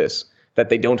face this, that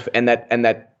they don't, and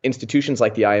that institutions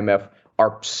like the IMF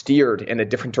are steered in a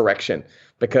different direction,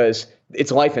 because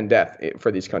it's life and death for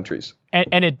these countries.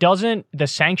 And it doesn't, the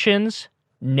sanctions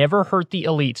never hurt the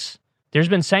elites. There's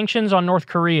been sanctions on North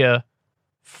Korea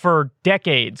for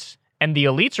decades, and the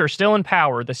elites are still in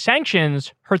power. The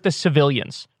sanctions hurt the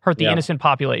civilians, hurt the innocent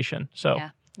population. So.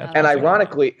 Yeah. And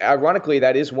ironically,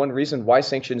 that is one reason why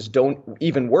sanctions don't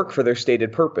even work for their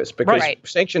stated purpose, because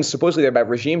sanctions supposedly are about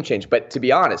regime change. But to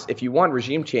be honest, if you want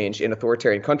regime change in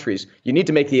authoritarian countries, you need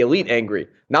to make the elite angry,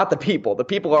 not the people. The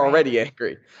people are already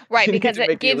angry. Right, because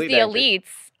it gives the elites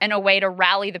and a way to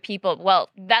rally the people. Well,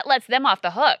 that lets them off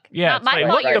the hook. Yeah, not my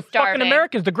fault you're the starving. Fucking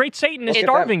Americans, the great Satan is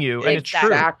starving you, and it's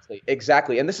true.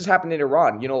 Exactly. And this has happened in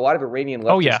Iran. You know, a lot of Iranian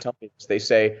leftists tell me this. They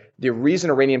say the reason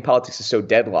Iranian politics is so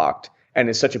deadlocked and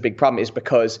is such a big problem is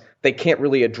because they can't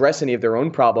really address any of their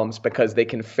own problems, because they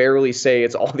can fairly say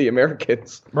it's all the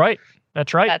Americans. Right.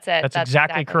 That's right. That's it. That's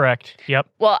exactly correct. Yep.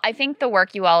 Well, I think the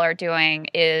work you all are doing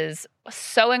is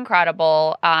so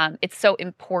incredible. It's so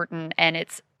important, and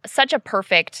it's such a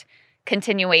perfect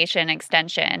continuation,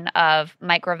 extension of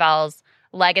Mike Gravel's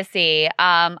legacy.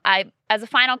 As a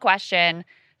final question,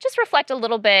 just reflect a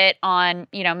little bit on,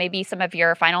 maybe some of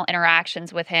your final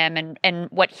interactions with him and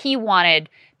what he wanted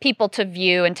people to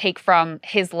view and take from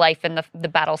his life and the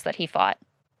battles that he fought.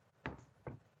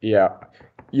 Yeah.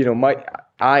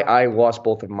 I lost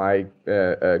both of my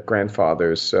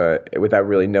grandfathers without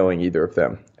really knowing either of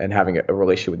them and having a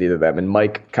relationship with either of them. And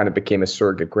Mike kind of became a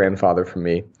surrogate grandfather for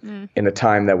me in a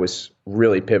time that was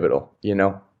really pivotal,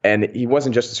 And he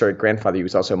wasn't just a surrogate grandfather. He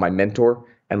was also my mentor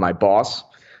and my boss.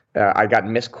 I got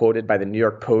misquoted by the New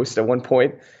York Post at one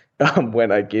point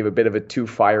when I gave a bit of a too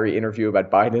fiery interview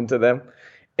about Biden to them.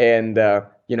 And,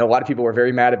 a lot of people were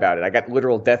very mad about it. I got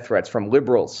literal death threats from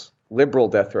liberal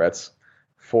death threats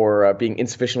for being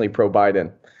insufficiently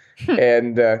pro-Biden.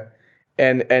 And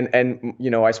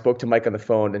I spoke to Mike on the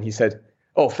phone, and he said,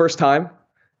 "Oh, first time?"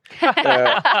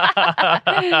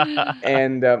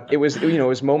 It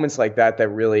was moments like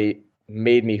that really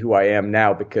made me who I am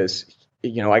now, because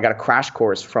I got a crash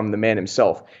course from the man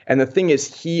himself. And the thing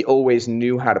is, he always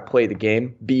knew how to play the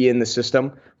game, be in the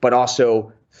system, but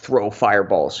also throw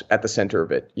fireballs at the center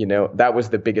of it. That was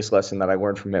the biggest lesson that I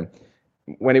learned from him.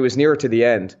 When it was nearer to the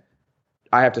end,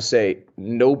 I have to say,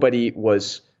 nobody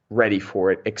was ready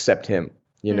for it except him.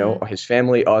 His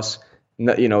family, us.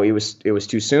 It was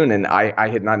too soon, and I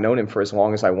had not known him for as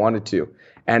long as I wanted to.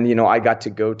 And I got to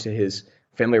go to his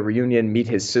family reunion, meet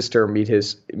his sister, meet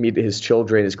his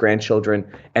children, his grandchildren,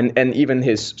 and even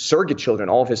his surrogate children,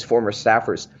 all of his former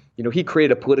staffers. He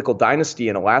created a political dynasty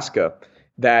in Alaska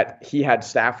that he had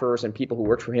staffers and people who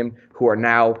worked for him who are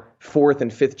now 4th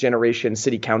and 5th generation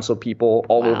city council people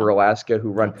all over Alaska who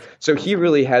run. So he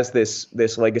really has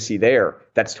this legacy there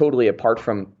that's totally apart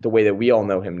from the way that we all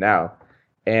know him now.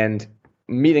 And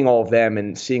meeting all of them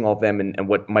and seeing all of them and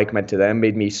what Mike meant to them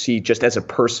made me see, just as a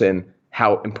person,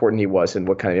 how important he was and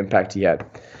what kind of impact he had.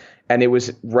 And it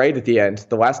was right at the end,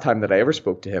 the last time that I ever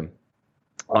spoke to him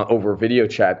over video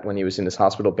chat when he was in his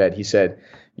hospital bed, he said,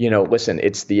 listen,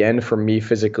 it's the end for me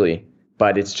physically,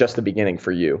 but it's just the beginning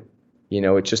for you.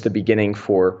 It's just the beginning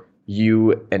for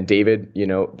you and David,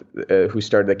 who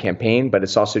started the campaign, but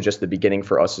it's also just the beginning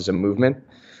for us as a movement.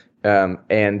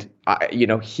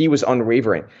 He was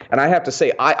unwavering. And I have to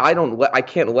say, I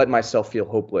can't let myself feel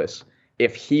hopeless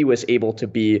if he was able to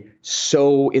be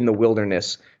so in the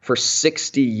wilderness for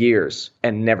 60 years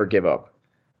and never give up.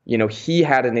 He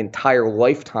had an entire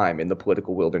lifetime in the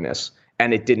political wilderness,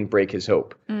 and it didn't break his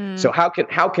hope. So how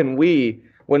can we,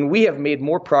 when we have made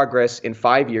more progress in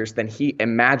 5 years than he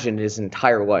imagined his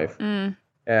entire life,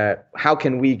 how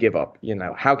can we give up?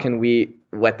 How can we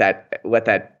let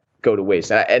that go to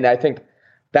waste? And I think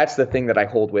that's the thing that I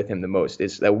hold with him the most,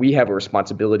 is that we have a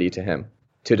responsibility to him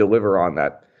to deliver on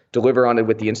it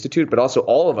with the Institute, but also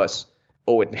all of us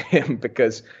owe it to him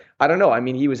because I don't know. I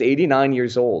mean, he was 89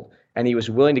 years old and he was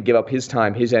willing to give up his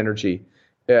time, his energy,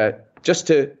 just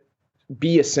to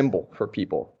be a symbol for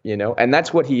people, and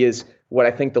that's what he is. What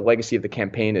I think the legacy of the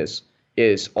campaign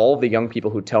is all of the young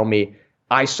people who tell me,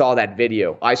 I saw that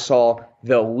video. I saw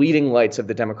the leading lights of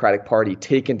the Democratic Party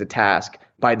taken to task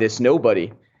by this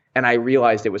nobody, and I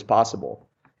realized it was possible.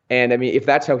 And I mean, if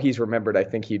that's how he's remembered, I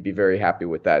think he'd be very happy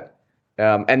with that.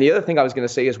 And the other thing I was going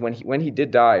to say is when he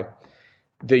did die,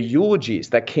 the eulogies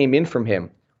that came in from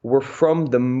him were from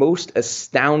the most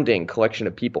astounding collection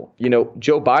of people.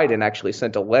 Joe Biden actually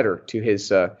sent a letter to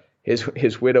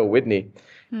his widow, Whitney.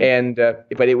 And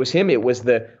but it was him. It was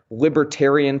the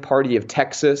Libertarian Party of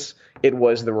Texas. It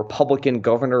was the Republican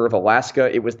governor of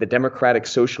Alaska. It was the Democratic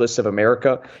Socialists of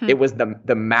America. It was the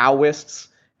Maoists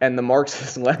and the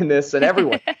Marxist-Leninists and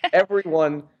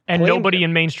everyone. And nobody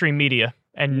in mainstream media.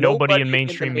 Nobody in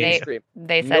mainstream media.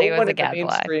 They said he was a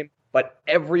gadfly. But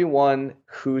everyone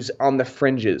who's on the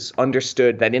fringes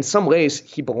understood that in some ways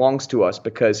he belongs to us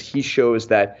because he shows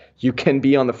that you can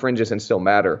be on the fringes and still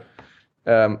matter.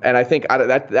 And I think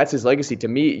that's his legacy to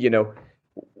me.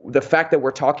 The fact that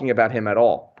we're talking about him at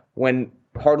all when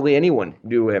hardly anyone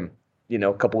knew him,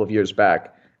 a couple of years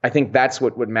back, I think that's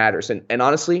what matters. And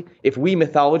honestly, if we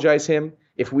mythologize him,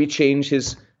 if we change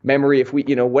his memory, if we,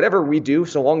 whatever we do,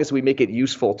 so long as we make it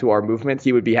useful to our movement,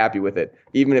 he would be happy with it,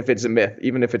 even if it's a myth,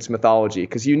 even if it's mythology,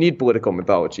 because you need political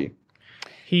mythology.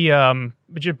 But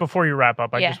just before you wrap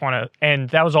up, I just want to, and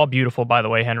that was all beautiful, by the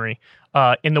way, Henry.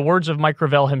 In the words of Mike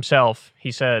Gravel himself,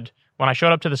 he said, when I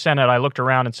showed up to the Senate, I looked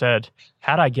around and said,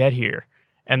 how'd I get here?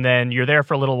 And then you're there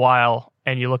for a little while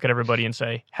and you look at everybody and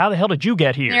say, how the hell did you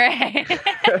get here? Right.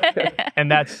 And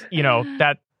that's,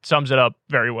 that sums it up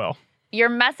very well. Your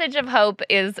message of hope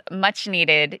is much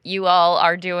needed. You all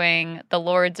are doing the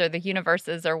Lord's or the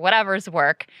universe's or whatever's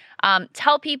work.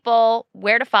 Tell people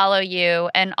where to follow you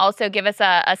and also give us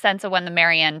a sense of when the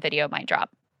Marianne video might drop.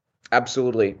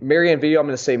 Absolutely. Marianne video, I'm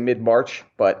going to say mid-March,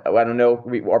 but I don't know.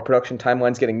 Our production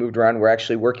timeline's getting moved around. We're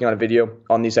actually working on a video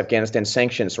on these Afghanistan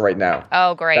sanctions right now.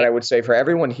 Oh, great. That I would say for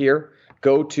everyone here,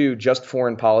 go to Just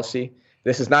Foreign Policy.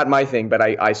 This is not my thing, but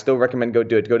I still recommend go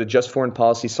do it. Go to Just Foreign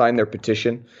Policy, sign their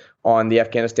petition on the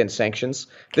Afghanistan sanctions.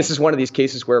 This is one of these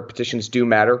cases where petitions do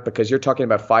matter because you're talking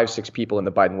about 5-6 people in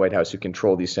the Biden White House who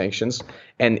control these sanctions.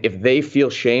 And if they feel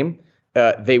shame,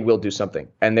 they will do something.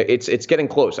 And it's getting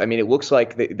close. I mean, it looks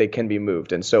like they can be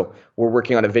moved. And so we're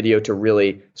working on a video to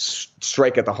really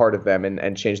strike at the heart of them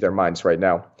and change their minds right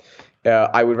now.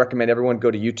 I would recommend everyone go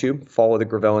to YouTube, follow the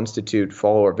Gravel Institute,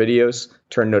 follow our videos,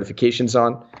 turn notifications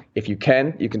on. If you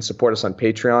can support us on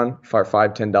Patreon for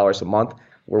 $5, $10 a month.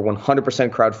 We're 100%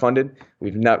 crowdfunded.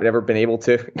 We've never been able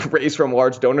to raise from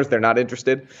large donors. They're not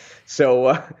interested.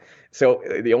 So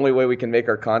the only way we can make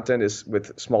our content is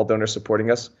with small donors supporting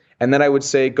us. And then I would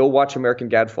say go watch American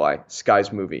Gadfly,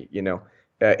 Sky's movie.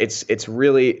 It's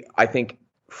really, I think,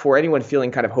 for anyone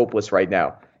feeling kind of hopeless right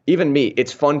now, even me,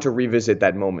 it's fun to revisit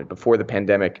that moment before the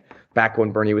pandemic, back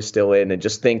when Bernie was still in, and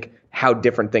just think how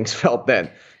different things felt then.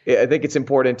 I think it's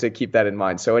important to keep that in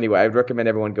mind. So anyway, I would recommend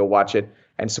everyone go watch it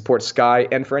and support Sky.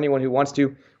 And for anyone who wants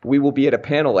to, we will be at a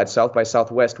panel at South by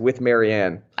Southwest with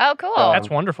Marianne. Oh, cool. That's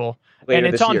wonderful. And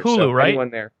it's on Hulu, so right? Anyone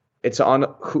there. It's on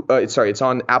it's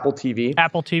on Apple TV.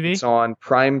 Apple TV. It's on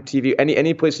Prime TV.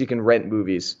 Any place you can rent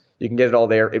movies. You can get it all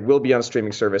there. It will be on a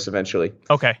streaming service eventually.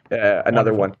 Okay.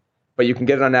 Another one. But you can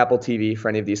get it on Apple TV for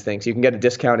any of these things. You can get a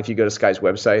discount if you go to Sky's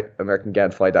website,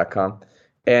 AmericanGadfly.com.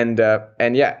 And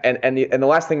the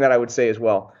last thing that I would say as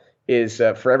well is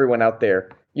for everyone out there,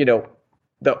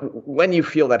 when you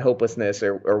feel that hopelessness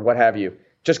or what have you,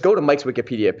 just go to Mike's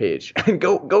Wikipedia page and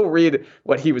go read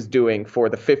what he was doing for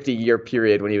the 50-year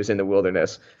period when he was in the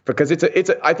wilderness, because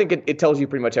I think it tells you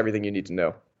pretty much everything you need to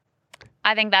know.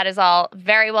 I think that is all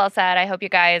very well said. I hope you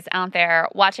guys out there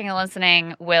watching and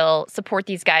listening will support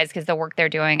these guys because the work they're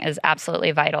doing is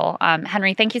absolutely vital.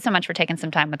 Henry, thank you so much for taking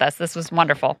some time with us. This was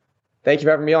wonderful. Thank you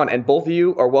for having me on. And both of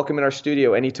you are welcome in our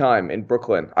studio anytime in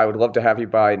Brooklyn. I would love to have you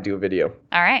by and do a video.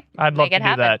 All right. I'd love to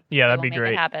do that. Yeah, that'd be great. great.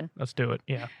 Make it happen. Let's do it.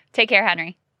 Yeah. Take care,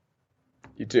 Henry.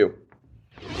 You too.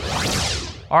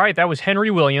 All right. That was Henry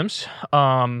Williams.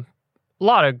 A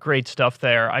lot of great stuff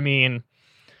there. I mean,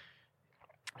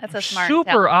 that's a smart,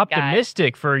 super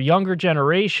optimistic guy. For a younger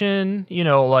generation.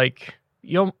 You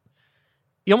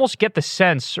you almost get the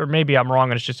sense, or maybe I'm wrong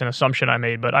and it's just an assumption I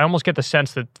made, but I almost get the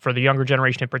sense that for the younger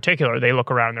generation in particular, they look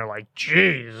around and they're like,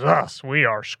 Jesus, we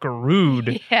are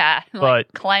screwed. Yeah, but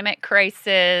like climate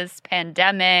crisis,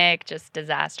 pandemic, just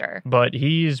disaster. But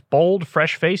he's bold,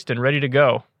 fresh-faced, and ready to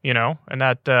go, you know? And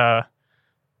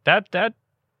that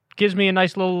gives me a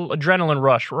nice little adrenaline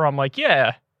rush where I'm like,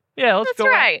 yeah, let's That's go.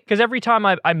 right. Because every time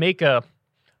I make a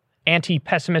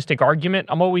anti-pessimistic argument,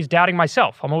 I'm always doubting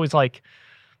myself. I'm always like,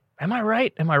 am I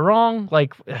right? Am I wrong?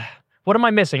 Like, what am I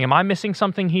missing? Am I missing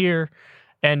something here?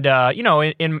 And, you know,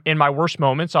 in my worst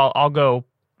moments,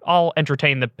 I'll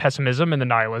entertain the pessimism and the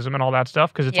nihilism and all that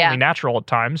stuff because it's only natural at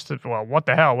times. Well, what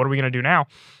the hell? What are we going to do now?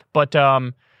 But,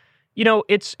 you know,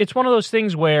 it's one of those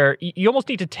things where you almost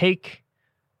need to take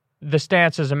the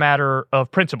stance as a matter of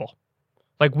principle.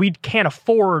 Like, we can't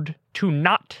afford to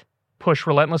not push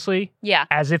relentlessly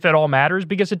as if it all matters,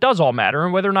 because it does all matter,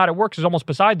 and whether or not it works is almost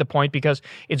beside the point, because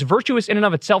it's virtuous in and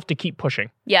of itself to keep pushing.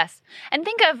 Yes. And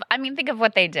think of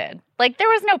what they did. Like, there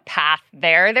was no path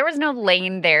there. There was no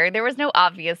lane there. There was no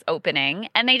obvious opening.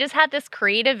 And they just had this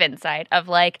creative insight of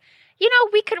like, you know,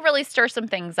 we could really stir some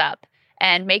things up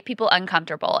and make people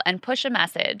uncomfortable and push a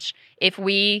message if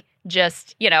we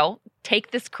just, you know,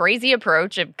 take this crazy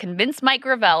approach of convince Mike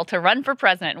Gravel to run for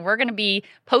president, and we're going to be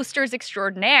posters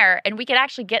extraordinaire, and we could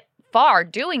actually get far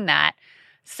doing that.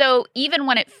 So even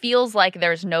when it feels like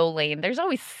there's no lane, there's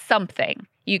always something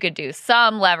you could do,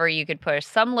 some lever you could push,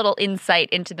 some little insight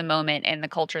into the moment and the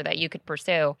culture that you could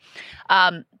pursue.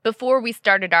 Before we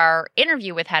started our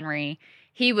interview with Henry,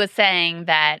 he was saying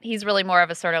that he's really more of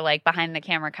a sort of like behind the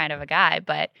camera kind of a guy,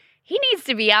 but he needs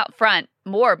to be out front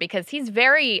more because he's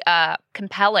very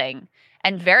compelling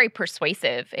and very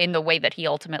persuasive in the way that he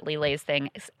ultimately lays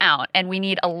things out. And we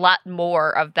need a lot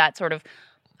more of that sort of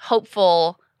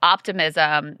hopeful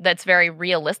optimism that's very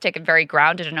realistic and very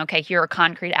grounded in, okay, here are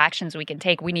concrete actions we can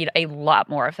take. We need a lot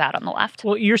more of that on the left.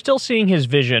 Well, you're still seeing his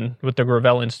vision with the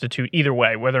Gravel Institute either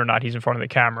way, whether or not he's in front of the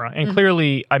camera. And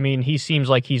clearly, I mean, he seems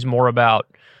like he's more about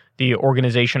the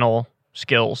organizational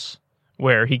skills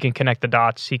where he can connect the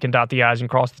dots, he can dot the I's and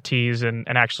cross the T's and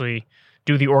actually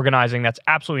do the organizing that's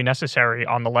absolutely necessary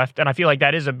on the left. And I feel like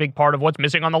that is a big part of what's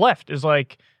missing on the left is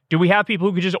like, do we have people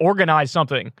who could just organize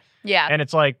something? Yeah. And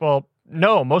it's like, well,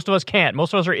 no, most of us can't.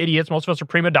 Most of us are idiots. Most of us are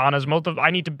prima donnas. I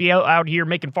need to be out here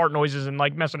making fart noises and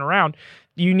like messing around.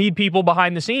 You need people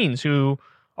behind the scenes who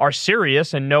are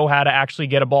serious and know how to actually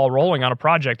get a ball rolling on a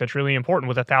project that's really important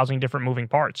with 1,000 different moving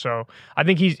parts. So I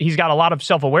think he's got a lot of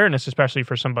self-awareness, especially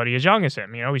for somebody as young as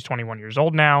him. You know, he's 21 years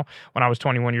old now. When I was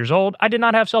 21 years old, I did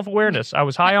not have self-awareness. I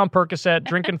was high on Percocet,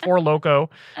 drinking Four Loko,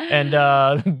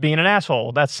 and being an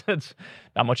asshole. That's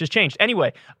not much has changed.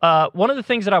 Anyway, one of the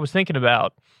things that I was thinking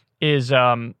about is,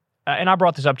 and I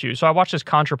brought this up to you. So I watched this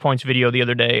ContraPoints video the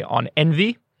other day on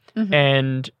envy.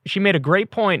 And she made a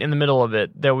great point in the middle of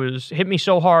it that was hit me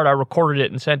so hard I recorded it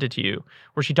and sent it to you,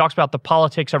 where she talks about the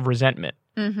politics of resentment.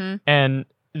 And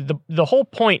the whole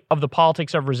point of the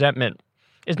politics of resentment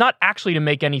is not actually to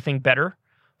make anything better.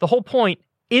 The whole point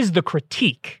is the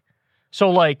critique. So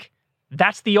like,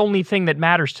 that's the only thing that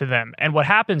matters to them. And what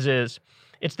happens is,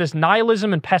 it's this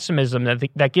nihilism and pessimism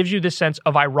that gives you this sense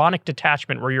of ironic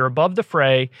detachment where you're above the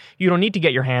fray, you don't need to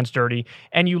get your hands dirty,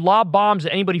 and you lob bombs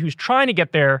at anybody who's trying to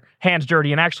get their hands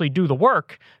dirty and actually do the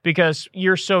work because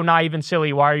you're so naive and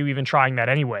silly. Why are you even trying that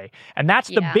anyway? And that's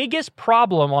the biggest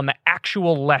problem on the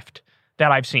actual left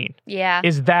that I've seen.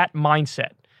 Is that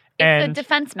mindset. It's a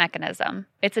defense mechanism.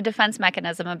 It's a defense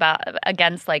mechanism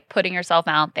against like putting yourself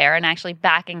out there and actually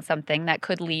backing something that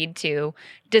could lead to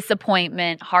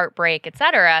disappointment, heartbreak,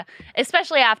 etc.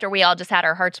 Especially after we all just had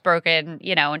our hearts broken,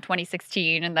 you know, in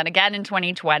 2016 and then again in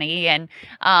 2020, and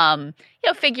you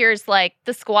know, figures like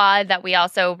the Squad that we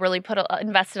also really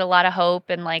invested a lot of hope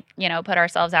and like, you know, put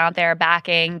ourselves out there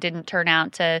backing didn't turn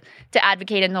out to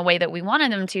advocate in the way that we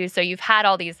wanted them to. So you've had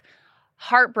all these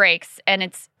heartbreaks, and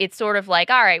it's sort of like,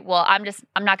 all right, well, I'm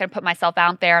not going to put myself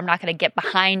out there. I'm not going to get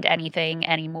behind anything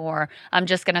anymore. I'm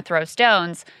just going to throw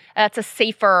stones. It's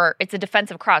a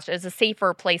defensive cross. It's a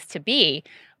safer place to be.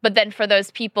 But then for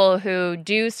those people who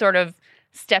do sort of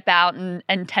step out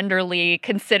and tenderly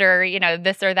consider, you know,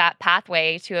 this or that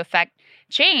pathway to affect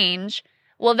change,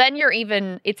 well, then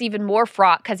it's even more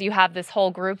fraught because you have this whole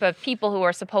group of people who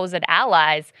are supposed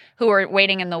allies who are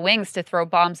waiting in the wings to throw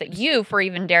bombs at you for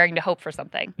even daring to hope for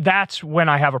something. That's when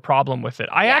I have a problem with it.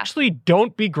 I actually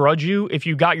don't begrudge you if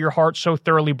you got your heart so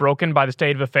thoroughly broken by the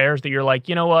state of affairs that you're like,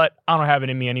 you know what, I don't have it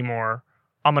in me anymore.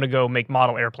 I'm going to go make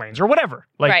model airplanes or whatever.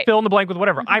 Like fill in the blank with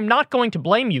whatever. I'm not going to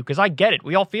blame you because I get it.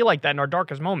 We all feel like that in our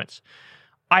darkest moments.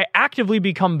 I actively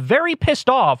become very pissed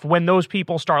off when those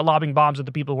people start lobbing bombs at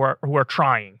the people who are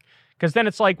trying. Because then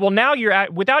it's like, well, now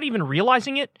without even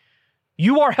realizing it,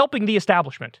 you are helping the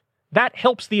establishment. That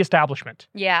helps the establishment.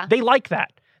 Yeah. They like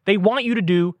that. They want you to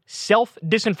do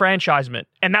self-disenfranchisement.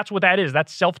 And that's what that is.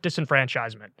 That's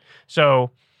self-disenfranchisement. So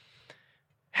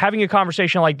having a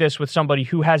conversation like this with somebody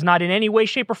who has not in any way,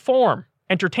 shape, or form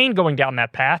entertained going down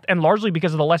that path, and largely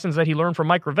because of the lessons that he learned from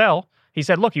Mike Gravel, he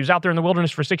said, look, he was out there in the wilderness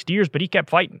for 60 years, but he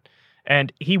kept fighting.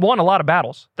 And he won a lot of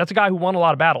battles. That's a guy who won a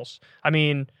lot of battles. I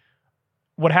mean,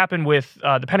 what happened with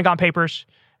the Pentagon Papers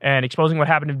and exposing what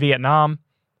happened in Vietnam,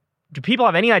 do people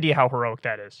have any idea how heroic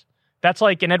that is? That's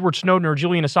like an Edward Snowden or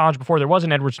Julian Assange before there was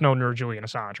an Edward Snowden or Julian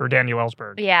Assange or Daniel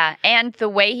Ellsberg. Yeah, and the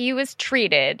way he was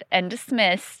treated and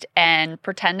dismissed and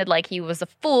pretended like he was a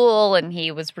fool and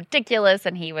he was ridiculous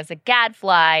and he was a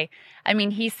gadfly. I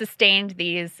mean, he sustained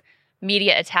these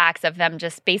media attacks of them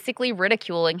just basically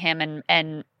ridiculing him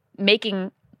and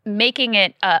making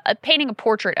it painting a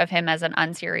portrait of him as an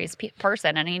unserious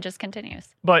person, and he just continues.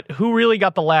 But who really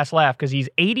got the last laugh? Because he's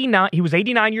 89. He was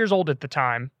 89 years old at the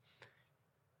time.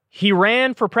 He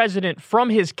ran for president from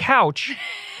his couch,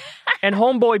 and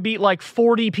homeboy beat like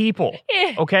 40 people.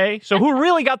 Okay? So who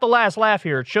really got the last laugh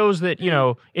here? It shows that,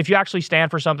 if you actually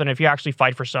stand for something, if you actually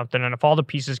fight for something, and if all the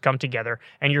pieces come together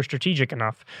and you're strategic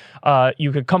enough,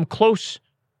 you could come close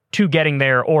to getting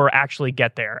there or actually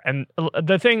get there. And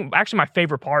the thing, actually my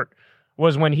favorite part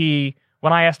was when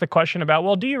I asked the question about,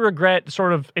 well, do you regret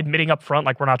sort of admitting up front,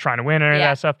 like we're not trying to win or any of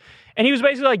that stuff? And he was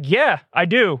basically like, yeah, I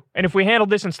do. And if we handled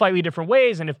this in slightly different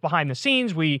ways, and if behind the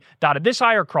scenes we dotted this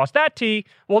I or crossed that T,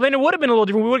 well, then it would have been a little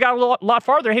different. We would have got a lot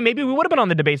farther. Hey, maybe we would have been on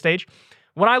the debate stage.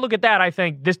 When I look at that, I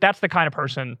think that's the kind of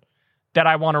person that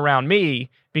I want around me,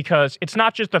 because it's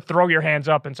not just to throw your hands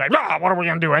up and say, what are we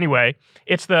going to do anyway?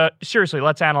 It's seriously,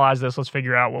 let's analyze this. Let's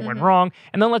figure out what went wrong.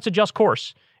 And then let's adjust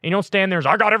course. And you don't stand there and say,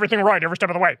 I got everything right every step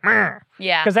of the way.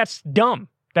 Yeah. Because that's dumb.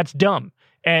 That's dumb.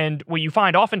 And what you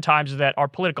find oftentimes is that our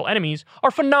political enemies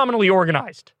are phenomenally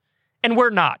organized, and we're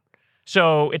not.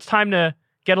 So it's time to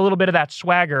get a little bit of that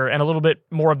swagger and a little bit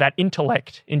more of that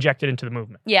intellect injected into the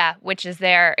movement. Yeah, which is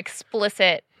their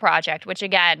explicit project, which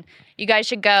again, you guys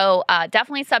should go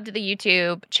definitely sub to the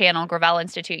YouTube channel, Gravel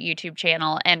Institute YouTube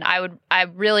channel. And I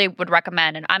really would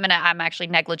recommend, and I'm actually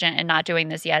negligent in not doing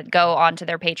this yet, go onto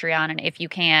their Patreon, and if you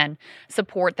can,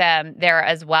 support them there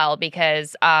as well,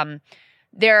 because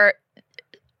they're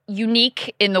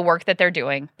unique in the work that they're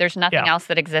doing. There's nothing else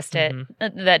that exists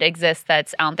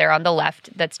that's out there on the left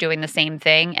that's doing the same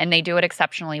thing, and they do it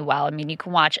exceptionally well. I mean, you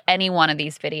can watch any one of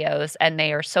these videos and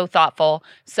they are so thoughtful,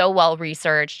 so well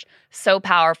researched, so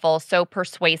powerful, so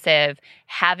persuasive.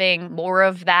 Having more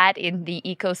of that in the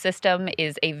ecosystem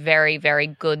is a very, very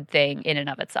good thing in and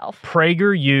of itself.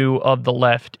 PragerU of the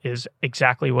left is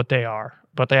exactly what they are,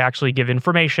 but they actually give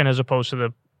information as opposed to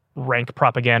the rank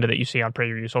propaganda that you see on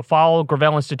PragerU. So follow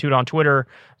Gravel Institute on Twitter,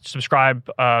 subscribe,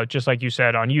 just like you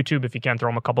said, on YouTube. If you can, throw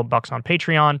him a couple bucks on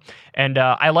Patreon. And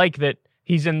I like that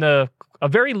he's in a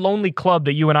very lonely club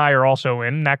that you and I are also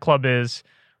in. That club is,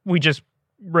 we just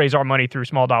raise our money through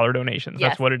small dollar donations.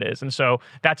 Yes. That's what it is. And so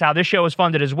that's how this show is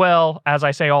funded as well. As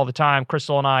I say all the time,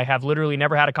 Crystal and I have literally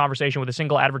never had a conversation with a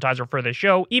single advertiser for this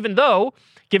show, even though,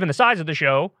 given the size of the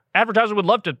show, advertisers would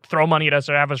love to throw money at us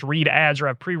or have us read ads or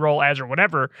have pre-roll ads or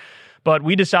whatever. But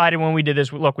we decided when we did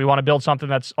this, look, we want to build something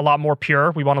that's a lot more pure.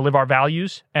 We want to live our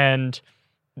values, and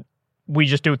we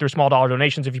just do it through small dollar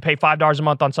donations. If you pay $5 a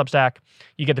month on Substack,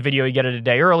 you get the video, you get it a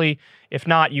day early. If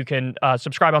not, you can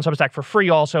subscribe on Substack for free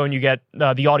also, and you get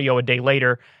the audio a day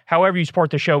later. However you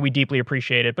support the show, we deeply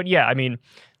appreciate it. But yeah, I mean,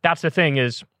 that's the thing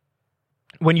is,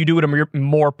 when you do it a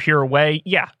more pure way,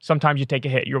 yeah, sometimes you take a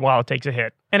hit. Your wallet takes a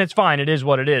hit. And it's fine. It is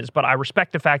what it is. But I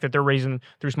respect the fact that they're raising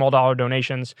through small dollar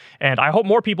donations. And I hope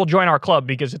more people join our club,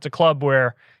 because it's a club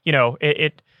where,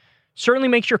 it certainly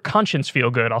makes your conscience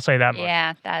feel good. I'll say that much.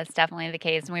 Yeah, that's definitely the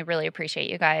case. And we really appreciate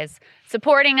you guys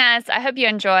supporting us. I hope you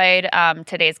enjoyed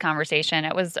today's conversation.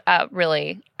 It was I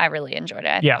really enjoyed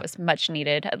it. I think it was much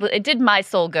needed. It did my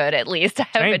soul good, at least. I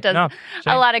hope it does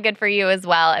a lot of good for you as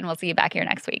well. And we'll see you back here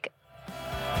next week.